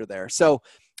reminder there. So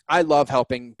I love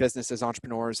helping businesses,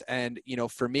 entrepreneurs. And,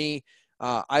 for me,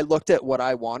 I looked at what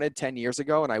I wanted 10 years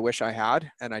ago and I wish I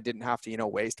had, and I didn't have to,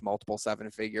 waste multiple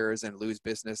 7 figures and lose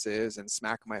businesses and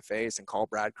smack my face and call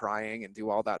Brad crying and do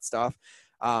all that stuff.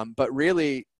 But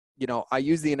really, I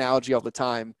use the analogy all the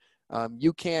time.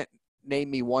 You can't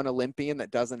name me one Olympian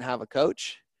that doesn't have a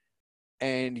coach,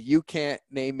 and you can't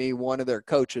name me one of their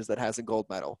coaches that has a gold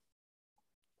medal.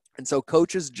 And so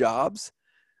coaches' jobs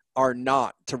are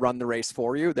not to run the race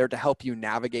for you. They're to help you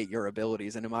navigate your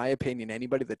abilities. And in my opinion,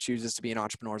 anybody that chooses to be an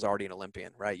entrepreneur is already an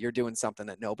Olympian, right? You're doing something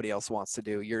that nobody else wants to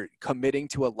do. You're committing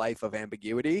to a life of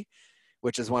ambiguity,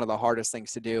 which is one of the hardest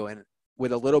things to do. And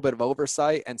with a little bit of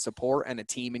oversight and support and a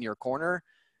team in your corner,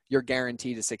 you're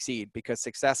guaranteed to succeed, because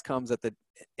success comes at the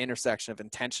intersection of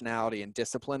intentionality and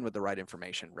discipline with the right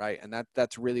information, right? And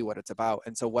that's really what it's about.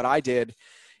 And so what I did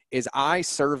is I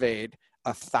surveyed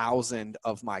 1,000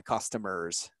 of my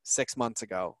customers 6 months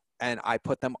ago, and I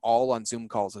put them all on Zoom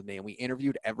calls with me, and we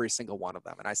interviewed every single one of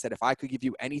them. And I said, if I could give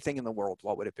you anything in the world,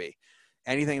 what would it be?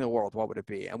 Anything in the world, what would it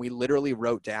be? And we literally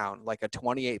wrote down like a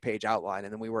 28-page outline,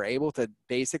 and then we were able to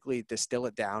basically distill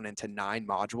it down into 9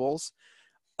 modules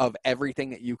of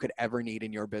everything that you could ever need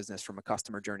in your business from a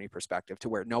customer journey perspective, to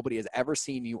where nobody has ever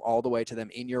seen you all the way to them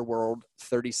in your world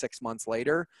 36 months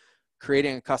later,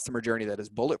 creating a customer journey that is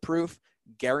bulletproof,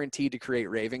 guaranteed to create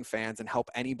raving fans and help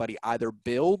anybody either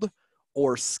build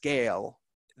or scale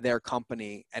their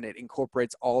company, and it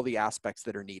incorporates all the aspects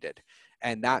that are needed.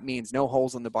 And that means no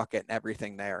holes in the bucket and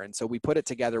everything there. And so we put it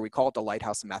together. We call it the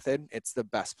Lighthouse method. It's the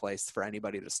best place for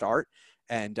anybody to start.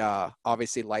 And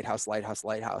obviously Lighthouse,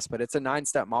 but it's a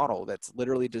 9-step model that's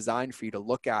literally designed for you to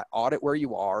look at, audit where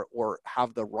you are, or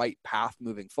have the right path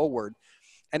moving forward.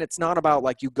 And it's not about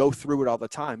like you go through it all the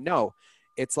time. No,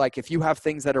 it's like if you have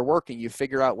things that are working, you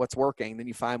figure out what's working, then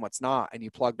you find what's not, and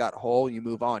you plug that hole, you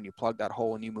move on, you plug that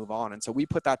hole and you move on. And so we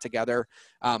put that together.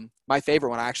 My favorite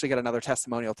one, I actually got another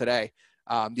testimonial today.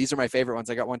 These are my favorite ones.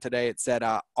 I got one today. It said,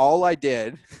 all I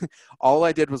did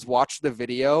was watch the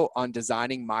video on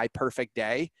designing my perfect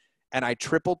day. And I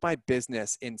tripled my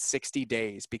business in 60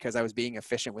 days because I was being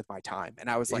efficient with my time. And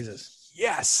I was like,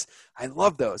 yes, I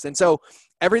love those. And so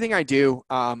everything I do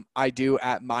at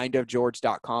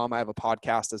mindofgeorge.com. I have a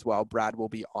podcast as well. Brad will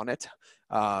be on it.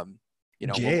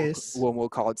 Yes. We'll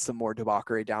call it some more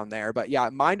debauchery down there. But yeah,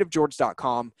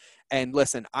 mindofgeorge.com. And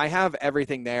listen, I have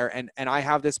everything there. And I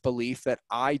have this belief that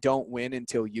I don't win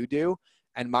until you do.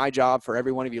 And my job for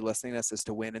every one of you listening to this is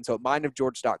to win. And so at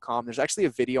mindofgeorge.com, there's actually a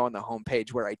video on the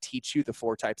homepage where I teach you the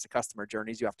 4 types of customer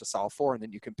journeys you have to solve for, and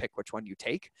then you can pick which one you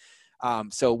take.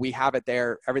 So we have it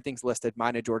there. Everything's listed,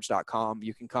 mindofgeorge.com.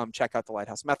 You can come check out the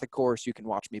Lighthouse Method course. You can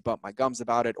watch me bump my gums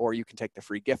about it, or you can take the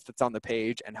free gift that's on the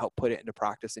page and help put it into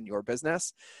practice in your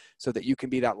business so that you can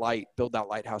be that light, build that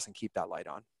lighthouse, and keep that light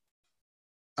on.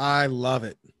 I love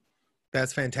it.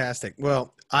 That's fantastic.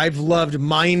 Well, I've loved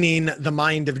mining the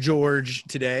mind of George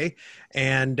today,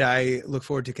 and I look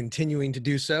forward to continuing to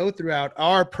do so throughout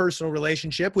our personal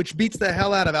relationship, which beats the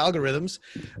hell out of algorithms,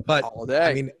 but all day.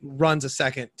 I mean, runs a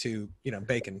second to,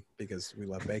 bacon, because we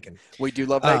love bacon. We do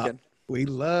love bacon. We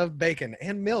love bacon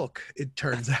and milk, it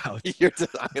turns out.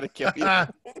 I'm going to kill you.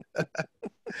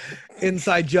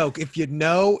 Inside joke. If you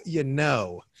know, you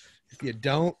know. If you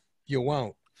don't, you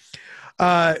won't.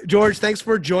 George, thanks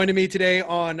for joining me today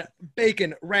on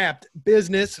Bacon Wrapped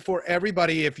Business. For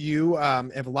everybody, if you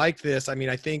have liked this, I mean,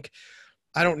 I think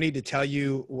I don't need to tell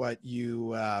you what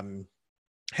you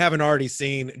haven't already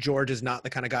seen. George is not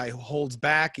the kind of guy who holds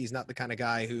back. He's not the kind of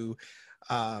guy who,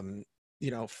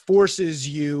 forces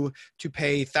you to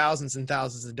pay thousands and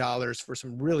thousands of dollars for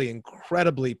some really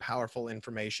incredibly powerful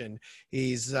information.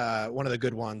 He's one of the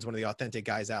good ones, one of the authentic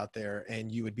guys out there,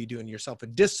 and you would be doing yourself a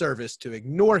disservice to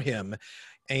ignore him.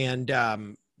 And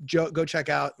go check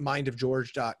out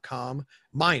mindofgeorge.com.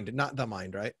 Mind, not the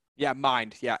mind, right? Yeah,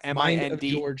 mind. Yeah,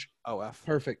 M-I-N-D. George. O-F.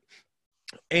 Perfect.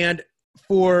 And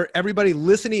for everybody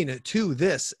listening to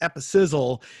this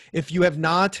episode, if you have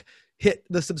not hit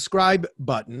the subscribe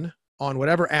button on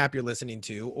whatever app you're listening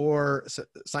to, or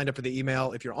signed up for the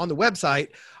email, if you're on the website,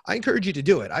 I encourage you to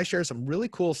do it. I share some really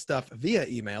cool stuff via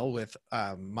email with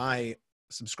my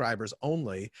subscribers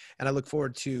only, and I look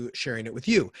forward to sharing it with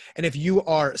you. And if you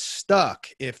are stuck,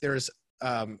 if there's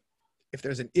an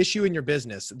issue in your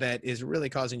business that is really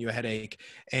causing you a headache,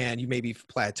 and you maybe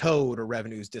plateaued or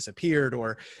revenues disappeared,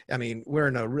 or, I mean, we're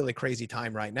in a really crazy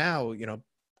time right now,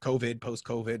 COVID,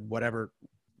 post-COVID, whatever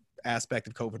aspect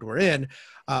of COVID we're in,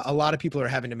 a lot of people are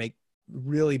having to make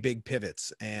really big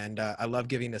pivots. And I love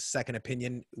giving a second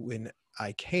opinion when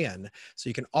I can. So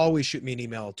you can always shoot me an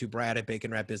email to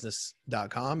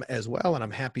brad@baconwrapbusiness.com as well. And I'm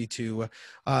happy to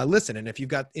listen. And if you've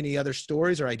got any other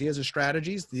stories or ideas or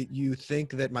strategies that you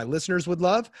think that my listeners would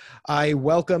love, I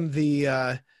welcome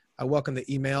the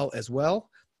email as well.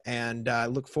 And I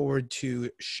look forward to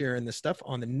sharing this stuff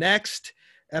on the next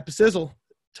episode.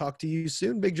 Talk to you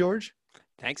soon, Big George.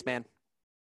 Thanks, man.